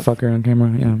and stuff. I'm gonna fuck her on camera.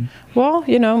 Yeah. Well,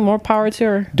 more power to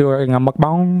her. Doing a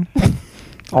mukbang.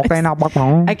 Okay, now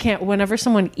mukbang. I can't. Whenever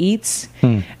someone eats,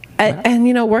 and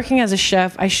working as a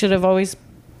chef, I should have always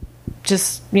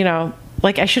just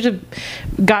like I should have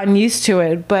gotten used to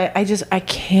it. But I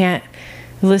can't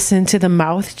listen to the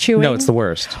mouth chewing. No, it's the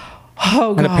worst.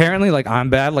 Oh, God. And apparently, like, I'm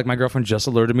bad. Like, my girlfriend just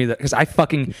alerted me that because I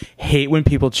fucking hate when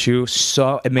people chew.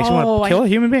 So it makes me want to kill a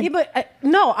human being. Yeah, but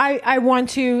no, I want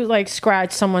to like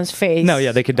scratch someone's face. No,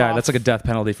 yeah, they could die. That's like a death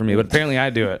penalty for me. But apparently,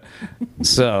 I do it.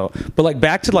 So, but like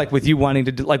back to like with you wanting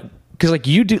to do like. Because like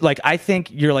you do, like I think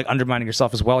you're like undermining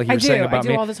yourself as well. Like you were saying about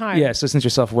me all the time. Yeah, so since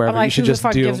you're self-aware, like, you should just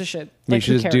do. Gives a shit? Like, you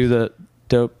should just do the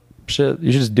dope shit.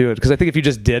 You should just do it because I think if you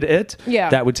just did it,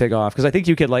 that would take off. Because I think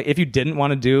you could like if you didn't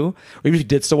want to do, or even if you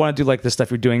did still want to do like the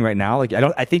stuff you're doing right now, like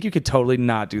I think you could totally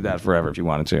not do that forever if you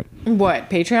wanted to. What,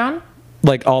 Patreon?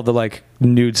 Like all the like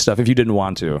nude stuff if you didn't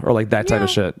want to, or like that type of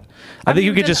shit. I think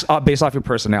you could just base off your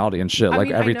personality and shit, like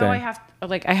everything. I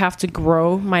know I have to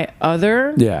grow my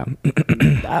other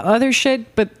other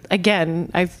shit, but again,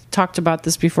 I've talked about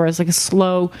this before. It's like a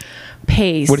slow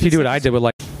pace. What if you do what I did with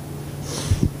like?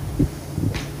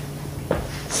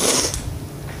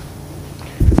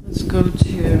 Let's go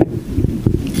to.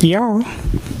 Yo.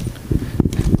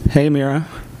 Hey, Mira.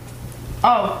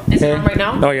 Oh, is it on right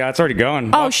now? Oh yeah, it's already going.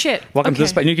 Oh shit! Welcome to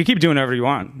this. You can keep doing whatever you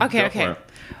want. Okay.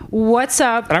 What's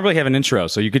up? I don't really have an intro,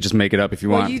 so you could just make it up if you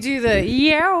want. You do the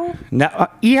yow. Now,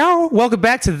 yow. Welcome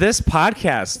back to this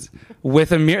podcast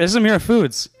with Amira. This is Amira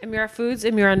Foods. Amira Foods.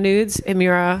 Amira Nudes.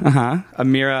 Amira.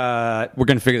 Amira. We're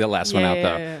gonna figure that last one out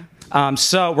though. Yeah.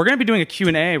 So we're gonna be doing a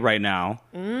Q&A right now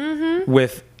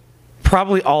with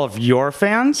probably all of your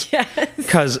fans. Yes.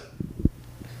 Because.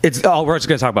 We're just going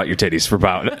to talk about your titties for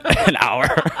about an hour.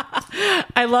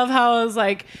 I love how I was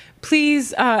like,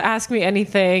 please ask me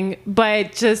anything,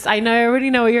 but I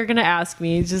already know what you're going to ask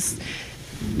me. Just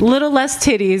little less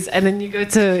titties, and then you go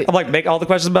to... I'm like, make all the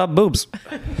questions about boobs.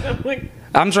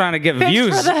 I'm trying to get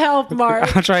views. For the help,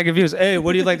 Mark. I'm trying to get views. Hey,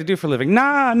 what do you like to do for a living?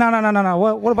 No.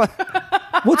 What about...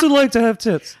 What's it like to have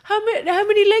tits? How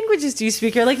many languages do you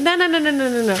speak? You're like, no.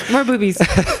 More boobies.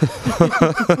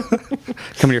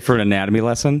 Come here for an anatomy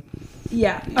lesson?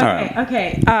 Yeah.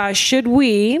 Okay. Should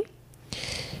we...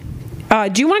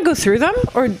 do you want to go through them,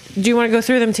 or do you want to go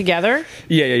through them together?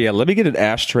 Yeah. Let me get an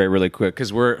ashtray really quick,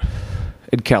 because we're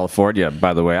in California,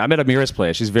 by the way. I'm at Amira's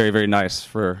place. She's very, very nice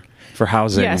for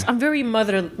housing. Yes, I'm very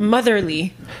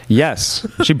motherly. Yes.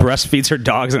 She breastfeeds her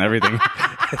dogs and everything.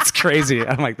 It's crazy.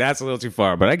 I'm like, that's a little too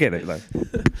far, but I get it. Like,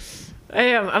 I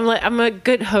am. I'm a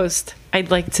good host, I'd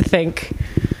like to think.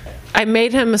 I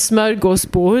made him a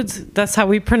smörgåsbord. That's how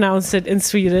we pronounce it in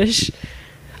Swedish.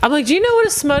 I'm like, do you know what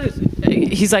a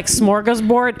He's like,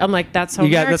 smorgasbord. I'm like, that's how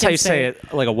that's how you say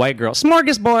it, like a white girl.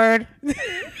 Smorgasbord.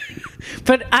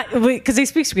 But because they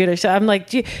speak Swedish, I'm like,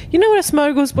 do you know what a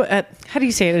smörgåsbord? How do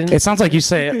you say it? It sounds like you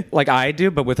say it like I do,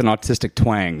 but with an autistic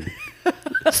twang.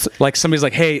 Like somebody's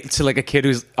like, hey, to like a kid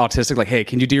who's autistic, like, hey,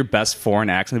 can you do your best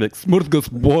foreign accent? They're like,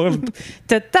 smörgåsbord.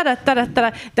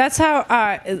 That's how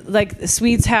like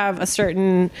Swedes have a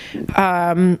certain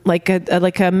like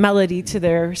a melody to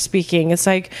their speaking. It's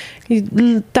like like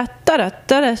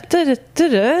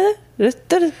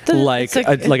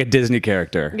a Disney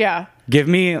character. Yeah. Give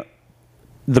me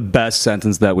the best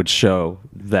sentence that would show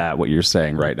that what you're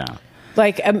saying right now.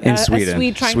 Like in Sweden. A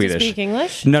Swede trying to speak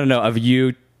English? No. Of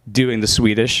you doing the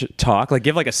Swedish talk. Like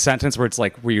give like a sentence where it's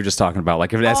like where you're just talking about.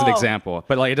 Like if it has an example.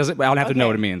 But like it doesn't I don't have to know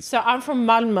what it means. So I'm from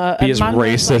Malmö. Be as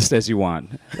racist as you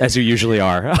want. As you usually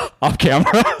are off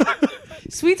camera.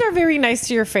 Swedes are very nice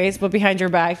to your face, but behind your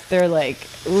back they're like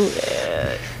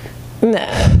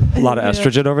nah. A lot of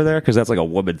estrogen over there because that's like a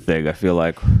woman thing. I feel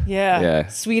like. Yeah.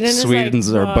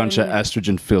 Sweden's are a bunch of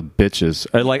estrogen-filled bitches.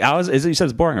 Like, you said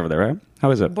it's boring over there, right? How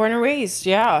is it? Born and raised,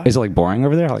 yeah. Is it like boring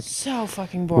over there? Like so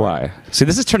fucking boring. Why? See,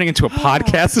 this is turning into a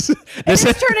podcast. This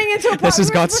is turning into a podcast. This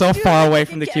has got so far away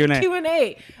from the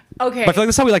Q&A. Okay. But I feel like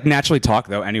that's how we like naturally talk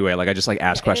though. Anyway, like I just like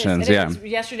ask questions. It Yeah. is.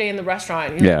 Yesterday in the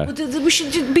restaurant. Yeah. Like, we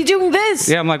should just be doing this.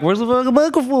 Yeah, I'm like, where's the fucking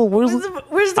microphone? Where's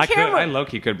the camera? I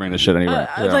low-key could bring this shit anywhere.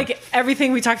 Like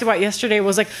everything we talked about yesterday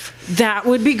was like, that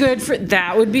would be great for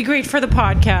the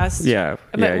podcast. Yeah.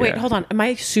 Wait, hold on. Am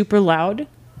I super loud?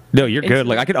 No, you're good.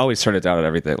 Like I could always turn it down at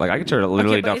everything. Like I could turn it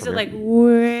literally down. Is it like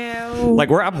well? Like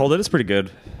where I'm holding it's pretty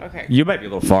good. Okay. You might be a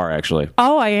little far actually.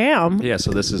 Oh, I am. Yeah.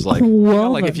 So this is like, you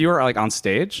know, like if you were like on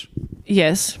stage,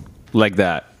 Yes. like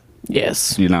that.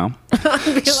 Yes. You know.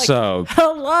 Like, so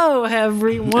hello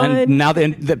everyone. and now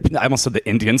I almost said the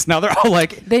Indians. Now they're all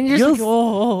like, then you're yes. like,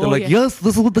 oh, they're like, yes,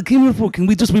 this is what the camera for. Can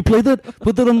we just replay that?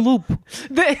 Put that on loop.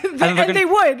 They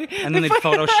would. And then they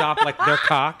Photoshop like their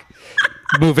cock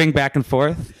moving back and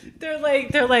forth. They're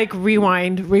like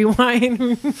rewind.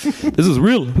 This is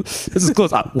real. This is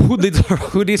close. Who needs her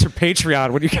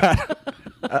Patreon when you got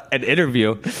an interview?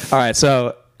 All right,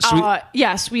 so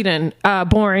Sweden.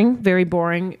 Boring, very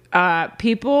boring.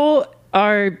 People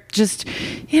are just,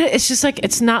 it's just like,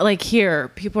 it's not like here.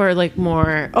 People are like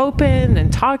more open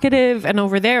and talkative, and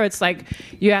over there it's like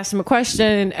you ask them a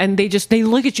question and they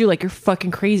look at you like you're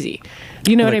fucking crazy.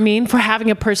 You know what I mean? For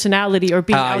having a personality or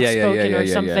being outspoken or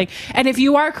something. Yeah. And if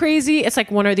you are crazy, it's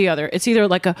like one or the other. It's either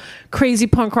like a crazy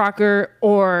punk rocker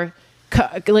or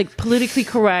like politically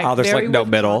correct. Oh, there's like no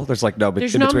middle. There's like no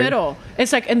There's no middle.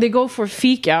 It's like, and they go for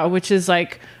fika, which is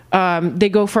like, they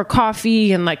go for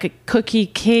coffee and like a cookie,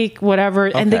 cake, whatever,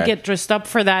 and they get dressed up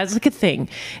for that. It's like a thing.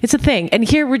 It's a thing. And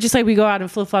here we're just like, we go out in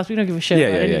flip flops. We don't give a shit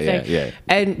about anything.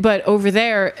 Yeah. But over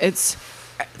there, it's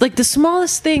like the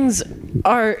smallest things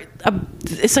are.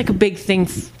 It's like a big thing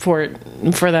for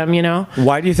them, you know.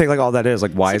 Why do you think like all that is?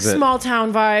 Like, why is it small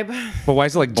town vibe? But why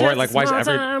is it like boring? Like, why is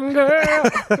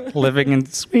every living in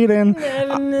Sweden?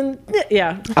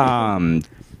 Yeah.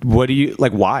 What do you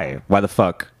like? Why? Why the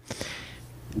fuck?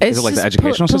 Is it like the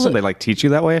educational system? They like teach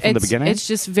you that way from the beginning? It's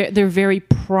just they're very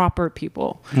proper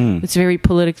people. It's very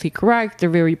politically correct. They're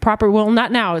very proper. Well,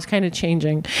 not now. It's kind of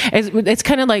changing. It's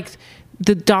kind of like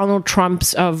the Donald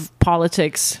Trumps of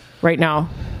politics right now.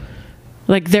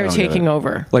 Like they're taking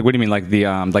over. Like what do you mean? Like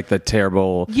the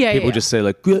terrible people just say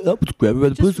like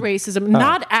just racism.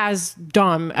 Not as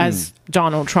dumb as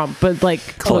Donald Trump, but like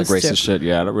close like racist to shit.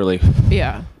 Yeah, I don't really.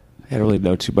 Yeah. I don't really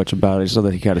know too much about it. I just know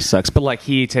that he kind of sucks. But like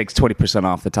he takes 20%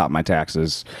 off the top of my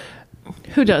taxes.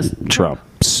 Who does? Trump.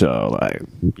 So like,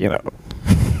 you know,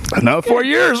 another 4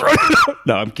 years. Right?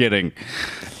 No, I'm kidding.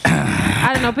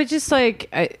 I don't know, but just like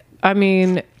I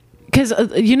mean, because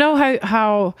you know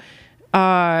how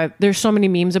there's so many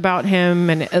memes about him,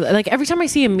 and like every time I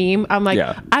see a meme, I'm like,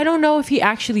 I don't know if he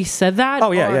actually said that.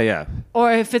 Oh yeah.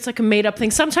 Or if it's like a made up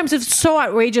thing. Sometimes it's so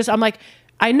outrageous. I'm like,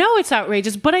 I know it's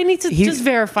outrageous, but I need to just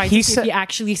verify to see if he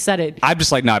actually said it. I'm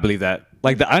just like, no, I believe that.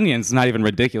 Like the Onion's not even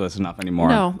ridiculous enough anymore.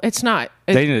 No, it's not.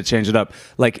 They need to change it up.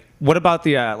 Like, what about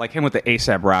the like him with the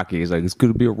ASAP Rocky? He's like, it's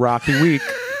going to be a rocky week.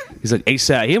 He's like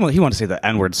ASAP. He wanted to say the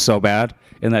N-word so bad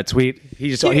in that tweet.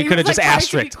 He could have just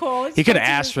asterisked. He could have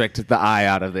asterisked the I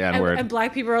out of the N-word. And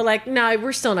black people are like, no,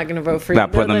 we're still not going to vote for you.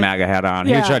 Not putting the MAGA hat on.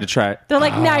 He tried to try. They're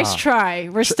like, nice try.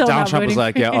 We're still Donald not Trump was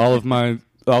like, voting. yeah,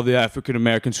 all the African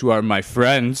Americans who are my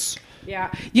friends.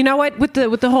 Yeah, you know what? With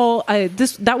the whole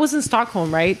that was in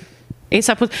Stockholm, right?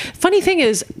 ASAP was. Funny thing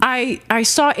is, I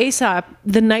saw ASAP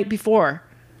the night before.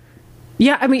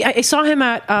 Yeah, I mean, I saw him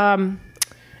at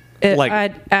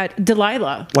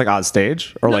Delilah. Like on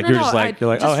stage, or like you're just like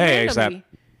oh hey randomly. ASAP.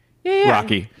 Yeah,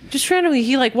 Rocky. Just randomly,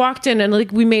 he like walked in and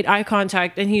like we made eye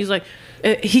contact, and he's like,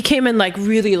 he came in like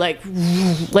really like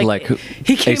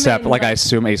he came ASAP. in, like I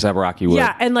assume ASAP Rocky would.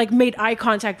 Yeah, and like made eye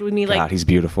contact with me. Like, God, he's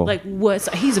beautiful. Like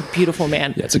he's a beautiful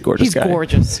man. Yeah, it's a gorgeous guy. He's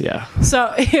gorgeous. Yeah.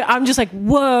 So I'm just like,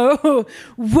 whoa,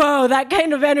 that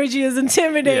kind of energy is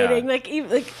intimidating.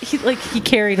 Yeah. Like he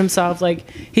carried himself like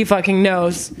he fucking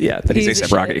knows. Yeah, that he's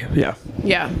ASAP Rocky. Yeah.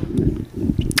 Yeah.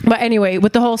 But anyway,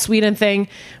 with the whole Sweden thing,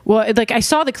 well, like I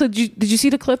saw the clip. Did you see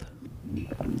the clip?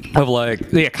 Of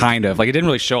like, yeah, kind of. Like it didn't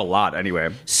really show a lot anyway.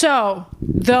 So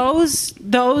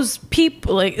those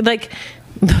people, like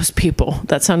those people.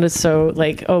 That sounded so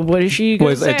like, oh, what is she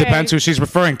going to say? It depends who she's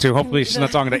referring to. Hopefully she's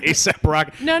not talking to A$AP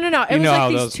Rocky. No. It was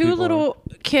like these two little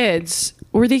kids.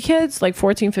 Were they kids? Like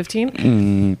 14, 15?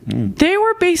 Mm-hmm. They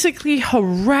were basically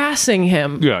harassing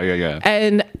him. Yeah.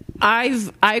 And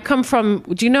I come from,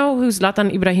 do you know who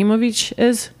Zlatan Ibrahimovic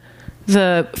is?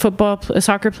 The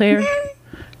soccer player?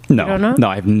 No, you don't know? No,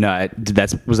 I have not.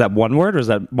 Was that one word or is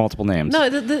that multiple names? No,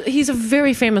 he's a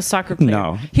very famous soccer player.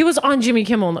 No. He was on Jimmy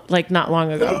Kimmel like not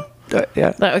long ago.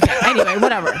 Yeah. Okay. Anyway,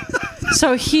 whatever.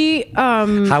 So he.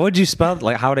 How would you spell?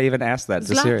 Like, how would I even ask that?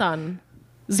 Zlatan.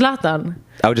 Zlatan.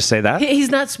 I would just say that. He's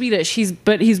not Swedish. He's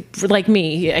like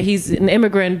me. He's an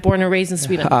immigrant, born and raised in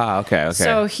Sweden. Ah, okay.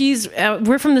 So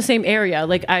we're from the same area.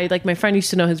 Like my friend used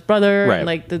to know his brother. Right. And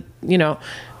like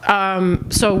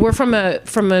so we're from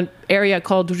an area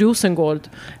called Rosengård,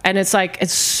 and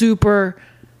it's super.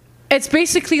 It's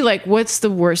basically like, what's the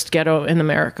worst ghetto in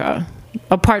America?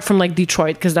 Apart from like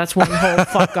Detroit, because that's one whole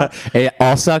fuck up. It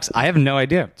all sucks. I have no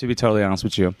idea, to be totally honest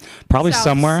with you. Probably South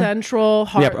somewhere. Central,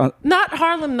 not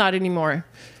Harlem, not anymore.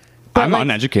 But I'm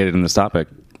uneducated in this topic.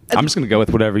 I'm just going to go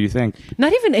with whatever you think.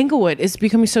 Not even Inglewood is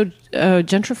becoming so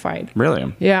gentrified.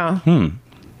 Really? Yeah.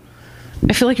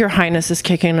 I feel like your highness is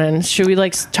kicking in. Should we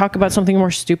like talk about something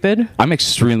more stupid? I'm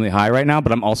extremely high right now,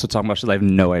 but I'm also talking about shit I have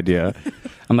no idea.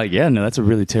 I'm like, yeah, no, that's a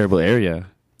really terrible area.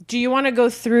 Do you want to go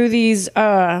through these?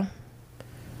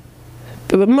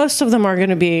 Most of them are going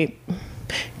to be,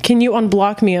 can you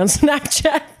unblock me on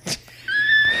Snapchat?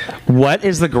 What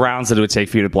is the grounds that it would take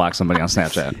for you to block somebody on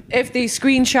Snapchat? If they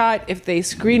screenshot, if they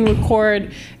screen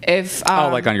record, if...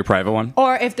 like on your private one?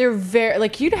 Or if they're very...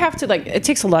 Like, you'd have to, like... It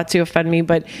takes a lot to offend me,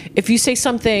 but if you say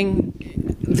something...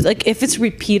 Like, if it's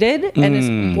repeated and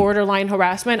it's borderline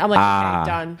harassment, I'm like, okay,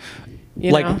 done.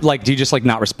 You know? Like, do you just like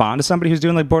not respond to somebody who's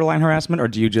doing like borderline harassment, or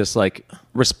do you just like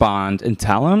respond and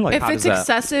tell them? Like, if it's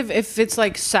excessive, if it's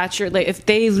like saturated, like if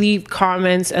they leave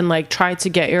comments and like try to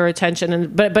get your attention,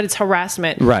 and but it's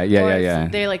harassment, right? Yeah, or yeah.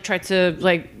 They like try to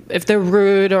like if they're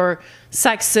rude or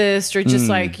sexist or just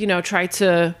like try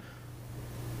to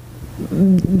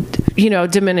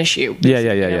diminish you.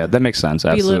 Yeah. That makes sense.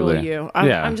 Absolutely. Belittle you.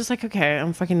 I'm just like, okay,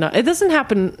 I'm fucking not. It doesn't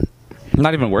happen.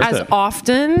 Not even worth as it.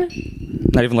 often.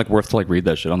 Not even like worth to like read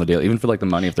that shit on the daily, even for like the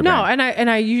money if they're paying.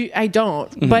 I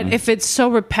don't. But if it's so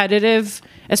repetitive,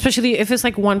 especially if it's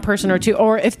like one person or two,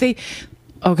 or if they,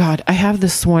 oh god, I have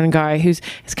this one guy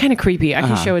it's kind of creepy. I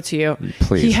can show it to you.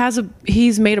 Please.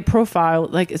 He's made a profile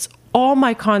like it's all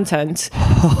my content,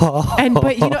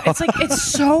 but it's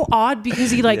so odd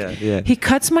because he he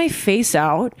cuts my face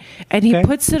out and he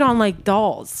puts it on like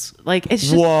dolls. Like it's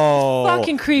just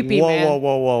fucking creepy, man.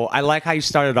 Whoa. I like how you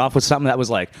started off with something that was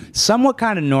like somewhat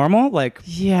kind of normal, like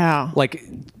like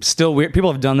still weird. People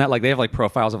have done that, like they have like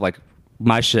profiles of like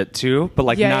my shit too, but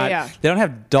like they don't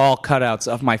have doll cutouts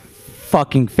of my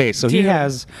fucking face. So he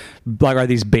has like, are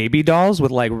these baby dolls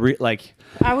with like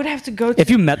I would have to go if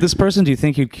you met this person, do you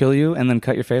think he'd kill you and then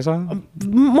cut your face off?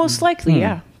 Most likely,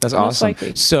 yeah. That's awesome.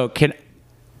 Likely. So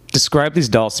describe these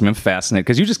dolls to me. I'm fascinated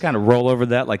because you just kind of roll over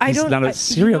that like he's not a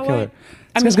serial killer.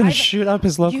 This guy's gonna shoot up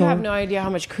his local. You have no idea how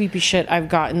much creepy shit I've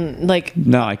gotten. Like,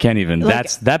 no, I can't even. Like,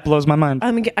 that blows my mind.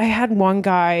 I mean, I had one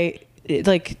guy.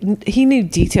 Like he knew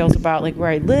details about like where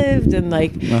I lived and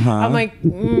like I'm like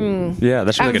yeah,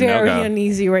 that's really I'm very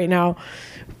uneasy right now,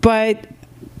 but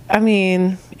I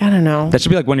mean I don't know. That should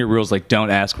be like one of your rules, like don't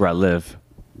ask where I live,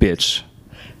 bitch.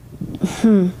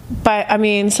 But I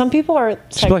mean, some people are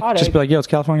psychotic. Just be like, yo, it's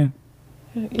California.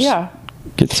 Yeah.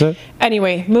 Get set.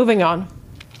 Anyway, moving on.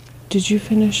 Did you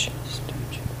finish?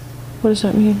 What does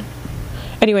that mean?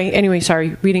 Anyway,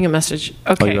 sorry, reading a message.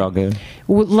 Okay. Oh, you're all good.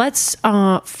 Well, let's,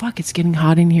 it's getting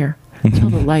hot in here. Kill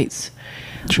the lights.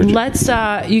 Let's,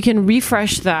 you can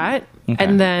refresh that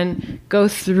and then go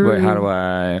through. Wait, how do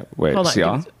I, hold on, see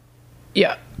all?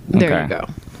 Yeah, there you go.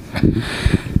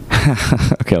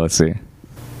 Okay, let's see.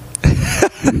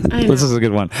 This is a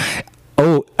good one.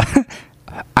 Oh,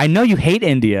 I know you hate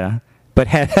India, but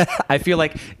I feel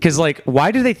like, because like,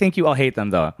 why do they think you all hate them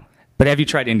though? But have you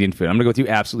tried Indian food? I'm gonna go with you.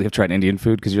 Absolutely have tried Indian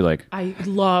food because you're like, I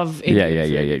love Indian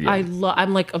food. Yeah.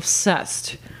 I'm like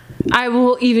obsessed. I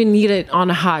will even eat it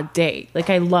on a hot day. Like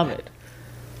I love it.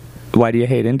 Why do you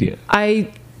hate India?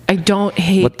 I don't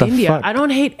hate India. Fuck? I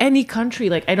don't hate any country.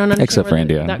 Like I don't understand except for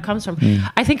India. That comes from.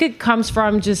 I think it comes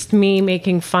from just me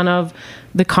making fun of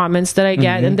the comments that I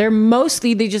get, and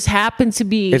they just happen to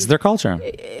be. It's their culture.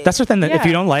 That's the thing. That if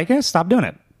you don't like it, stop doing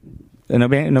it.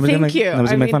 Nobody's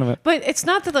gonna make fun of it. But it's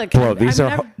not that like. Bro,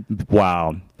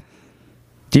 wow.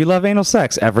 Do you love anal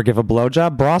sex? Ever give a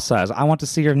blowjob? Bra size. I want to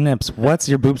see your nips. What's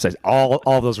your boob size? All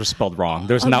of those were spelled wrong.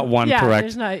 There's not one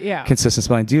correct, consistent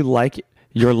spelling. Do you like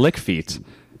your lick feet?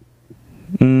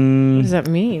 What does that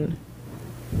mean?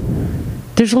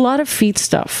 There's a lot of feet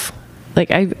stuff.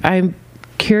 Like I'm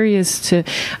curious to.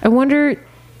 I wonder.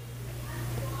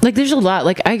 Like there's a lot.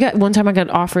 Like one time I got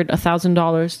offered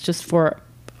 $1,000 just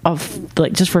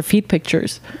for feet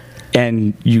pictures.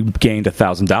 And you gained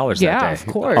 $1,000 that day. Yeah, of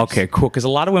course. Okay, cool. Because a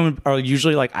lot of women are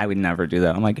usually like, I would never do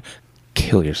that. I'm like,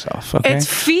 kill yourself. Okay? It's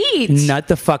feet. Nut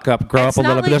the fuck up. Grow up a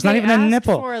little bit. There's not even a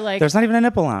nipple. There's not even a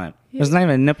nipple on it. There's not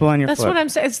even a nipple on your foot. That's what I'm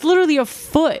saying. It's literally a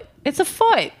foot. It's a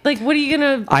foot. Like, what are you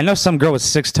gonna? I know some girl with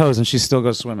 6 toes and she still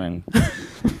goes swimming.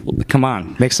 come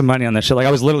on, make some money on that shit. Like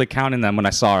I was literally counting them when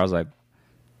I saw her. I was like,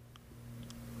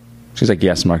 she's like,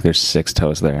 yes, Mark, there's 6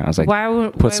 toes there. I was like,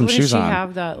 put some shoes on. Why would she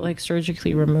have that like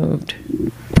surgically removed?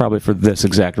 Probably for this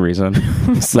exact reason.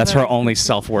 That's her only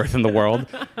self-worth in the world.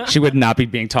 She would not be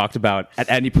being talked about at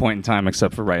any point in time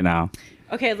except for right now.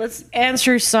 Okay, let's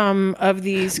answer some of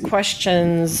these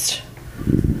questions.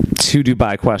 2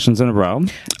 Dubai questions in a row.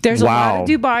 There's a lot of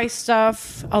Dubai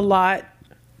stuff. A lot.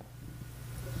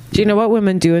 Do you know what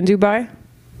women do in Dubai?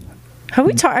 Have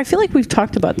we talked? I feel like we've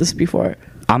talked about this before.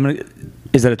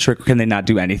 Is that a trick? Can they not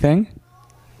do anything?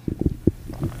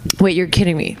 Wait, you're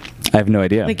kidding me. I have no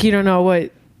idea. Like you don't know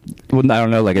what? Well, I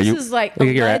don't know. Like, this is like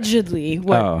allegedly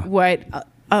what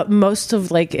most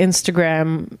of like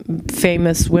Instagram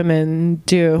famous women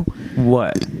do.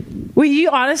 What? Wait, you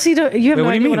honestly don't? You have no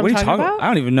idea what I'm talking about? I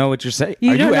don't even know what you're saying.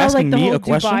 You Are don't you know asking like the me whole a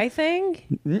question? Dubai thing?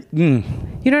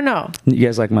 You don't know. You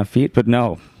guys like my feet, but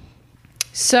no.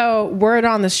 So word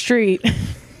on the street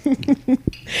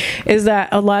is that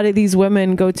a lot of these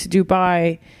women go to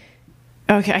Dubai.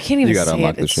 Okay, I can't even say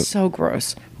it. It's so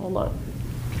gross. Hold on.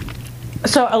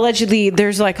 So allegedly,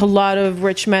 there's like a lot of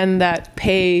rich men that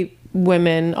pay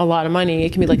women a lot of money.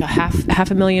 It can be like half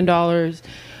 $1,000,000,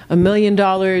 $1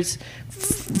 million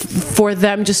for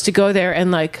them just to go there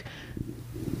and like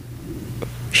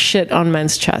shit on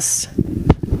men's chests.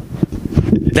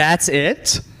 That's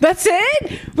it? That's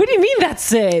it? What do you mean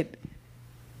that's it?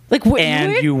 Like what?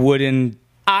 You wouldn't?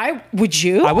 Would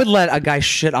you? I would let a guy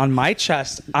shit on my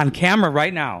chest on camera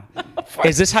right now.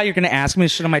 Is this how you're going to ask me to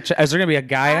shit on my chest? Is there going to be a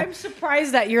guy? I'm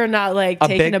surprised that you're not like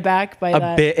taken aback by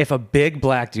that. If a big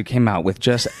black dude came out with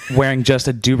just wearing just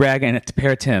a do-rag and a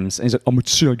pair of Timbs, and he's like, I'm going to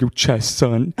shit on your chest,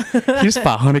 son. Here's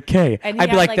 $500K. I'd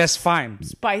be like, that's fine.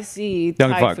 Spicy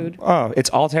Thai food. Oh, it's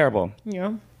all terrible.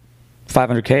 Yeah.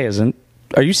 $500K isn't.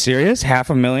 Are you serious?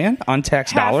 $500,000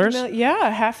 untaxed dollars?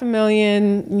 Yeah,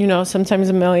 $500,000. You know, sometimes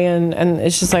 $1 million, and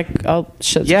it's just like, oh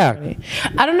shit. Yeah. Money.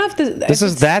 I don't know if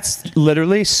that's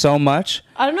literally so much.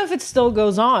 I don't know if it still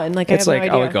goes on. Like it's I have like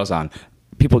no idea. it goes on.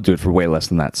 People do it for way less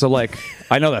than that. So like,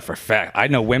 I know that for a fact. I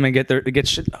know women get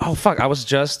shit. Oh fuck! I was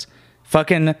just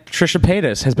fucking Trisha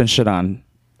Paytas has been shit on.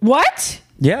 What?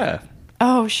 Yeah.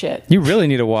 Oh shit! You really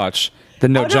need to watch the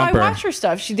No Jumper. I watch her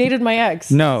stuff. She dated my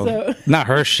ex. No, not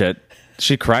her shit.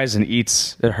 She cries and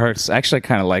eats. It hurts. I actually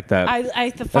kind of like that.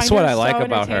 That's what I like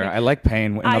about her. I like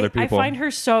pain in other people. I find her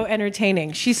so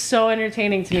entertaining. She's so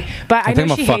entertaining to me. But I know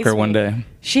think I'm she gonna fuck hates her me. one day.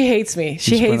 She hates me.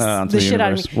 She hates the shit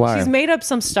out of me. Why? She's made up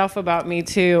some stuff about me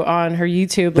too on her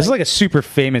YouTube. This is like a super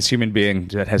famous human being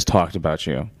that has talked about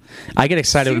you. I get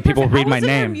excited when people read my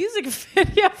name. I was in her music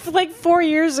video like 4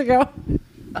 years ago.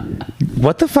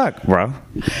 What the fuck, bro?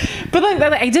 But like,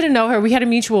 I didn't know her. We had a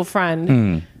mutual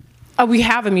friend. We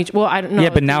have a mutual. Well, I don't know. Yeah,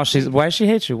 but now why does she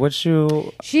hate you? What's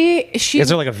you? She. Is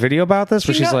there like a video about this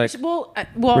where she's like,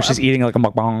 where she's eating like a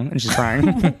mukbang and she's crying?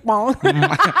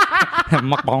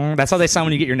 Mukbang. That's how they sound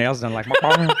when you get your nails done, like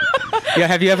mukbang. Yeah.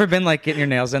 Have you ever been like getting your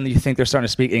nails done? And you think they're starting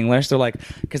to speak English? They're like,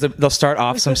 because they'll start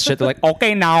off some shit. They're like,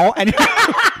 okay, now, and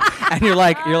you're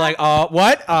like,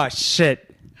 what? Oh shit.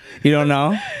 You don't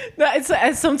know?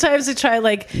 Sometimes I try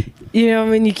like, you know,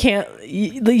 when you can't,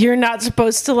 you're not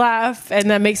supposed to laugh, and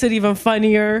that makes it even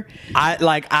funnier. I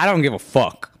don't give a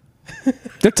fuck.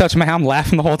 They're touching my hand, I'm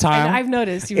laughing the whole time. I've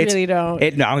noticed you really don't.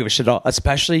 No, I don't give a shit at all.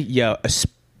 Especially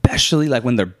like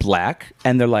when they're black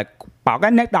and they're like, I'm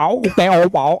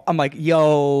like,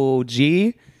 yo,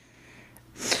 G.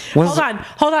 Hold on.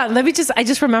 I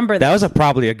just remember that was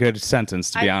probably a good sentence,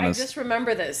 to be honest. I just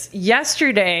remember this.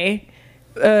 Yesterday,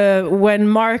 when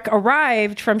Mark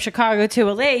arrived from Chicago to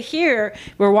LA here,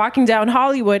 we're walking down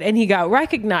Hollywood and he got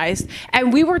recognized,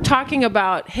 and we were talking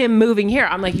about him moving here.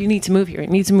 I'm like, you need to move here. You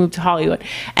need to move to Hollywood.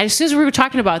 And as soon as we were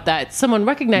talking about that, someone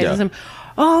recognizes him.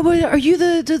 Oh, but are you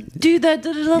the dude that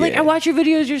like, I watch your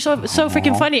videos, you're so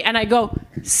freaking funny. And I go,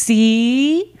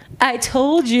 see, I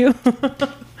told you.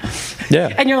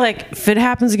 Yeah. And you're like, if it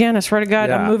happens again, I swear to God,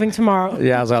 I'm moving tomorrow.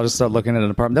 Yeah, I'll just start looking at an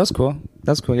apartment. That was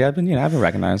cool. Yeah, I've been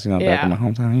recognized, back in my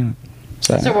hometown,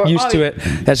 So we're used to it.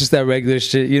 That's just that regular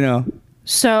shit,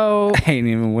 So I ain't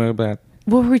even worried about.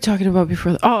 What were we talking about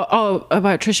before? Oh,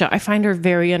 about Trisha. I find her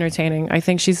very entertaining. I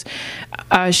think she's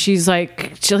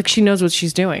like she knows what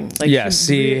she's doing. Like, yeah,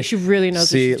 she really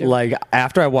knows what she's doing. Like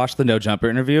after I watched the No Jumper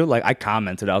interview, like I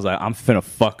commented, I was like, I'm finna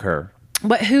fuck her.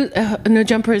 But who? No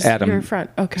Jumper is Adam. your friend.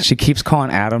 Okay. She keeps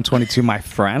calling Adam 22 my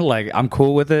friend. Like I'm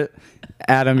cool with it.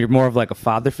 Adam, you're more of like a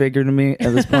father figure to me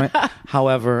at this point.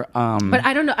 However, but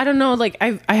I don't know. Like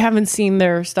I haven't seen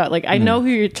their stuff. Like I know who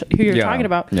you're talking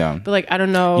about. Yeah. But like I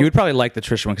don't know. You would probably like the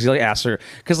Trisha one because you like asked her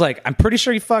because like I'm pretty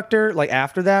sure he fucked her like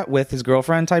after that with his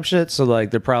girlfriend type shit. So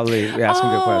like they're probably asking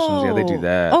good questions. Yeah, they do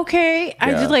that. Okay, yeah.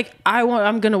 I just like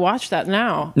I'm gonna watch that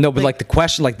now. No, but like the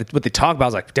question, like what they talk about, I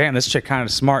was like, damn, this chick kind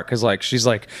of smart because like she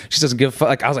doesn't give a fuck.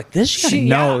 Like I was like, this she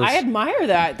knows. Yeah, I admire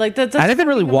that. Like that's I didn't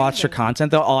really watch her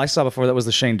content though. All I saw before that was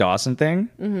the Shane Dawson thing,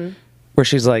 where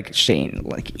she's like, Shane,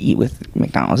 like eat with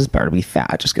McDonald's is better to be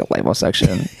fat. Just get liposuction.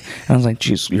 And I was like,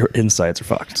 geez, your insides are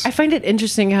fucked. I find it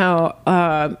interesting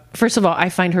how, first of all, I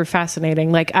find her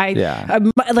fascinating. Like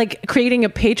like creating a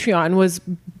Patreon was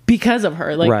because of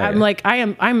her. Like right.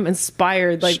 I'm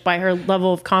inspired like by her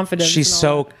level of confidence. She's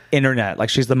so internet. Like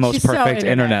she's the most perfect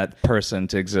internet person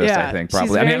to exist. I think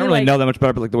probably. I mean, I don't really know that much about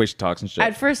her, but like the way she talks and shit.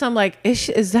 At first, I'm like,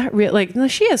 is that real? Like, no,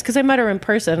 she is because I met her in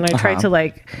person. And I tried to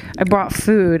I brought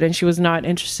food and she was not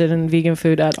interested in vegan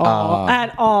food at all.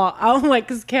 At all. I'm like,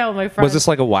 because Kale, my friend. Was this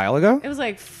like a while ago? It was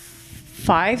like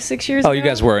 5-6 years ago. Oh, you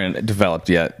guys weren't developed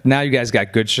yet. Now you guys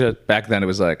got good shit. Back then it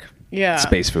was like. Yeah,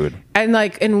 space food. And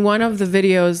like in one of the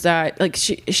videos that like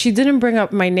she didn't bring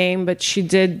up my name, but she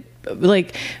did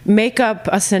like make up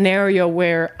a scenario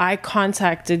where I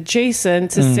contacted Jason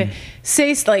to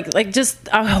say like just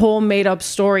a whole made up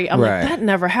story. I'm like, that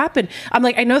never happened. I'm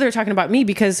like, I know they're talking about me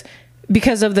because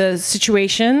of the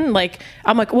situation. Like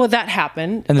I'm like, well, that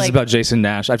happened. And this is about Jason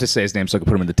Nash. I have to say his name so I can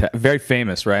put him in the very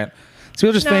famous, right?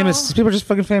 People are just famous. People are just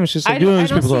fucking famous. Just like, I don't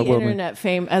see internet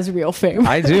fame as real fame.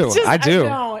 I do. I do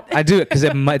it because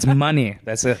it's money.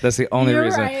 That's it. That's the only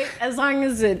reason. Right. As long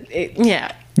as it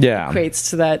equates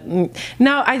to that.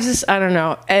 Now I don't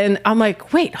know. And I'm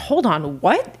like, wait, hold on,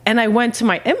 what? And I went to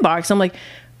my inbox. I'm like,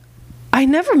 I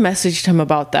never messaged him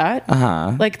about that.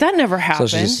 Like that never happened.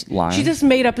 So she's just lying. She just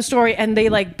made up a story and they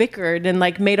like bickered and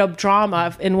like made up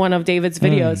drama in one of David's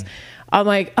videos. I'm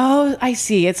like, oh, I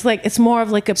see. It's like it's more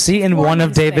of like a in one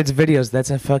of David's videos. That's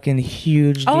a fucking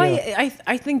huge deal. Oh, I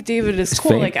think David is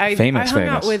cool. Like I hung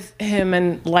out with him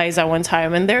and Liza one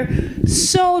time, and they're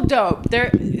so dope. They're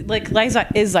like Liza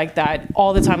is like that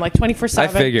all the time, like 24/7. I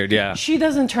figured, yeah. She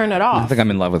doesn't turn it off. I think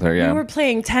I'm in love with her. Yeah, we were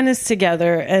playing tennis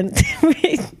together, and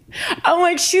I'm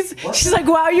like, she's like,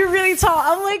 wow, you're really tall.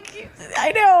 I'm like,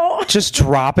 I know. Just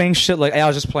dropping shit. Like I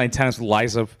was just playing tennis with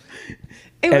Liza.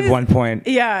 At one point,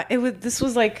 this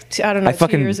was like I don't know,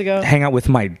 2 years ago. Hang out with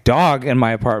my dog in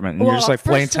my apartment, and you're just like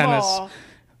playing tennis.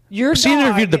 She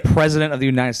interviewed the president of the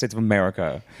United States of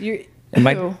America.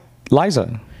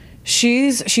 Liza.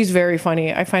 She's very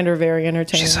funny. I find her very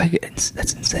entertaining. She's like,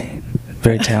 that's insane.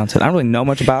 Very talented. I don't really know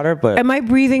much about her, but am I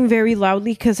breathing very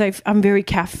loudly because I'm very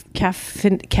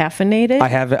caffeinated?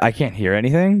 I can't hear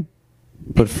anything.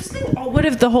 But what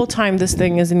if the whole time this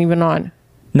thing isn't even on?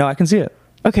 No, I can see it.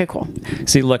 Okay, cool.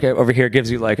 See, look over here. It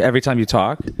gives you like every time you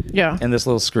talk. Yeah. In this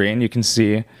little screen, you can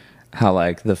see how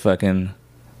like the fucking.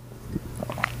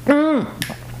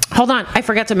 Hold on, I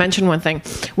forgot to mention one thing.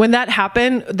 When that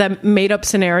happened, that made up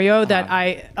scenario that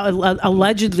I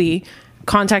allegedly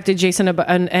contacted Jason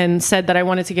and said that I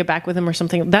wanted to get back with him or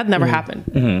something. That never happened.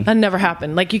 That never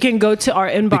happened. Like you can go to our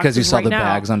inbox because you saw the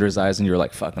bags under his eyes and you were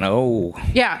like, "Fucking oh."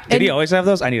 Yeah. Did he always have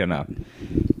those? I need to know.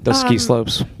 Those ski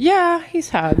slopes. Yeah, he's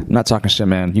had. I'm not talking shit,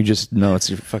 man. You just know it's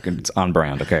on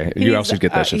brand. Okay, you also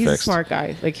get that shit he's fixed. He's a smart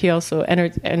guy. Like he also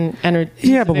entered.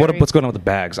 Yeah, but what's going on with the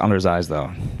bags under his eyes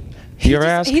though? You ever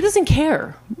ask? He doesn't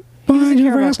care. You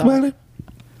ever ask about it?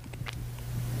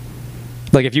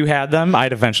 Like if you had them,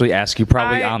 I'd eventually ask you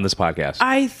probably on this podcast.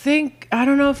 I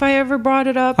don't know if I ever brought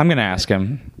it up. I'm gonna ask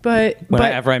him. But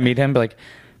whenever I meet him, be like,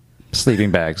 sleeping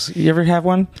bags. You ever have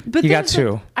one? But you got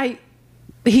two.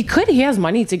 He has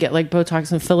money to get like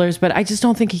Botox and fillers, but I just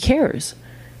don't think he cares.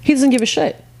 He doesn't give a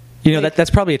shit. You know, that's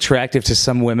probably attractive to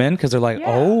some women because they're like,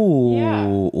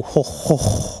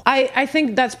 I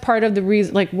think that's part of the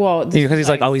reason. Like, well, because he's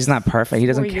like, oh, he's not perfect. He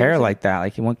doesn't care like that.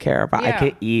 Like, he won't care about. I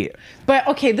could eat. But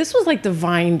okay, this was like the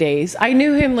Vine days. I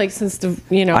knew him like since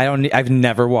I've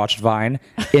never watched Vine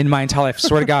in my entire life.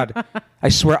 Swear to God, I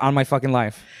swear on my fucking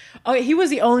life. Oh, he was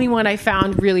the only one I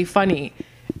found really funny,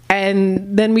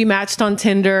 and then we matched on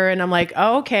Tinder, and I'm like,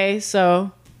 oh, okay,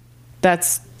 so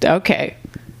that's okay.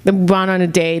 We went on a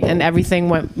date and everything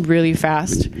went really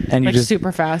fast, and like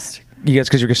super fast. Yes,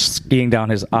 because you're skiing down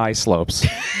his eye slopes.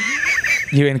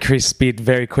 You increase speed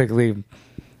very quickly,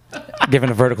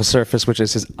 given a vertical surface, which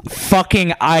is his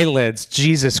fucking eyelids.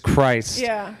 Jesus Christ.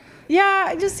 Yeah. Yeah,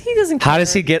 he doesn't care. How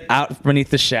does he get out beneath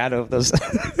the shadow of those?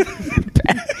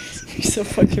 You're so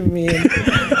fucking mean.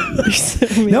 You're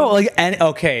so mean. No,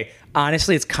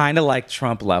 honestly, it's kind of like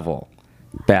Trump level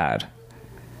bad.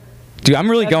 Dude, I'm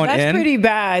really going in. That's pretty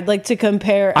bad. Like to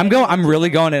compare. I'm really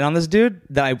going in on this dude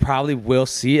that I probably will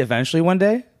see eventually one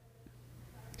day.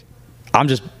 I'm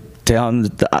just telling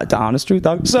the honest truth,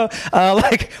 dog. So,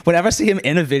 like, whenever I see him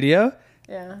in a video,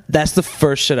 that's the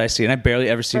first shit I see, and I barely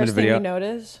ever see him in a video. First thing you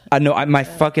notice? I know. I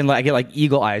get like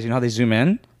eagle eyes. You know how they zoom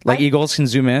in? Like eagles can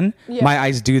zoom in. Yeah. My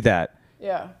eyes do that.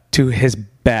 Yeah. To his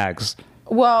bags.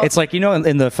 Well, it's like, you know,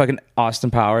 in the fucking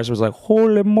Austin Powers, it was like,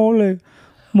 holy moly,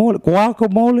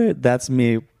 guacamole. That's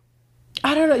me.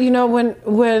 I don't know. You know,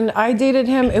 when I dated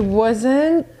him, it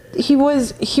wasn't. He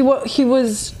was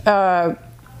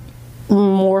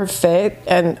more fit,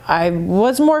 and I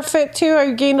was more fit too.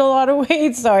 I gained a lot of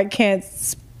weight, so I can't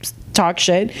talk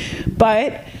shit.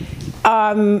 But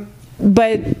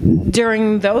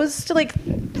during those, like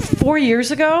 4 years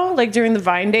ago, like during the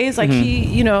Vine days, like he,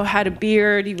 you know, had a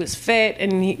beard, he was fit,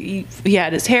 and he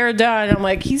had his hair done. I'm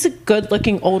like, he's a good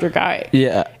looking older guy.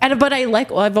 Yeah. But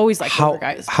I've always liked older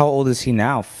guys. How old is he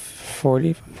now?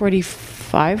 40?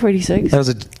 45, 46? That was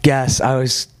a guess.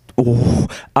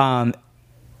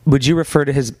 Would you refer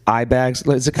to his eye bags?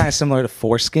 Is it kind of similar to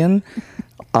foreskin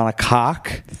on a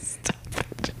cock? Stop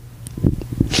it.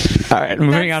 All right,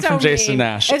 moving on from Jason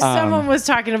Nash. If someone was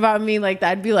talking about me like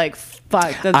that, I'd be like,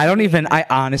 fuck. I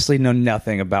honestly know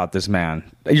nothing about this man.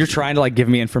 You're trying to like give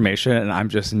me information, and I'm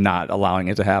just not allowing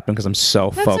it to happen because I'm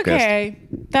so focused. Okay.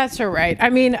 That's all right. I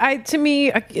mean, to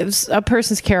me, a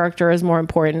person's character is more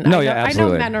important. No,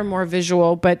 absolutely. I know men are more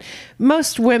visual, but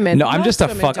most women. No, I'm just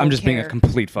I'm just being a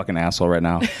complete fucking asshole right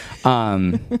now.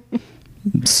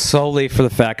 Solely for the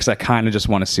fact because I kind of just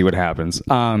want to see what happens.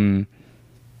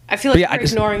 I feel like we're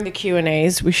ignoring the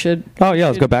Q&As. We should. Oh yeah,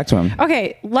 let's go back to him.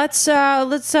 Okay, let's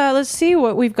see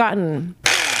what we've gotten.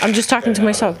 I'm just talking to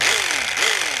myself.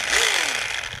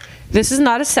 This is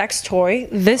not a sex toy.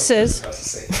 This is.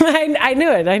 I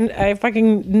knew it. I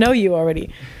fucking know you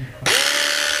already.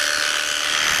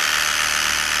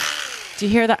 Do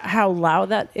you hear that? How loud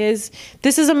that is?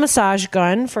 This is a massage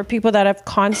gun for people that have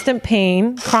constant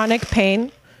pain, chronic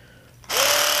pain.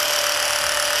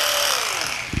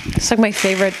 It's like my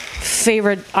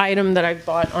favorite item that I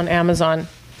bought on Amazon.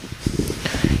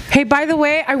 Hey, by the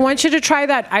way, I want you to try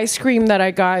that ice cream that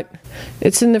I got.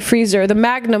 It's in the freezer, the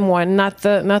Magnum one, not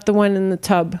the one in the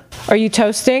tub. Are you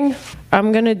toasting?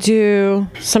 I'm gonna do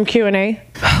some Q&A.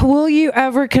 Will you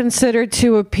ever consider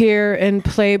to appear in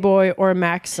Playboy or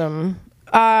Maxim?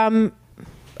 I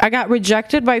got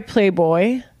rejected by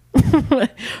Playboy.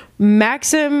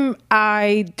 Maxim,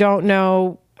 I don't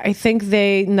know. I think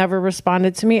they never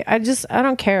responded to me. I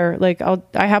don't care. Like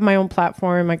I have my own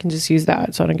platform. I can just use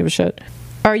that. So I don't give a shit.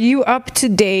 Are you up to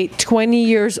date 20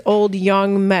 years old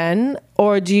young men,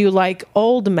 or do you like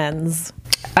old men's?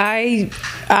 I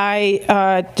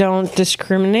don't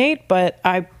discriminate, but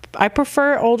I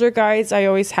prefer older guys. I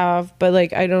always have, but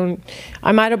like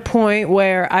I'm at a point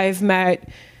where I've met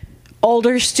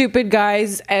older stupid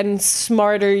guys and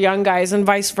smarter young guys and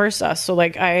vice versa. So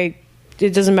like it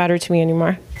doesn't matter to me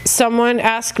anymore. Someone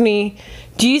asked me,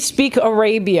 do you speak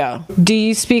Arabia? Do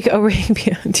you speak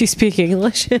Arabia? Do you speak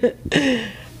English?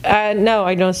 No,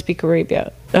 I don't speak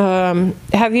Arabia.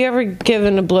 Have you ever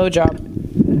given a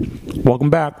blowjob?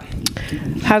 Welcome back.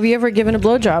 Have you ever given a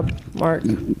blowjob, Mark?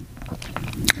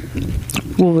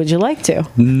 Well, would you like to?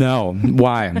 No.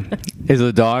 Why? Is it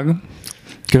a dog?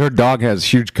 Because her dog has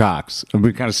huge cocks. And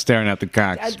we're kind of staring at the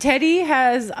cocks. Teddy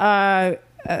has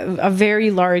a very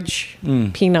large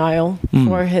penile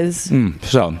for his.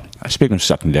 So, speaking of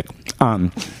sucking dick,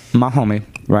 my homie,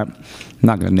 right? I'm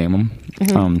not gonna name him.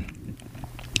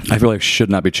 I feel like I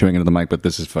should not be chewing into the mic, but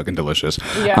this is fucking delicious.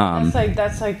 Yeah,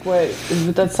 that's like the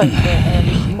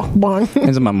mukbang.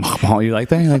 Is it my mukbang? You like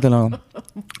that? You like that?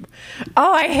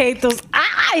 Oh, I hate those.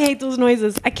 I hate those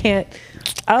noises. I can't.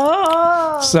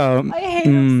 Oh. So, I hate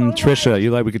them so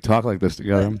Trisha, much. we could talk like this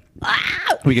together.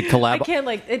 We could collab. I can't,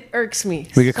 it irks me.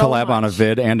 We could collab on a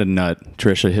vid and a nut.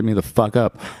 Trisha, hit me the fuck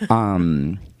up.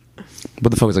 What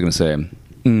the fuck was I going to say?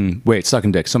 Wait,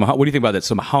 sucking dick. So what do you think about that?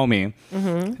 So my homie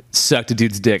sucked a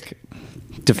dude's dick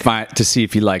to see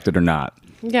if he liked it or not.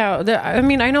 Yeah, I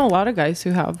mean, I know a lot of guys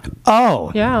who have.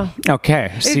 Oh. Yeah.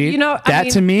 Okay. See,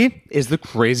 to me is the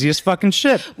craziest fucking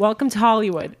shit. Welcome to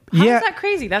Hollywood. How is that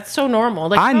crazy? That's so normal.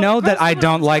 Like, I know that I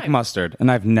don't like mustard,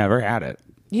 and I've never had it.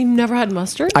 You never had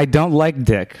mustard? I don't like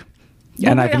dick,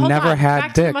 and I've never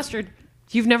had dick. Mustard.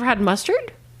 You've never had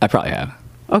mustard? I probably have.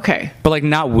 Okay. But like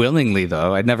not willingly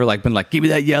though. I'd never like been like, give me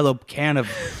that yellow can of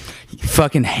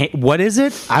fucking what is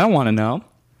it? I don't want to know.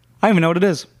 I don't even know what it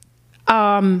is.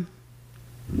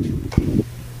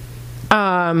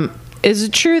 Is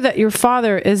it true that your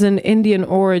father is an Indian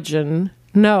origin?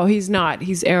 No, he's not.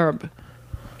 He's Arab.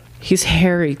 He's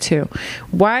hairy too.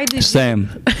 Why did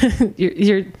Same.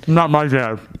 you're not my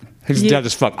dad. He's dead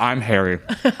as fuck. I'm hairy.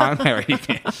 I'm hairy.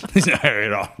 He's not hairy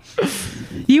at all.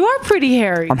 You are pretty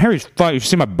hairy. I'm hairy as fuck. You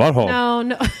see my butthole?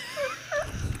 No.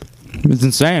 It's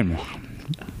insane.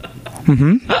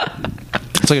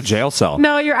 It's like a jail cell.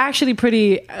 No, you're actually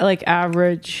pretty like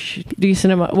average,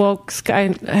 decent amount. Well,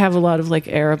 I have a lot of like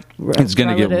Arab. It's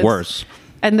gonna get worse.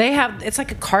 And it's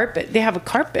like a carpet. They have a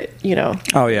carpet, you know.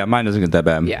 Oh yeah, mine doesn't get that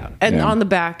bad. Yeah, and on the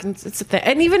back, it's a thing.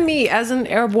 And even me, as an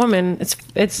Arab woman,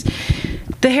 it's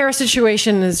the hair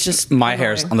situation is just my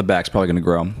hair's on the back's probably gonna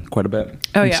grow quite a bit.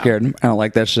 Oh, I'm scared. I don't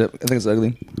like that shit. I think it's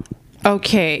ugly.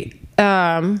 Okay.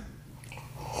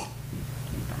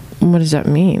 What does that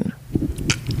mean?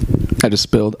 I just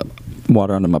spilled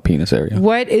water onto my penis area.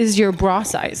 What is your bra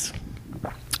size?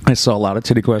 I saw a lot of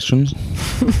titty questions.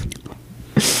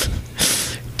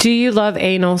 Do you love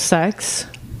anal sex?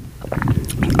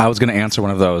 I was gonna answer one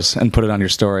of those and put it on your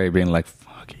story, being like,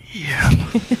 "Fuck yeah,"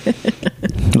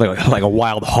 like a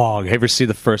wild hog. Have you ever see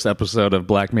the first episode of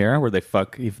Black Mirror where the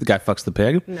guy fucks the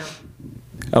pig? No.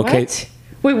 Okay. What?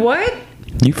 Wait, what?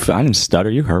 I didn't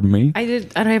stutter. You heard me. I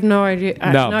did. I have no idea.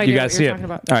 You guys see it.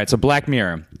 All right. So Black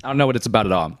Mirror. I don't know what it's about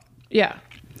at all. Yeah.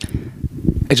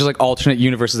 It's just like alternate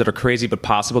universes that are crazy but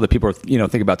possible that people are,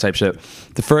 think about type shit.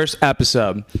 The first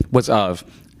episode was of.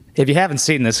 If you haven't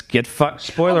seen this, get fucked.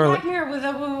 Spoiler alert. Black Mirror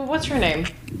with what's her name?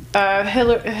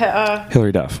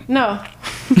 Hilary Duff. No.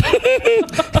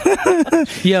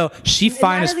 Yo, she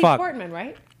fine as fuck. Portman,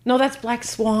 right? No, that's Black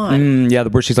Swan. Yeah,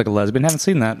 where she's like a lesbian. Haven't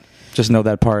seen that. Just know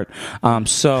that part.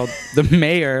 So the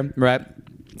mayor, right,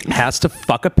 has to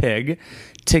fuck a pig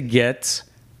to get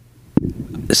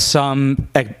some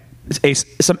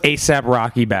ASAP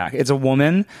Rocky back. It's a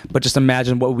woman, but just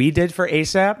imagine what we did for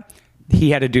ASAP.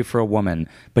 He had to do for a woman,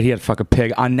 but he had to fuck a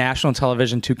pig on national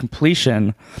television to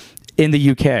completion in the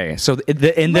UK. So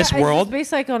in this world, is this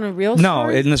based like on a real no,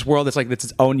 story? In this world, it's like it's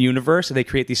its own universe. And they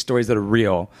create these stories that are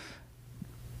real,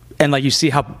 and like you see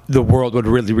how the world would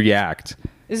really react.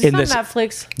 Is this on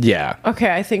Netflix? Yeah.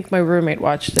 Okay, I think my roommate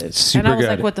watched it. Super and I was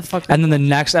good. like, what the fuck? And then the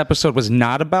next episode was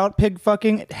not about pig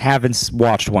fucking. Haven't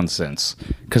watched one since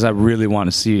because I really want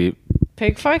to see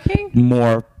pig fucking?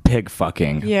 More pig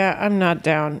fucking. Yeah, I'm not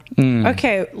down.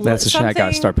 Okay. That's a shit. I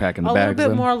gotta start packing the bags. A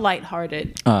little bit more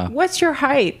lighthearted. What's your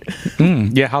height?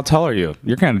 Yeah, how tall are you?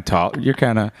 You're kind of tall. You're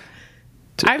kind of...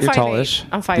 I'm 5'8".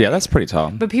 I'm 5'8". Yeah, that's pretty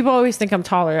tall. But people always think I'm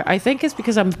taller. I think it's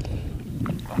because I'm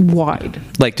wide.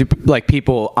 Like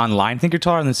people online think you're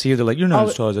taller and then see you, they're like, you're not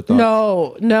as tall as I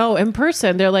thought. No. In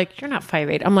person, they're like, you're not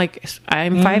 5'8". I'm like,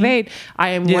 I'm 5'8". I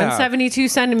am 172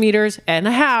 centimeters and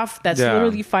a half. That's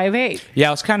literally 5'8". Yeah,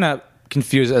 I was kind of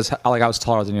confused as I was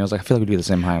taller than you. I was like, I feel like we'd be the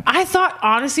same height. I thought,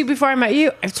 honestly, before I met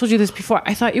you, I've told you this before,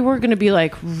 I thought you were going to be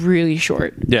like really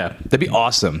short. Yeah, that'd be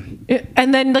awesome.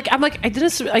 And then I'm like, I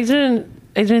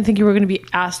didn't think you were going to be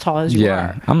as tall as you are.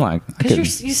 Yeah, I'm like...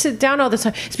 Because you sit down all the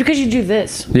time. It's because you do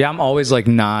this. Yeah, I'm always like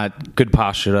not good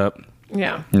postured up.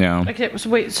 Yeah. Yeah. Okay, so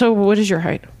wait, so what is your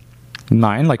height?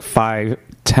 Mine, like 5'10"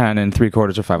 and 3/4 or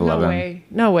 5'11".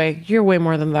 No way. You're way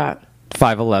more than that.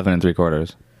 5'11" and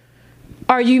 3/4.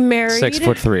 Are you married?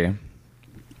 6'3".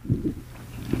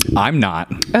 I'm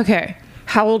not. Okay.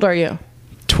 How old are you?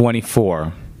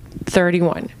 24.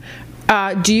 31.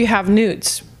 Do you have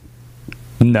nudes?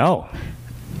 No.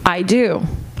 I do.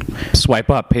 Swipe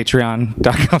up,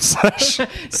 patreon.com/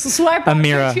 Swipe up,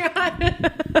 Amira.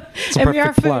 Patreon. It's a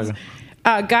perfect plug.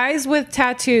 Guys with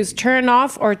tattoos, turn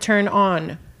off or turn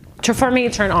on? For me,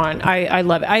 turn on. I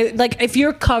love it. I like if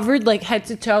you're covered like head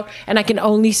to toe and I can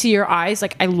only see your eyes.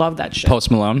 Like I love that shit. Post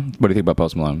Malone. What do you think about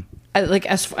Post Malone? Like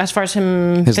as far as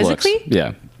him His physically, looks.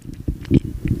 Yeah.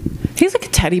 He's like a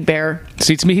teddy bear.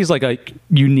 See, to me, he's like a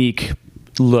unique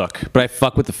look, but I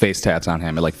fuck with the face tats on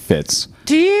him. It like fits.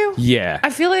 Do you? Yeah.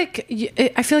 I feel like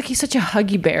he's such a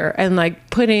huggy bear, and like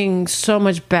putting so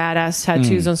much badass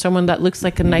tattoos on someone that looks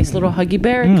like a nice little huggy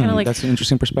bear. Kind of like that's an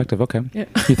interesting perspective. Okay. Yeah.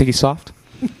 You think he's soft?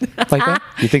 Like that?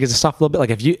 You think he's a soft little bit?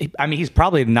 Like he's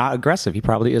probably not aggressive. He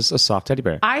probably is a soft teddy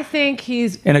bear. I think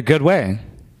he's in a good way.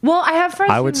 Well, I have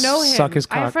friends I would who know him. suck his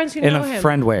cock. I have friends who know him in a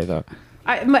friend way, though.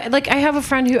 I have a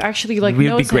friend who actually like We'd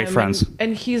knows be great him, friends.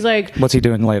 and he's like, what's he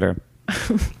doing later?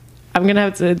 I'm gonna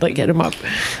have to like hit him up.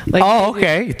 Like,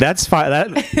 okay, that's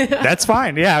fine. That's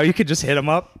fine. Yeah, you could just hit him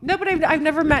up. No, but I've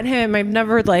never met him. I've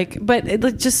never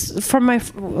just from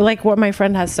what my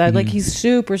friend has said, like he's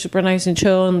super super nice and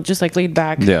chill and just like laid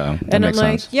back. Yeah, and I'm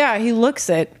sense. like, yeah, he looks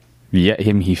it. Yeah,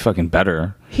 he fucking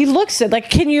better. He looks it. Like,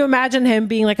 can you imagine him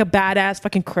being like a badass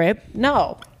fucking Crip?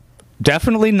 No.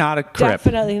 Definitely not a Crip.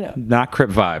 Definitely no. Not Crip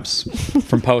vibes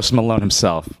from Post Malone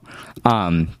himself.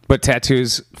 But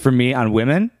tattoos for me on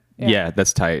women Yeah,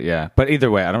 that's tight. Yeah, but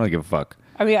either way, I don't really give a fuck.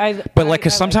 I mean, but like,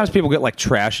 cause sometimes people get like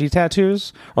trashy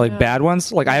tattoos or like bad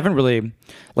ones. Like I haven't really,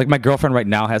 like my girlfriend right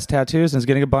now has tattoos and is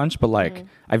getting a bunch, but like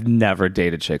I've never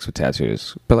dated chicks with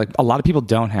tattoos. But like a lot of people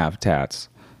don't have tats.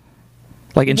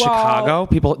 Like in Chicago,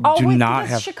 people do not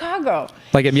have Chicago.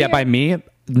 Like yeah, by me,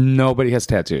 nobody has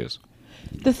tattoos.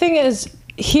 The thing is,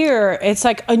 here it's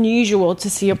like unusual to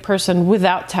see a person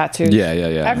without tattoos. Yeah.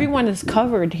 Everyone is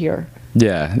covered here.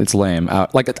 Yeah, it's lame.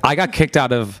 Like I got kicked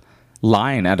out of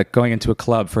line at going into a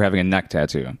club for having a neck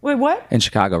tattoo. Wait, what? In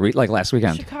Chicago, like last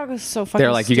weekend. Chicago's so fucking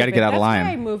They're like, you got to get out of line. That's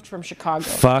why I moved from Chicago.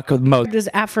 Fuck most. There's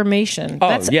affirmation.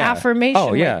 That's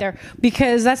affirmation right there.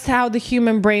 Because that's how the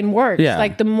human brain works. Yeah.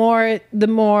 Like the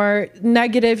more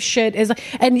negative shit is,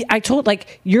 and I told,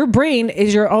 like, your brain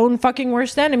is your own fucking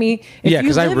worst enemy. If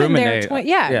because I ruminate.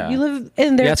 You live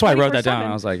in there. That's why I wrote that down.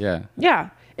 I was like, yeah.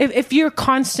 If you're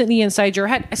constantly inside your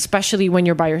head, especially when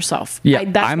you're by yourself,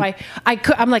 that's why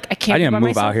I'm like, I can't. I didn't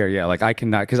move out here. Yeah, like I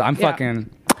cannot because I'm fucking.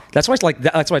 That's why,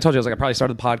 that's why I told you. I was like, I probably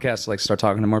started the podcast to like start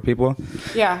talking to more people.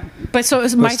 Yeah, but so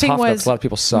my thing was, a lot of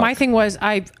people suck. My thing was,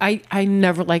 I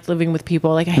never liked living with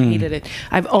people. Like I hated it.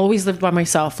 I've always lived by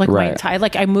myself. Like my entire,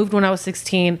 like I moved when I was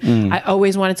 16. I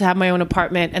always wanted to have my own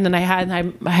apartment, and then I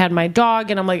had my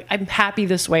dog, and I'm like, I'm happy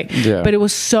this way. Yeah. But it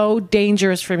was so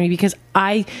dangerous for me because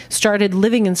I started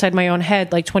living inside my own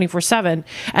head like 24/7,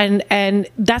 and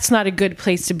that's not a good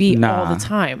place to be all the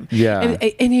time. Yeah,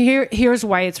 and here's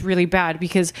why it's really bad,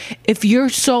 because if you're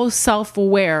so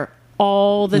self-aware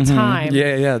all the time,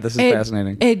 this is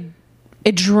fascinating.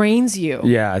 It drains you.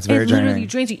 Yeah, it's very draining. It literally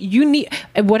drains you. You need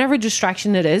whatever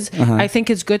distraction it is. I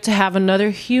think it's good to have another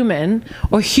human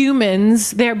or humans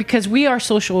there, because we are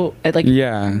social. Like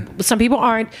some people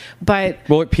aren't, but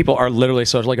people are literally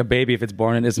social. Like a baby, if it's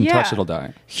born and isn't touched, it'll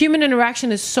die. Human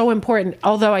interaction is so important.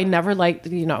 Although I never liked,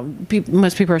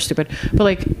 most people are stupid, but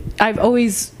like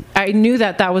I knew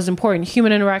that was important.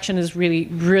 Human interaction is really,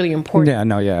 really important. Yeah,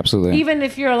 no, yeah, absolutely. Even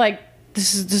if you're like,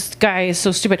 this guy is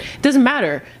so stupid. It doesn't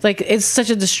matter. Like, it's such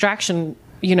a distraction,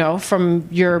 from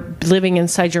your living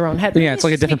inside your own head. Yeah, it's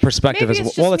like a different perspective as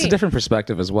well. Well, it's a different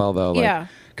perspective as well, though. Like,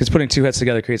 because putting two heads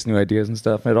together creates new ideas and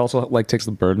stuff. It also like takes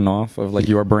the burden off of like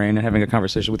your brain and having a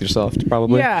conversation with yourself,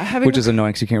 probably. Yeah, which is annoying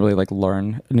because you can't really like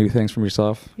learn new things from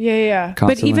yourself. Yeah.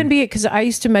 Constantly. But even because I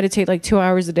used to meditate like 2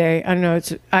 hours a day. I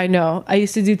know. I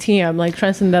used to do TM, like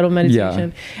transcendental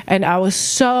meditation, and I was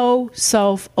so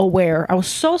self-aware.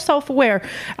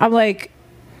 I'm like,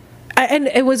 and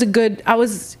it was I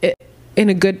was in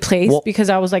a good place because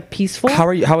I was like peaceful.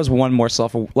 How is one more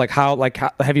how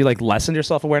have you like lessened your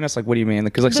self-awareness? Like, what do you mean?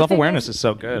 Because like self-awareness is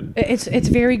so good. It's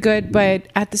very good, but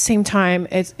at the same time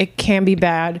it can be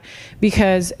bad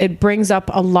because it brings up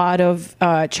a lot of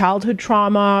childhood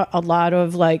trauma, a lot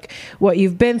of like what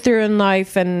you've been through in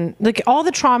life, and like all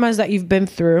the traumas that you've been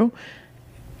through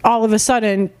all of a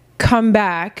sudden come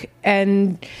back,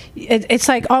 and it's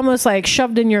like almost like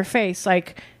shoved in your face,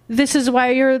 like, this is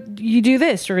why you do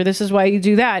this, or this is why you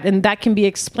do that. And that can be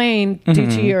explained due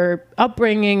to your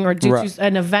upbringing or due to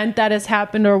an event that has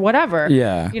happened or whatever.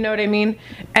 Yeah. You know what I mean?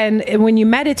 And when you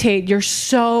meditate, you're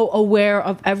so aware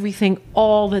of everything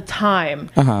all the time.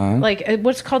 Like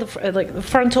what's called the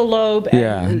frontal lobe.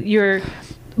 And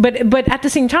but at the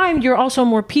same time, you're also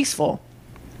more peaceful.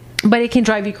 But it can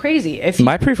drive you crazy.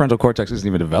 My prefrontal cortex isn't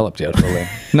even developed yet, fully.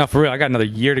 No, for real. I got another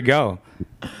year to go.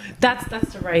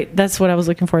 That's what I was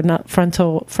looking for. Not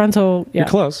frontal. Yeah. You're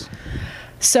close.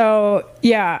 So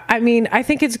yeah, I mean, I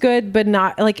think it's good, but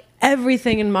not like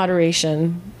everything in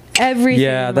moderation. Everything.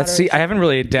 Yeah, I haven't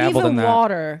really dabbled in that. Even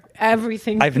water.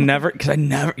 Everything.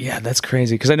 That's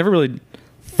crazy. Because I never really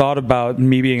thought about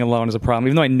me being alone as a problem,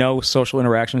 even though I know social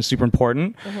interaction is super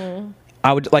important.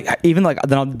 I would like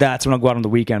that's when I'll go out on the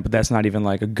weekend, but that's not even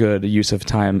like a good use of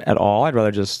time at all. I'd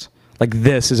rather just like,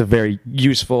 this is a very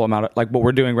useful amount of like what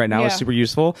we're doing right now is super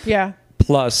useful. Yeah.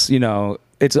 Plus,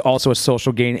 it's also a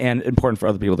social gain and important for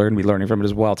other people. They're going to be learning from it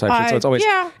as well. So it's always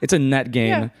it's a net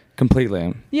gain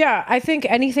completely. Yeah, I think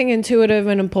anything intuitive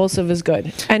and impulsive is good.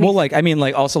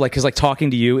 Because talking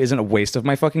to you isn't a waste of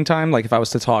my fucking time. Like if I was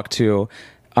to talk to.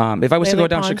 If I was to go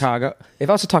down Chicago, if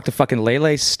I was to talk to fucking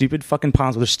Lele's stupid fucking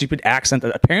Pons with her stupid accent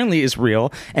that apparently is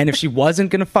real, and if she wasn't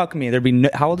gonna fuck me, there'd be no.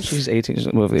 How old is she? She's 18.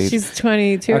 She's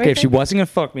 22. Okay, if she wasn't gonna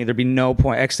fuck me, there'd be no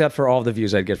point, except for all the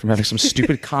views I'd get from having some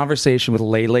stupid conversation with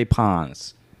Lele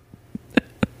Pons.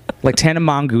 Like Tana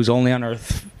Mongeau's only on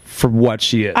Earth for what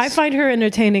she is. I find her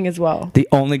entertaining as well. The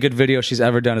only good video she's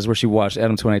ever done is where she watched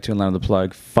Adam 22 and Land of the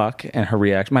Plug fuck, and her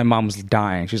reaction. My mom was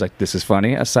dying. She's like, "This is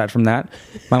funny." Aside from that,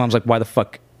 my mom's like, "Why the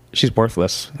fuck she's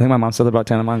worthless. I think my mom said that about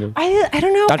Tana Mongeau. I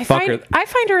don't know. I'd fuck her. I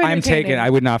find her entertaining. I'm taken. I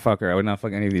would not fuck her. I would not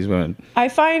fuck any of these women. I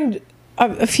find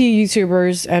a few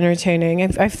YouTubers entertaining.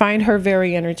 I find her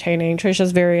very entertaining.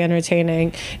 Trisha's very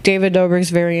entertaining. David Dobrik's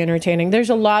very entertaining.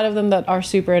 There's a lot of them that are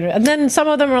super entertaining. And then some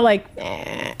of them are like,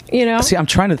 you know. See, I'm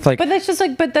trying to like. But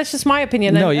that's just my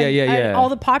opinion. No, and, yeah. All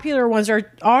the popular ones are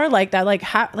like that. Like,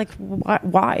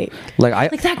 why?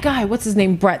 Like that guy. What's his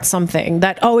name? Brett something.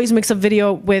 That always makes a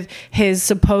video with his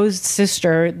supposed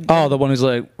sister. Oh, the one who's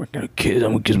like, we're gonna kiss.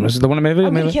 I'm gonna kiss my sister. The one I made.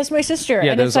 I'm gonna kiss my sister.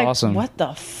 Yeah, and that was like, awesome. What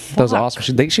the fuck? That was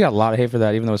awesome. She got a lot of hate for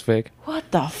that, even though it was fake.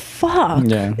 What the fuck?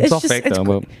 Yeah, it's all fake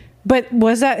though. But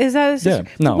is that yeah,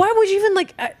 no. Why would you even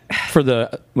like for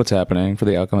the what's happening, for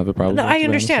the outcome of it? Probably. No, I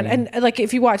understand, and like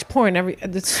if you watch porn,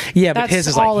 but his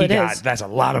is like that's a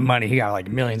lot of money. He got like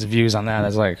millions of views on that.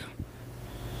 That's like,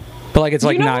 but like it's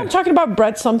like not. I'm talking about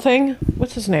Brett something.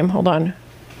 What's his name? Hold on.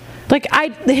 Like I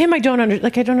don't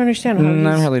understand.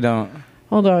 How I really don't.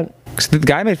 Hold on. The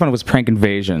guy I made fun of was Prank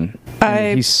Invasion.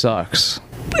 He sucks.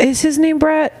 Is his name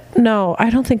Brett? No, I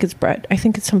don't think it's Brett. I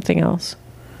think it's something else.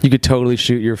 You could totally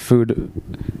shoot your food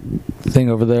thing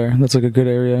over there. That's like a good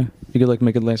area. You could like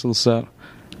make a nice little set.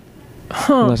 Nice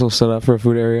little setup for a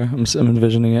food area. I'm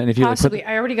envisioning it. And if you possibly, like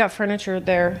I already got furniture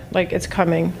there. Like it's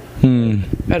coming.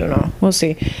 I don't know. We'll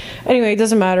see. Anyway, it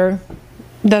doesn't matter.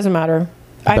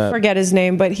 I forget his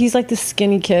name, but he's like the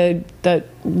skinny kid that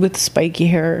with spiky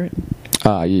hair.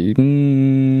 Fuck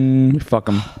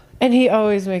him. And he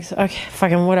always makes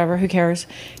fucking whatever. Who cares?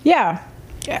 Yeah.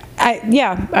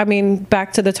 I mean,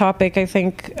 back to the topic. I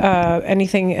think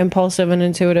anything impulsive and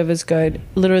intuitive is good.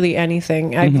 Literally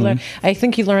anything. I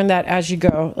think you learn that as you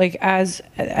go. Like as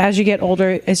you get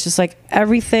older, it's just like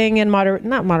everything in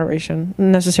not moderation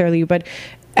necessarily, but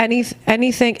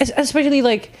anything, especially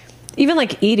like even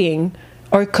like eating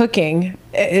or cooking.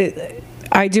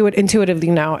 I do it intuitively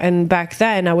now, and back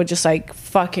then I would just like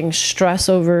fucking stress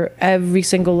over every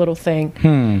single little thing.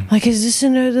 Like, is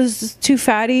this too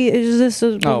fatty? Is this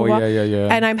blah, blah, blah? Yeah.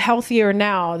 And I'm healthier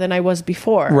now than I was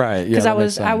before, right? Yeah,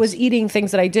 because I was eating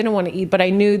things that I didn't want to eat, but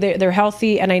I knew they're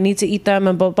healthy and I need to eat them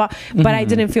and blah blah. But I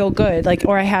didn't feel good, like,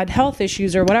 or I had health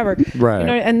issues or whatever, right? You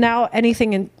know, and now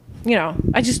anything,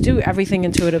 I just do everything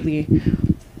intuitively.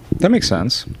 That makes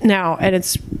sense now, and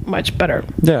it's much better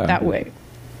that way.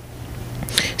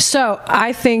 So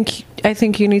I think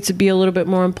you need to be a little bit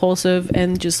more impulsive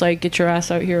and just like get your ass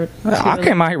out here. I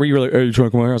came out here where you were like, "Hey, you trying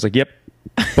to come out here?" I was like, "Yep,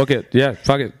 fuck it, yeah,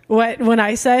 fuck it." What when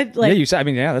I said like, yeah, you said. I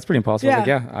mean, yeah, that's pretty impulsive. Yeah. I was like,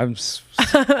 yeah, I'm.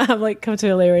 I'm like, come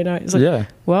to LA right now. He's like, yeah.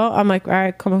 Well, I'm like, all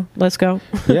right, come on, let's go.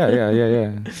 Yeah.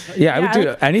 I would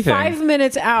do anything. 5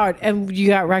 minutes out, and you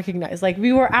got recognized. Like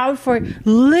we were out for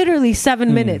literally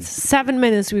 7 minutes. 7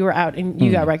 minutes we were out, and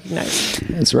you got recognized.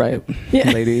 That's right,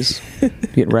 ladies.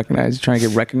 Getting recognized, trying to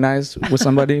get recognized with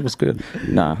somebody was good.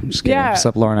 Nah, I'm just kidding. Yeah. What's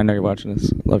up, Lauren? I know you're watching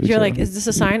this. Love you. You're like, is this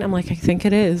a sign? I'm like, I think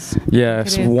it is. Yeah,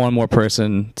 if one more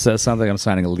person says something, I'm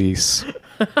signing a lease.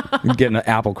 I'm getting an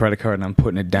Apple credit card and I'm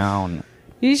putting it down.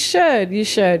 You should.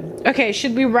 Okay,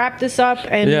 should we wrap this up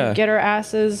and get our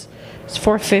asses? It's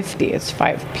 4:50. It's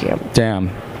 5 p.m. Damn.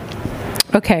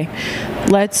 Okay,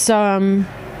 let's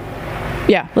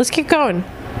keep going.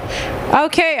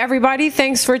 Okay, everybody,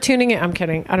 thanks for tuning in. I'm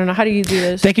kidding. I don't know. How do you do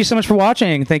this? Thank you so much for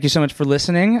watching. Thank you so much for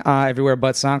listening. Everywhere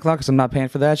but SoundCloud, because I'm not paying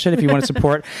for that shit. If you want to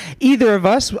support either of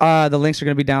us, the links are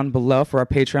going to be down below for our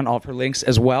Patreon. All of her links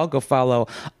as well. Go follow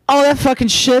all that fucking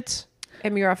shit.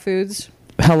 Amira Foods.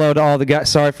 Hello to all the guys.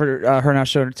 Sorry for her not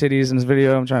showing her titties in this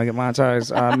video. I'm trying to get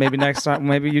monetized. Maybe next time,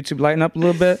 maybe YouTube lighten up a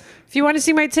little bit. If you want to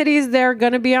see my titties, they're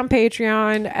going to be on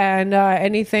Patreon. And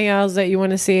anything else that you want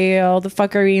to see, all the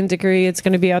fuckery and dickery, it's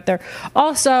going to be out there.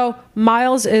 Also,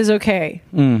 Miles is okay.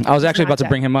 I was actually about to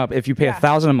bring him up. If you pay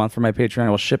 $1,000 a month for my Patreon, I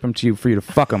will ship him to you for you to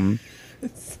fuck him.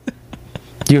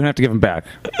 You don't have to give him back.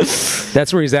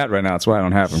 That's where he's at right now. That's why I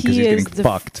don't have him, because he's getting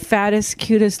fucked. Fattest,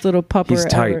 cutest little pupper He's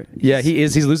tight. ever. Yeah, he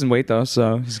is. He's losing weight though,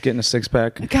 so he's getting a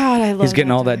 6-pack. God, I love. He's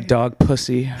getting all that dog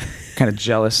pussy. Kind of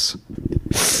jealous.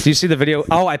 Do you see the video?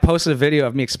 Oh, I posted a video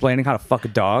of me explaining how to fuck a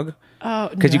dog.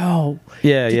 Oh no!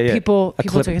 Yeah. People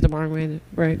took it the wrong way,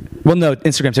 right? Well, no,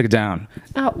 Instagram took it down.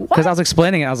 Because I was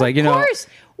explaining it. I was like, of course.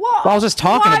 Well, I was just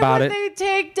talking about it. Why would they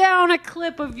take down a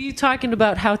clip of you talking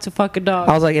about how to fuck a dog?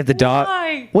 I was like, if the dog.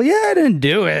 Why? Well, yeah, I didn't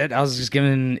do it. I was just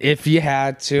giving if you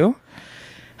had to.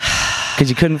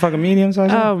 Because you couldn't fuck a medium size.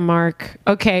 Oh, Mark.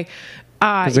 Okay.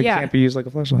 Because it can't be used like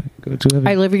a fleshlight. Go too heavy.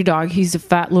 I love your dog. He's a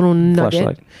fat little nugget.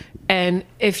 Fleshlight. And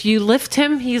if you lift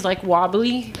him, he's like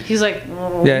wobbly. He's like.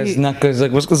 Yeah, it's not good.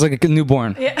 It's like a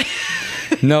newborn. Yeah.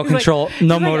 No control, like,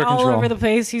 no motor all control. All over the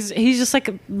place. He's just like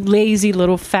a lazy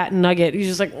little fat nugget. He's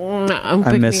just like,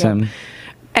 I miss him.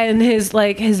 and his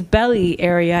belly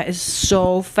area is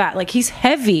so fat. Like he's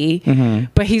heavy,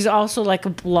 but he's also like a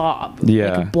blob.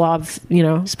 Yeah, like a blob. You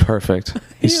know, he's perfect.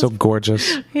 He's so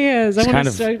gorgeous. He is. He's kind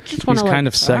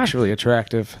of sexually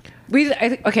attractive. We've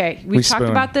talked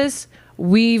about this.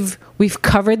 We've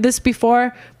covered this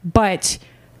before, but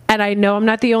and I know I'm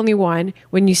not the only one.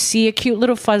 When you see a cute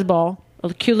little fuzzball,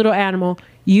 a cute little animal,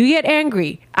 you get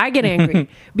angry. I get angry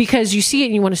because you see it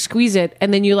and you want to squeeze it,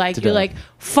 and then you're like,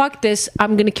 fuck this,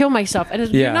 I'm gonna kill myself. And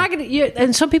you're not gonna.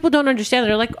 And some people don't understand.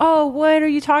 They're like, oh, what are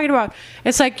you talking about?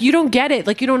 It's like you don't get it.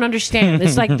 Like you don't understand.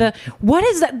 It's like what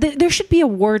is that? There should be a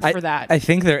word for that. I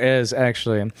think there is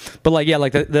actually, but like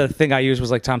the thing I used was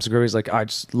like Tom Segura. He's like, I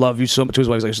just love you so much. To his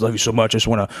wife, he's like, I just love you so much. I just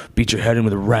want to beat your head in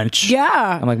with a wrench.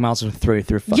 Yeah. I'm like, Miles, will throw you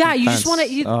through a fucking you fence. just want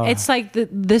to. It's like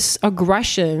this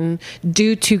aggression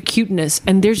due to cuteness,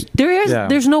 and there's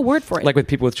no word for it. Like with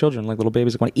people with children, like little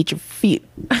babies, like want to eat your feet.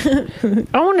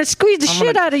 I want to squeeze the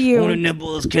shit out of you. I want to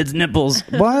nibble those kids' nipples.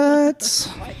 What?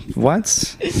 All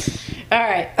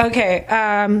right.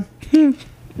 Okay.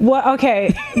 What?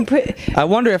 Okay. I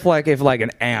wonder if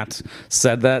an aunt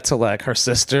said that to like her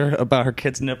sister about her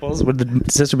kid's nipples, would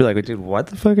the sister be like, "Dude, what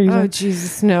the fuck are you saying?" Oh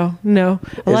Jesus, no.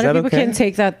 A lot of people can't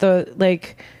take that though.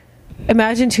 Like,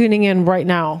 imagine tuning in right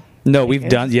now. No, we've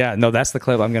done. Yeah, no, that's the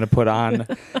clip I'm going to put on.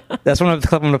 That's one of the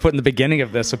clip I'm going to put in the beginning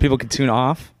of this, so people can tune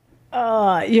off.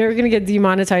 You're going to get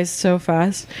demonetized so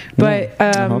fast. But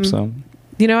I hope so.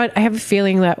 You know what? I have a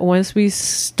feeling that once we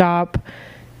stop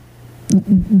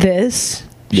this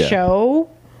show,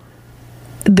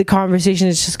 the conversation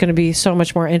is just going to be so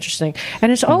much more interesting.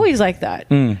 And it's always like that.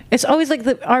 It's always like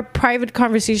our private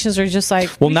conversations are just like.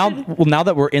 Well, now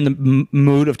that we're in the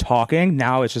mood of talking,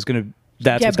 now it's just going to.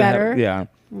 That's get better. Yeah.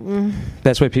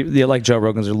 That's why people like Joe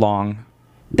Rogan's are long.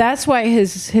 That's why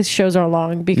his shows are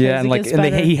long because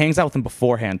he hangs out with them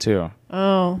beforehand too.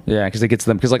 Oh, yeah, because it gets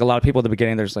them because like a lot of people at the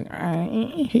beginning they're just like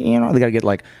they gotta get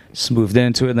like smoothed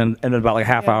into it, and then about like a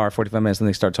half hour, 45 minutes, and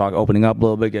they start opening up a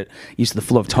little bit, get used to the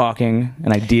flow of talking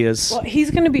and ideas. Well,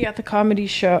 he's gonna be at the comedy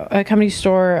store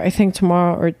I think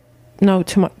tomorrow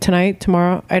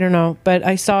tomorrow I don't know, but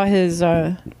I saw his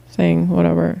thing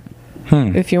whatever.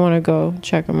 If you want to go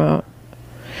check him out.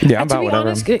 Yeah, about whatever.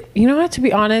 Honest, you know what? To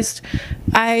be honest,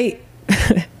 I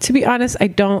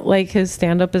don't like his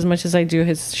stand-up as much as I do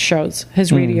his shows,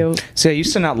 his radio. See, I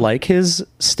used to not like his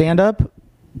stand-up,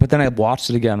 but then I watched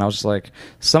it again. And I was just like,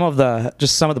 some of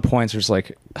the points are just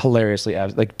like hilariously,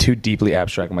 like too deeply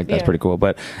abstract. I'm like, that's pretty cool.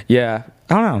 But yeah,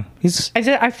 I don't know.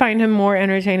 I find him more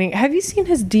entertaining. Have you seen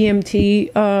his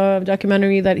DMT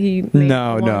documentary that he made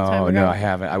No, I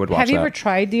haven't. I would watch that. Have you ever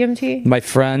tried DMT? My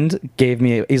friend gave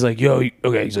me. He's like, yo, you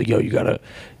gotta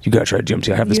try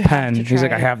DMT. I have this pen. He's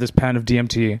like, I have this pen of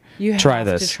DMT. You try have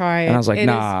this. to try it. And I was like,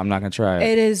 nah, I'm not gonna try it.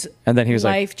 It is. And then he was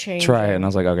life-changing. like, try it. And I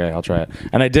was like, okay, I'll try it.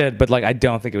 And I did, but like, I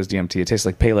don't think it was DMT. It tastes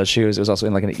like Payless shoes. It was also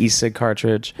in like an e-cig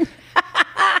cartridge.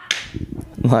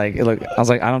 I was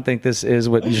like, I don't think this is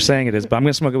what you're saying it is, but I'm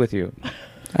gonna smoke it with you,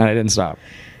 and I didn't stop.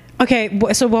 Okay,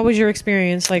 so what was your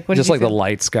experience like? Just like the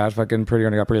lights got fucking pretty,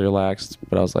 and I got pretty relaxed.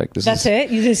 But I was like, That's it?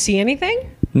 You didn't see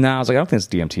anything? No, I was like, I don't think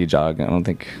it's DMT, Jog. I don't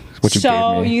think what you gave me.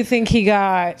 So you think he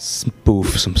got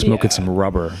smoking some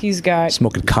rubber? He's got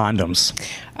smoking condoms.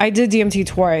 I did DMT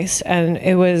twice, and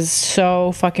it was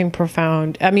so fucking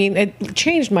profound. I mean, it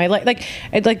changed my life. Like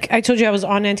I told you, I was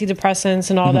on antidepressants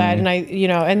and all that, and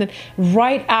and then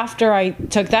right after I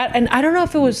took that, and I don't know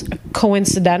if it was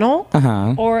coincidental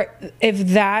or if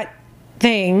that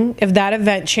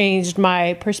event changed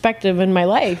my perspective in my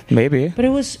life. Maybe. But it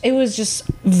was just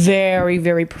very,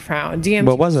 very profound. DMT.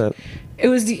 What was it? It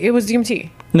was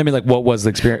DMT. I mean, like, what was the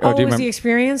experience? What was the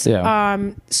experience? Yeah.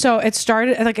 So it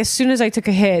started like as soon as I took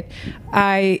a hit,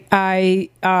 I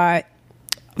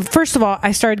first of all,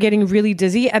 I started getting really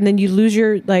dizzy, and then you lose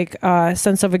your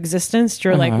sense of existence.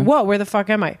 You're like, whoa, where the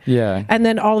fuck am I? Yeah. And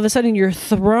then all of a sudden, you're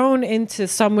thrown into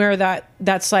somewhere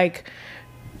that's like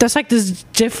this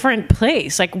different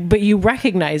place, but you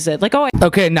recognize it.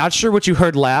 Okay, not sure what you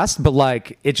heard last, but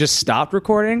it just stopped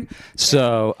recording.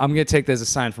 So I'm gonna take that as a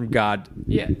sign from God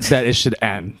that it should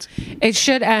end. It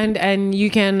should end, and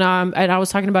you can. And I was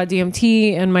talking about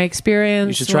DMT and my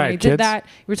experience. You should try it, kids. Did that.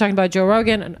 We were talking about Joe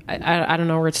Rogan, and I don't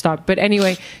know where it stopped, but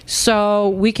anyway, so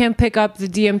we can pick up the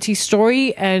DMT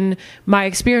story and my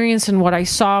experience and what I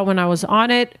saw when I was on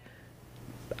it.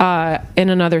 In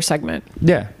another segment.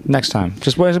 Yeah, next time.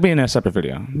 It'll be in a separate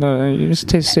video.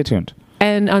 Stay tuned.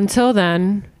 And until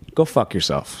then... Go fuck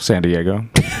yourself, San Diego.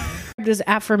 as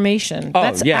affirmation.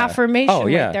 That's affirmation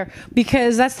right there,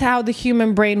 because that's how the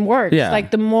human brain works.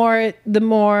 Like the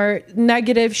more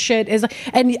negative shit is,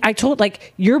 and I told,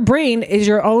 like, your brain is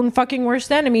your own fucking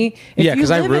worst enemy. If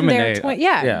because I ruminate.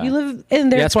 You live in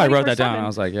there. That's why I wrote that down. I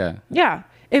was like,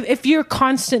 If you're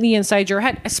constantly inside your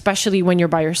head, especially when you're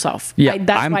by yourself,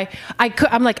 I'm like, I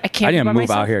can't. I didn't move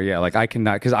out here. Like, I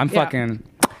cannot, because I'm fucking.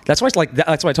 That's why,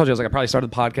 that's why I told you. I was like, I probably started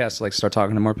the podcast to, like, start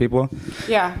talking to more people.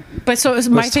 Yeah, but so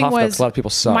my thing was, a lot of people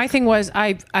suck. My thing was,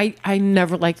 I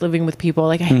never liked living with people.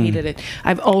 Like, I hated it.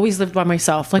 I've always lived by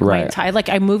myself. Like, my entire, like,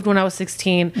 I moved when I was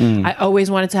 16. I always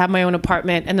wanted to have my own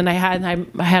apartment, and then I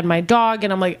had my dog,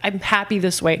 and I'm like, I'm happy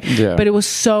this way. Yeah. But it was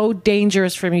so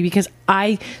dangerous for me because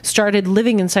I started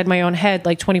living inside my own head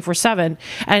like 24/7,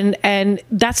 and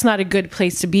that's not a good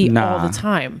place to be all the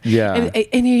time. Yeah.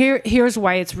 And here's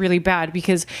why it's really bad,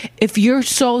 because if you're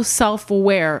so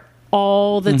self-aware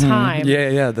all the time,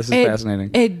 this is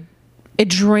fascinating. It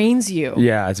drains you.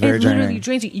 Yeah, it's very draining. It literally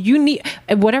drains you. You need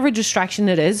whatever distraction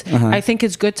it is. I think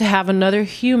it's good to have another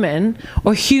human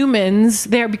or humans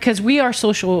there, because we are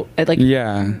social. Like,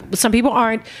 some people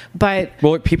aren't, but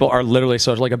people are literally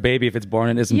social. Like a baby, if it's born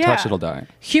and isn't touched, it'll die.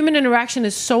 Human interaction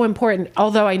is so important.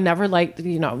 Although I never liked,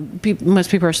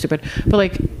 most people are stupid, but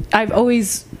like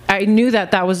I knew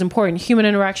that was important. Human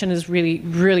interaction is really,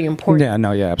 really important. Yeah,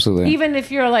 no, absolutely. Even if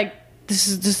you're like,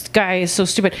 this guy is so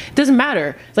stupid, it doesn't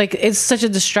matter. Like, it's such a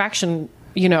distraction,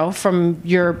 from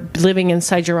your living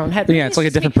inside your own head. Yeah, it's like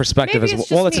a different perspective as well.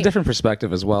 Well, it's a different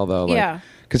perspective as well, though. Like,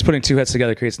 because putting two heads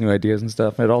together creates new ideas and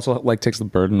stuff. And it also, like, takes the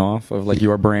burden off of, like,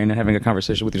 your brain and having a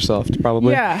conversation with yourself,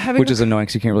 probably. Yeah, which is annoying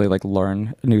because you can't really, like,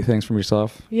 learn new things from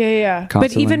yourself. Yeah.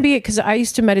 But even because I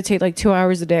used to meditate like 2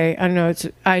 hours a day. I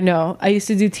know. I used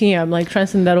to do TM, like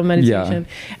transcendental meditation,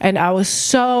 and I was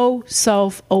so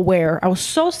self-aware.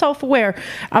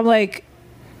 I'm like,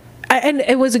 and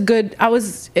it was I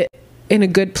was in a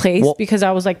good place because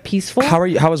I was like peaceful.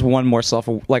 How is one more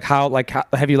how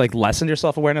have you like lessened your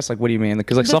self-awareness? Like, what do you mean?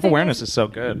 Because like self-awareness is so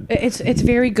good. It's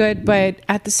very good, but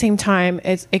at the same time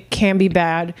it can be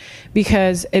bad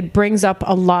because it brings up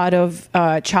a lot of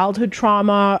childhood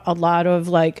trauma, a lot of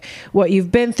like what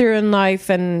you've been through in life,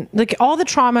 and like all the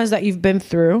traumas that you've been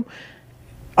through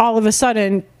all of a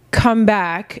sudden come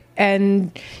back,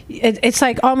 and it's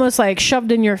like almost like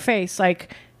shoved in your face,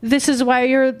 like, this is why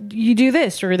you do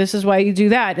this, or this is why you do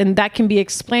that, and that can be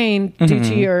explained due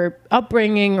to your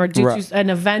upbringing or due to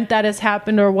an event that has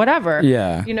happened or whatever.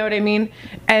 Yeah, you know what I mean.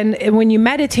 And when you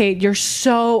meditate, you're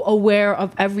so aware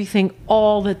of everything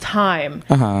all the time.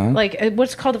 Like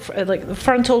what's called like the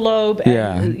frontal lobe.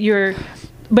 And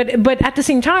but at the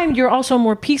same time, you're also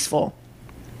more peaceful.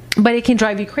 But it can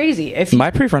drive you crazy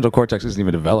my prefrontal cortex isn't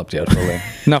even developed yet fully.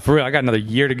 No, for real, I got another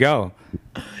year to go.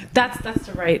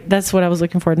 That's what I was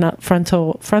looking for, not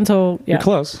frontal. Yeah, you're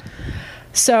close.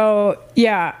 So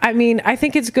yeah, I mean, I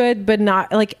think it's good, but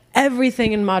not like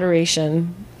everything in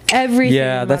moderation. Everything.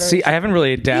 Yeah, I haven't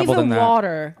really dabbled in that.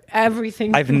 Water,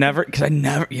 everything.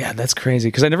 Yeah, that's crazy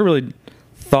because I never really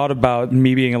thought about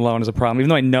me being alone as a problem, even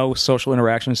though I know social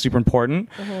interaction is super important.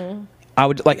 I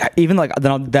would like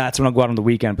that's when I'll go out on the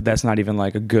weekend, but that's not even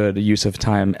like a good use of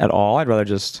time at all. I'd rather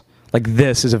just like,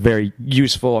 this is a very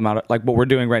useful amount of like what we're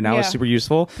doing right now is super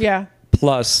useful. Yeah.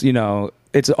 Plus,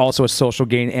 it's also a social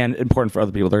gain and important for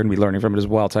other people. They're going to be learning from it as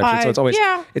well. Type shit. So it's always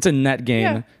it's a net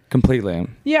gain completely.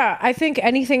 Yeah, I think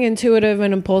anything intuitive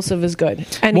and impulsive is good.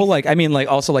 Well, like I mean, like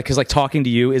also like because like talking to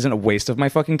you isn't a waste of my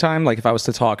fucking time. Like if I was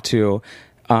to talk to.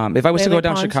 If I was to go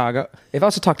down Chicago, if I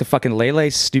was to talk to fucking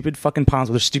Lele, stupid fucking Pons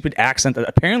with her stupid accent that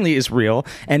apparently is real,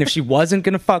 and if she wasn't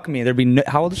gonna fuck me, there'd be no.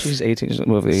 How old is she? She's 18.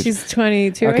 She's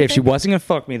 22. Okay, if she wasn't gonna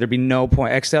fuck me, there'd be no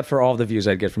point, except for all the views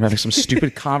I'd get from having some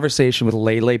stupid conversation with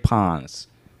Lele Pons.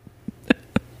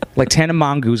 Like Tana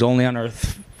Mongoose only on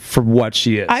Earth for what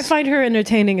she is. I find her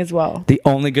entertaining as well. The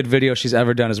only good video she's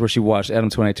ever done is where she watched Adam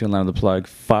 22 and Land of the Plug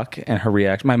fuck, and her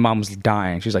reaction. My mom was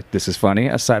dying. She's like, "This is funny."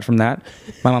 Aside from that,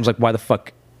 my mom's like, "Why the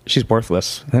fuck?" She's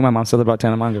worthless. I think my mom said that about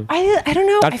Tana Mongo. I don't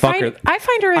know. I'd fuck her. I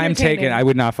find her entertaining. I'm taken. I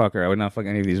would not fuck her. I would not fuck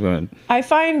any of these women. I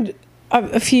find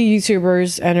a few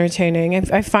YouTubers entertaining.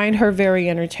 I find her very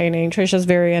entertaining. Trisha's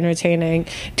very entertaining.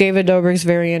 David Dobrik's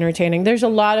very entertaining. There's a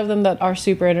lot of them that are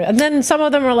super entertaining. And then some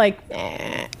of them are like,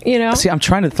 See, I'm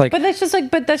trying to like... But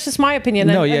that's just my opinion.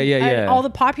 No, and, yeah. And all the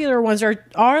popular ones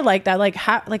are like that. Like,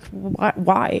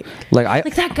 why?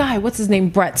 Like that guy, what's his name?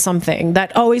 Brett something.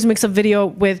 That always makes a video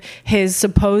with his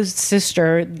supposed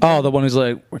sister. Oh, the one who's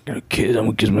like, I'm going to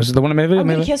kiss my sister. The one that made a video? I'm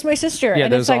going to kiss my sister. Yeah,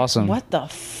 that was awesome. What the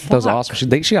fuck? That was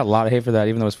awesome. She got a lot of hate for that,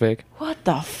 even though it was fake. What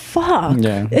the fuck?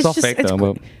 Yeah, it's all fake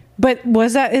though. But But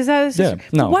is that his sister? Yeah,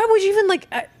 no. Why would you even like?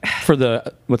 For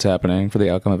what's happening, for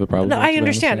the outcome of it, probably. No, I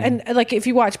understand, and like if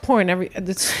you watch porn,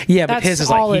 but his is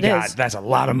all like that's a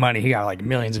lot of money. He got like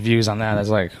millions of views on that. That's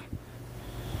like,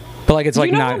 but like it's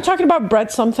like not. I'm talking about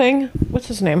Brett something. What's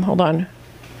his name? Hold on.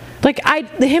 Like I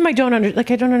don't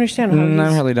understand. How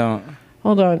I really don't.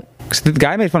 Hold on. The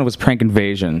guy I made fun of was Prank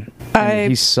Invasion.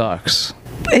 He sucks.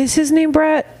 Is his name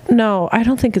Brett? No, I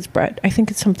don't think it's Brett. I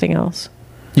think it's something else.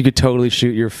 You could totally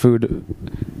shoot your food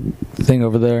thing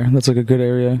over there. That's like a good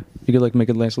area. You could like make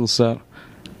a nice little set.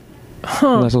 Nice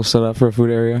little setup for a food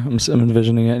area. I'm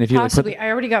envisioning it. And if you possibly, I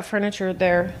already got furniture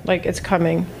there. Like it's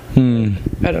coming.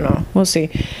 I don't know. We'll see.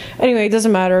 Anyway, it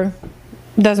doesn't matter.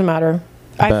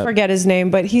 I forget his name,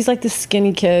 but he's like the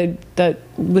skinny kid that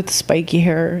with spiky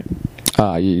hair.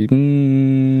 Fuck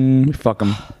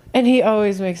him. And he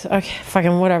always makes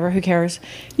fucking whatever. Who cares?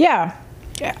 Yeah.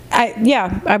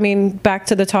 I mean, back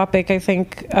to the topic. I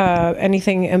think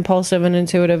anything impulsive and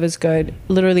intuitive is good.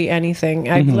 Literally anything.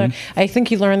 I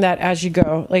think you learn that as you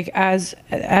go. Like as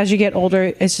you get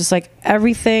older, it's just like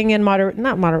everything in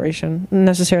not moderation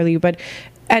necessarily, but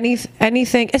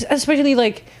anything, especially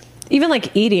like even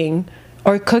like eating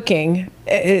or cooking.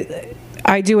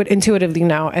 I do it intuitively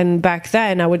now, and back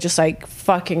then I would just like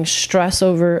fucking stress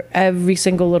over every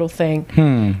single little thing.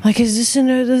 Like, is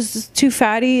this too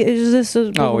fatty? Is this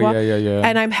blah, blah, blah? Yeah.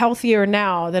 And I'm healthier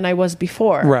now than I was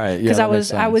before, right? Because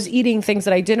I was eating things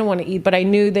that I didn't want to eat, but I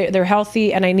knew they're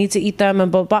healthy and I need to eat them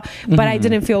and blah blah. But I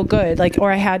didn't feel good, like,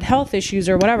 or I had health issues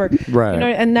or whatever, right?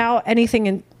 And now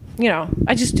anything,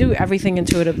 I just do everything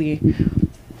intuitively.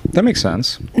 That makes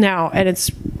sense now, and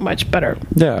it's much better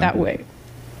that way.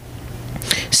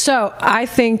 So I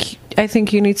think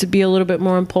you need to be a little bit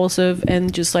more impulsive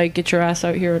and just like get your ass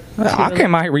out here. I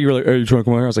came out here where you were like, "Are you trying to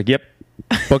come out here?" I was like, "Yep,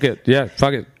 fuck it, yeah,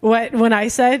 fuck it." What when I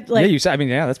said like, yeah, you said. I mean,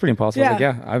 yeah, that's pretty impulsive. I was like,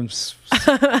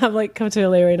 yeah, I'm like, come to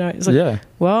LA right now. He's like, yeah.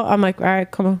 Well, I'm like, all right,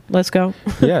 come on, let's go.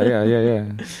 Yeah.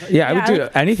 I would do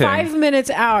like anything. 5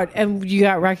 minutes out, and you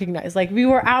got recognized. Like we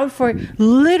were out for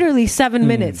literally 7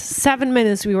 minutes. 7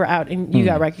 minutes we were out, and you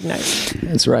got recognized.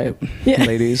 That's right,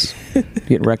 ladies.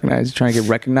 Getting recognized, trying to get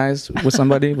recognized with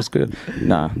somebody was good.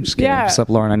 Nah, I'm just kidding. Yeah. What's up,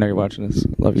 Lauren? I know you're watching this.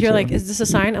 Love you. You're too. like, is this a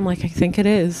sign? I'm like, I think it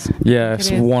is. Yeah,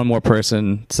 if one more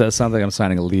person says something, I'm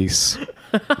signing a lease.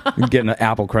 I'm getting an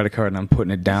Apple credit card and I'm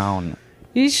putting it down.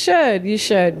 You should.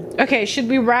 Okay, should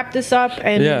we wrap this up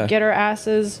and get our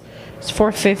asses? It's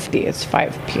 4:50. It's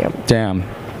 5 p.m. Damn.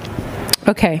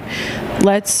 Okay,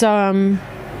 let's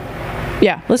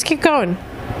keep going.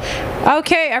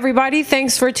 Okay, everybody,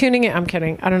 thanks for tuning in. I'm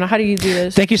kidding. I don't know. How do you do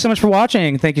this? Thank you so much for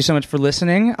watching. Thank you so much for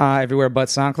listening. Everywhere but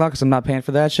SoundCloud, because I'm not paying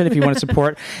for that shit. If you want to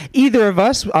support either of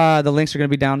us, the links are going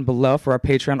to be down below for our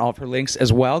Patreon, all of her links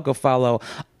as well. Go follow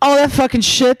all that fucking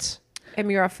shit.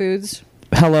 Amira Foods.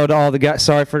 Hello to all the guys.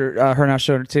 Sorry for her not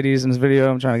showing her titties in this video.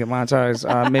 I'm trying to get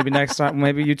monetized. Maybe next time,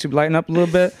 maybe YouTube lighten up a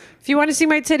little bit. If you want to see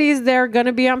my titties, they're going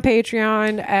to be on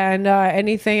Patreon. And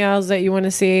anything else that you want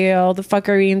to see, all the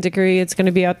fuckery and dickery, it's going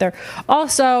to be out there.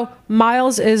 Also,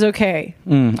 Miles is okay.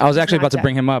 I was actually about to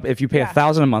bring him up. If you pay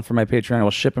 $1,000 a month for my Patreon, I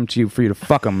will ship him to you for you to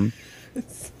fuck him.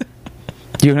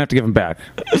 You don't have to give him back.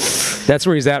 That's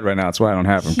where he's at right now. That's why I don't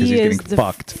have him, because he's getting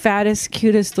fucked. Fattest,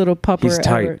 cutest little pupper He's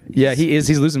tight. ever. Yeah, he is.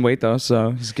 He's losing weight though,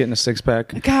 so he's getting a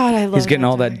 6-pack. God, I love. He's getting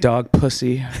all that dog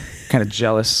pussy. Kind of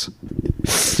jealous.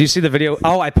 Do you see the video?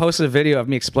 Oh, I posted a video of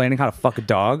me explaining how to fuck a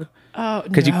dog. Oh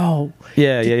no!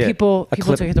 Yeah. People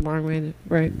took it the wrong way,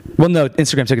 right? Well, no,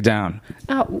 Instagram took it down.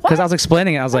 Because I was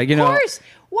explaining it. I was like, of course.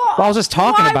 Well, I was just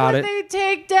talking about it. Why would they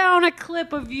take down a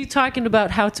clip of you talking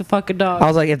about how to fuck a dog? I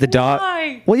was like, if the dog.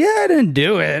 Why? Well, yeah, I didn't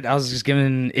do it. I was just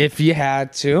giving if you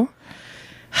had to.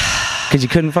 Because you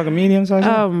couldn't fuck a medium size.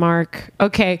 Oh, Mark.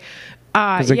 Okay.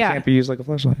 Because it can't be used like a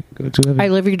fleshlight. Too heavy. I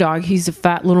love your dog. He's a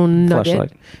fat little nugget.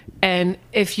 Fleshlight. And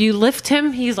if you lift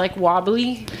him, he's like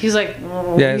wobbly. He's like,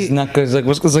 yeah, it's not good.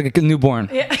 It's like a newborn.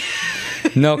 Yeah.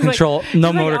 No control,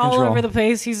 no motor all control. All over the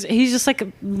place. He's just like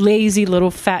a lazy little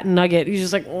fat nugget. He's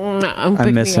just like, I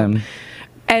miss him.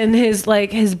 And his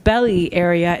belly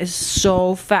area is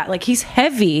so fat. Like he's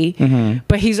heavy,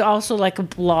 but he's also like a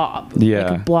blob. Yeah,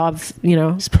 like a blob.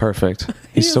 He's perfect.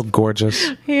 He's so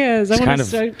gorgeous. He is. He's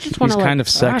kind of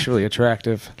sexually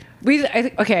attractive. We've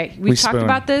talked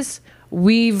about this.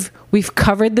 We've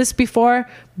covered this before,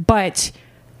 but,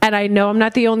 and I know I'm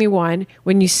not the only one,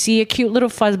 when you see a cute little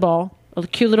fuzzball, a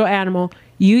cute little animal,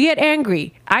 You get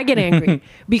angry. I get angry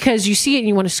because you see it and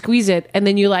you want to squeeze it, and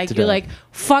then you're like,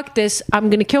 fuck this, I'm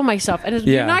gonna kill myself. And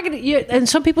you're not gonna. And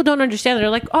some people don't understand. They're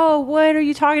like, oh, what are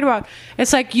you talking about?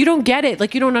 It's like you don't get it.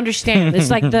 Like you don't understand. It's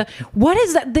like what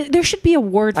is that? There should be a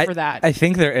word for that. I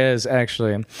think there is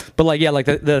actually, but like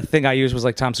the thing I used was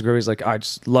like Tom Segura. He's like, I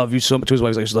just love you so much. To his wife,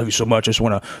 he's like, I just love you so much. I just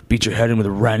want to beat your head in with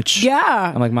a wrench.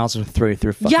 Yeah. I'm like, Miles, will throw you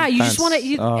through. Yeah, you just want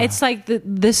to. It's like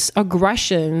this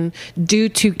aggression due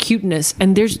to cuteness,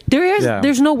 and there's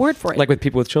no word for it. Like with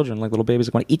people with children, like little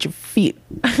babies, want to eat your feet.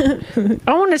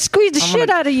 I want to squeeze the shit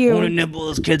out of you. I want to nibble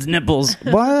those kids' nipples.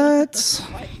 What?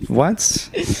 All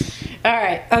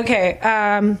right.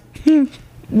 Okay.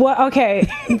 What? Okay.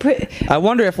 I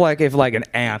wonder if an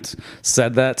aunt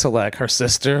said that to like her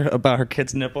sister about her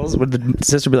kid's nipples, would the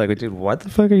sister be like, dude, what the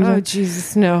fuck are you saying? Oh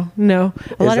Jesus, no.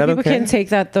 A lot of people can't take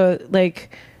that though.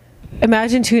 Like,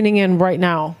 imagine tuning in right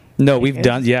now. No, we've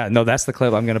done. Yeah, no, that's the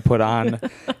clip I'm going to put on.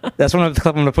 That's one of the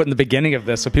clip I'm going to put in the beginning of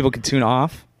this, so people can tune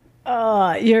off.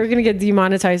 You're going to get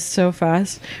demonetized so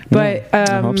fast. But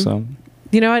I hope so.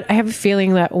 You know what? I have a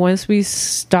feeling that once we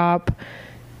stop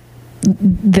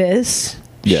this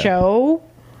show,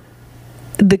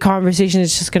 the conversation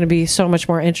is just going to be so much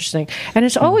more interesting. And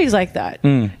it's always like that.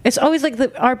 It's always like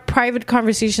our private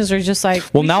conversations are just like.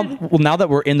 Well, now that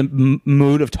we're in the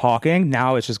mood of talking,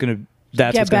 now it's just going to.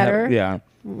 That's get better. Yeah.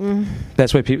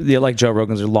 That's why people like Joe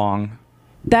Rogan's are long.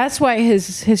 That's why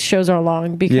his shows are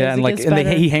long, because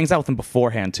he hangs out with them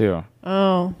beforehand too.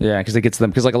 Oh, yeah, because it gets them,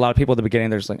 because like a lot of people at the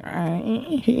beginning they're just like,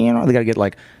 you know, they gotta get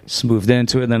like smoothed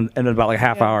into it, and then about like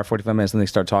half hour, 45 minutes, then they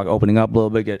start opening up a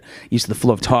little bit, get used to the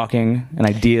flow of talking and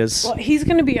ideas. Well, he's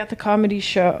gonna be at the comedy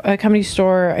store,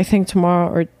 I think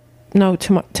tomorrow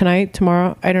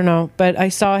tomorrow, I don't know, but I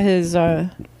saw his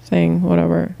thing,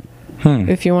 whatever.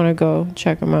 If you want to go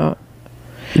check him out.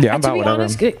 Yeah, I'm about whatever.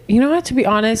 Honest, you know what? To be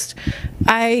honest,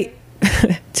 I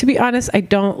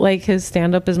don't like his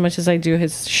stand-up as much as I do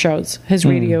his shows, his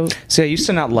radio. See, I used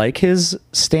to not like his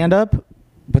stand-up,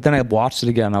 but then I watched it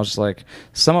again. And I was just like,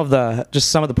 some of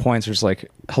the points are just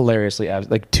like hilariously,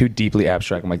 like too deeply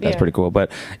abstract. I'm like, that's pretty cool.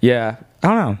 But yeah, I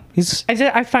don't know.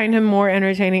 I find him more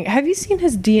entertaining. Have you seen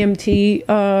his DMT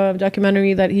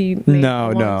documentary that he made? No,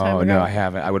 I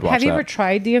haven't. I would watch that. Have you ever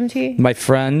tried DMT? My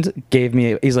friend gave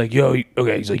me. He's like, yo, you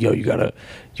gotta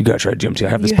try DMT. I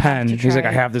have this pen. He's like,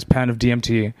 I have this pen of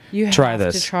DMT. Try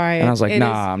this. To try it. And I was like,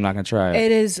 nah, I'm not gonna try it.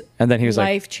 It is. And then he was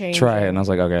like, try it. And I was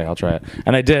like, okay, I'll try it.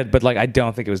 And I did, but like, I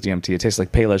don't think it was DMT. It tastes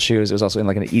like Payless shoes. It was also in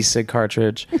like an e-cig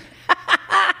cartridge.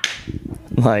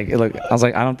 I was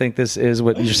like, I don't think this is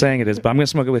what you're saying it is, but I'm gonna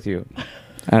smoke it with you.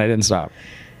 And I didn't stop.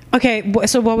 Okay,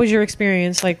 so what was your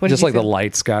experience like? Just like the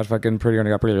lights got fucking pretty, and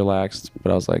I got pretty relaxed.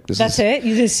 But I was like, that's it?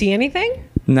 You didn't see anything?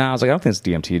 No, I was like, I don't think it's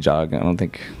DMT, Jog. I don't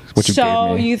think what you gave me.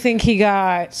 So you think he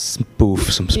got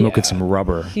smoking some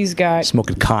rubber? He's got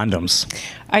smoking condoms.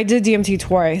 I did DMT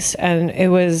twice, and it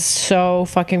was so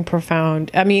fucking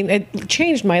profound. I mean, it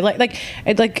changed my life.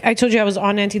 Like I told you, I was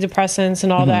on antidepressants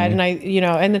and all that, and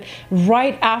and then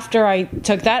right after I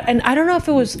took that, and I don't know if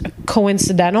it was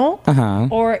coincidental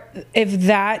or if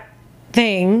that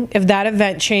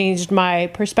event changed my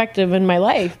perspective in my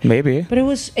life. Maybe. But it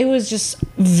was just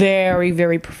very,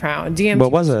 very profound. DMT.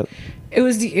 What was it? It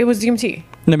was DMT.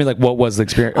 I mean, like, what was the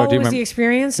experience? Oh, what was the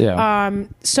experience? Yeah.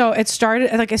 So it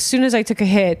started, like, as soon as I took a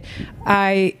hit,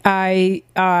 I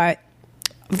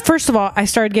first of all, I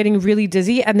started getting really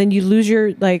dizzy, and then you lose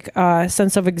your, like,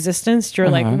 sense of existence. You're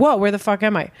like, whoa, where the fuck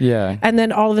am I? Yeah. And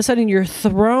then all of a sudden, you're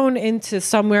thrown into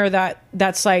somewhere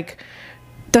that's like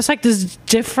this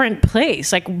different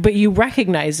place, like, but you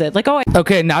recognize it, like,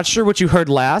 okay, not sure what you heard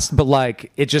last, but like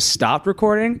it just stopped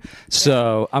recording,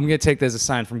 so I'm gonna take this as a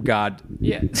sign from God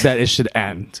that it should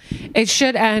end. It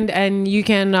should end, and you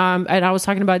can and I was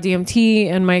talking about DMT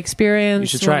and my experience.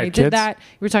 You should try it, kids. Did that.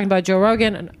 We were talking about Joe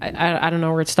Rogan, and I don't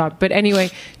know where it stopped, but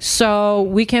anyway, so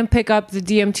we can pick up the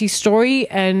DMT story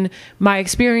and my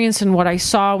experience and what I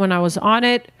saw when I was on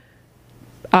it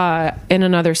in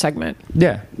another segment.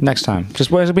 Yeah, next time.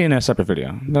 It'll be in a separate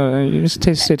video.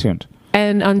 Stay tuned.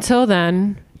 And until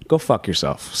then, go fuck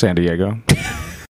yourself, San Diego.